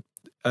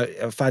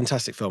 a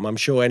fantastic film. I'm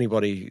sure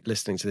anybody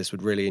listening to this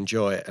would really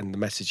enjoy it and the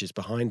messages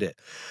behind it.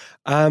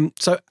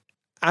 So,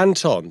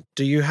 Anton,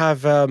 do you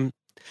have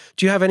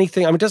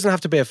anything? I mean, it doesn't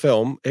have to be a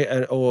film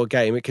or a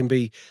game. It can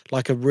be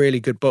like a really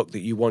good book that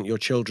you want your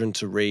children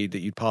to read that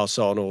you'd pass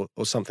on, or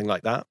something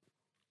like that.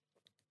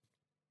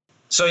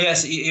 So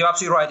yes, you're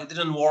absolutely right. It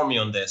didn't warn me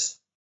on this.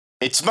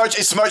 It's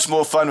much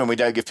more fun when we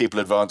don't give people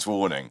advance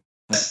warning.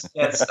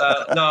 Yes.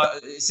 No.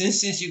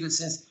 Since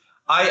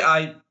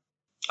I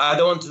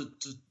don't want to.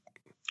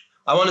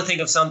 I want to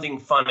think of something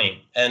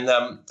funny, and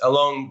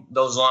along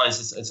those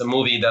lines, it's a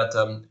movie that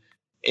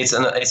it's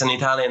an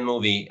Italian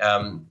movie,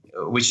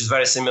 which is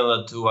very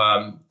similar to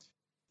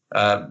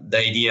the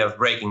idea of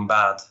Breaking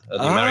Bad,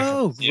 the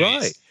American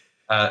series.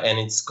 Right. And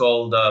it's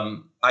called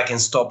I Can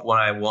Stop When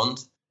I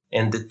Want.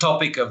 And the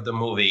topic of the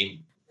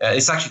movie,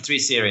 it's actually 3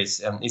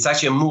 series. It's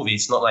actually a movie.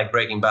 It's not like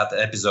Breaking Bad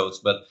episodes,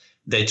 but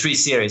they're 3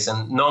 series.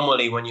 And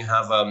normally when you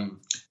have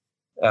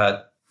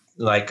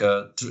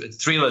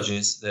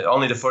trilogies,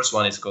 only the first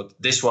one is good.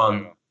 This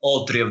one,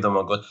 all 3 of them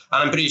are good.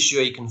 And I'm pretty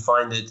sure you can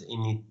find it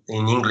in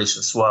English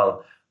as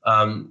well.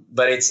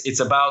 But it's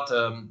about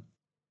a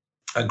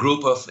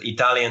group of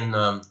Italian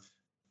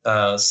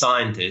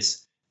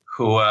scientists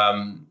who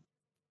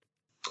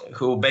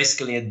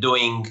basically are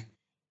doing.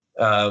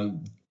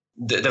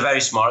 They're very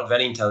smart,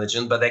 very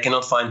intelligent, but they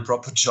cannot find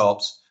proper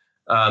jobs.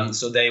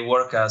 So they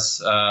work as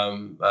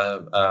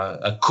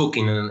a cook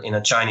in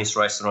a Chinese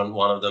restaurant.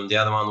 One of them, the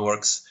other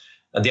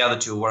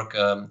 2 work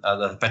at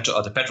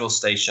the petrol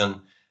station.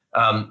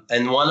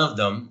 And one of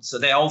them, so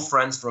they're all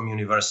friends from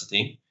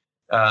university.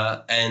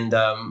 And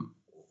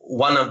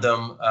one of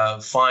them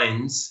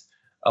finds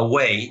a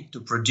way to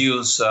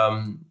produce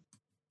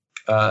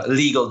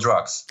legal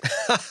drugs.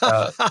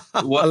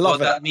 What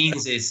that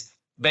means is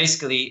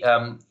basically,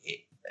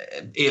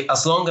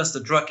 as long as the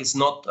drug is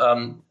not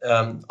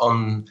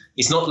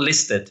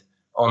listed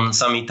on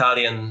some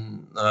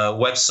Italian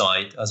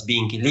website as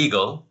being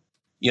illegal,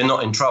 you're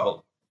not in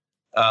trouble.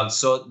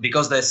 So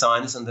because they're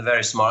scientists and they're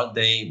very smart,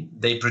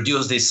 they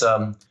produce this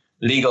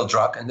legal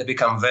drug and they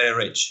become very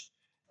rich.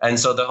 And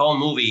so the whole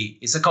movie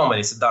is a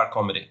comedy. It's a dark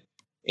comedy.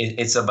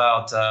 It's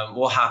about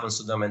what happens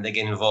to them, and they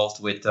get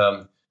involved with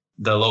the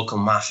local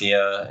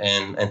mafia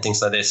and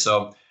things like this.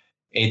 So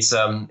it's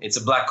a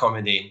black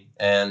comedy,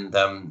 and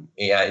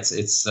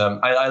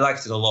I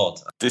liked it a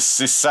lot. This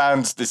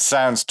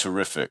sounds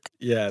terrific.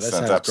 Yeah, that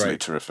sounds absolutely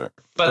great. Terrific.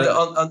 But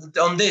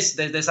on this,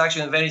 there's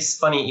actually a very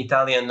funny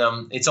Italian.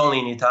 It's only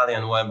in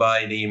Italian,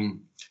 whereby the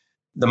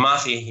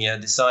mafia here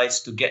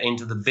decides to get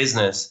into the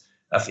business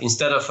of,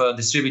 instead of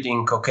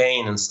distributing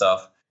cocaine and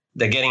stuff,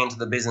 they're getting into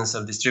the business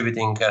of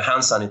distributing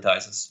hand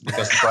sanitizers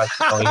because the price is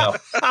going up.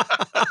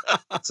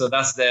 So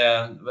that's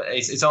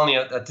it's only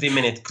a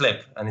 3-minute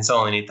clip, and it's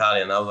only in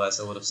Italian. Otherwise,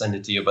 I would have sent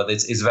it to you. But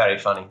it's very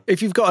funny.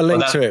 If you've got a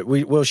link to it,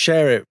 we'll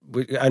share it.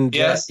 And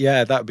yes.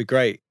 Yeah, that would be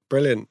great.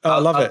 Brilliant. I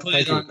love it. I'll put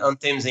it on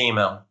Tim's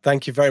email.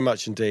 Thank you very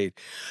much indeed.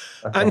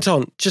 Okay.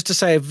 Anton, just to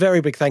say a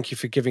very big thank you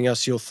for giving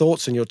us your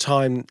thoughts and your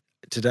time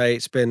today.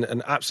 It's been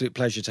an absolute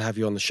pleasure to have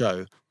you on the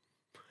show.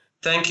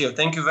 Thank you.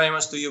 Thank you very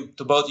much to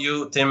both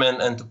you, Tim,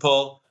 and to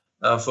Paul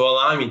for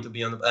allowing me to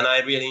be on. And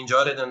I really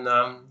enjoyed it. And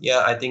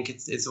I think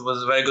it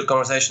was a very good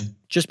conversation.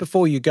 Just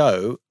before you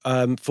go,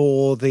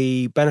 for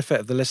the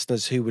benefit of the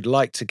listeners who would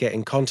like to get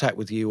in contact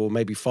with you or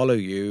maybe follow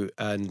you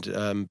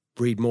and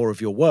read more of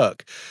your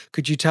work,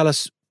 could you tell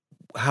us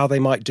how they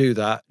might do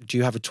that? Do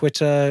you have a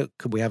Twitter?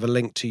 Could we have a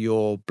link to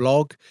your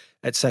blog,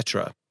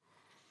 etc.?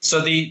 So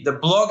the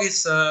blog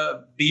is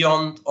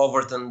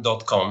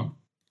beyondoverton.com.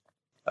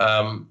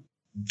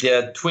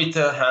 The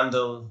Twitter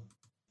handle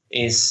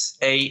is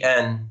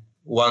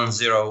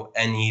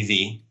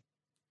AN10NEV.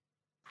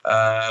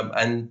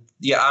 And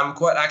I'm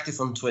quite active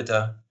on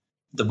Twitter.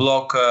 The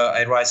blog,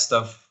 I write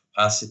stuff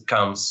as it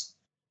comes.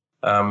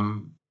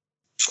 That's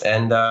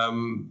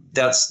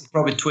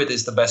probably Twitter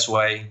is the best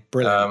way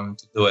to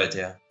do it,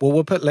 yeah. Well,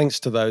 we'll put links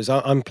to those.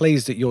 I'm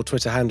pleased that your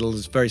Twitter handle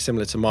is very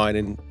similar to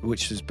mine,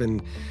 which has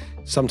been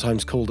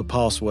sometimes called a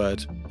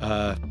password.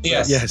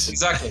 Yes,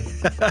 exactly.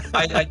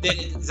 I did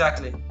it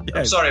exactly. Yes.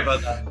 I'm sorry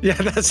about that. Yeah,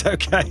 that's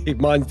okay.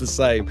 Mine's the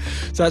same.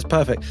 So that's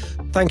perfect.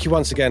 Thank you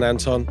once again,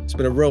 Anton. It's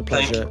been a real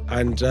pleasure.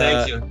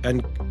 Thank you.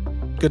 And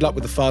good luck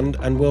with the fund.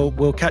 And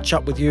we'll catch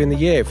up with you in the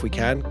year if we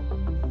can.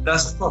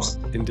 That's of course.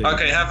 Indeed.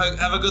 Okay, have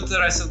a good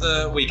rest of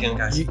the weekend,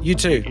 guys. You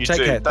too.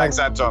 Take care. Thanks,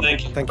 Anton.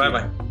 Thank you.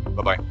 Bye-bye.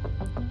 Bye-bye.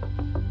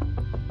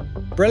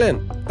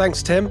 Brilliant.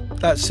 Thanks, Tim.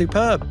 That's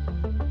superb.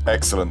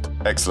 Excellent.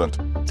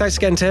 Thanks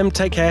again, Tim.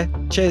 Take care.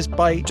 Cheers.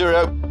 Bye.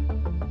 Cheerio.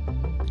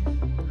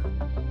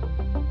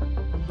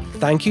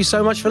 Thank you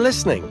so much for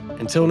listening.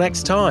 Until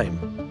next time.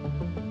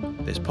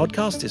 This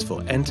podcast is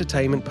for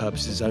entertainment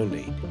purposes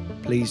only.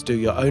 Please do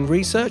your own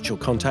research or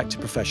contact a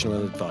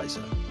professional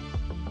advisor.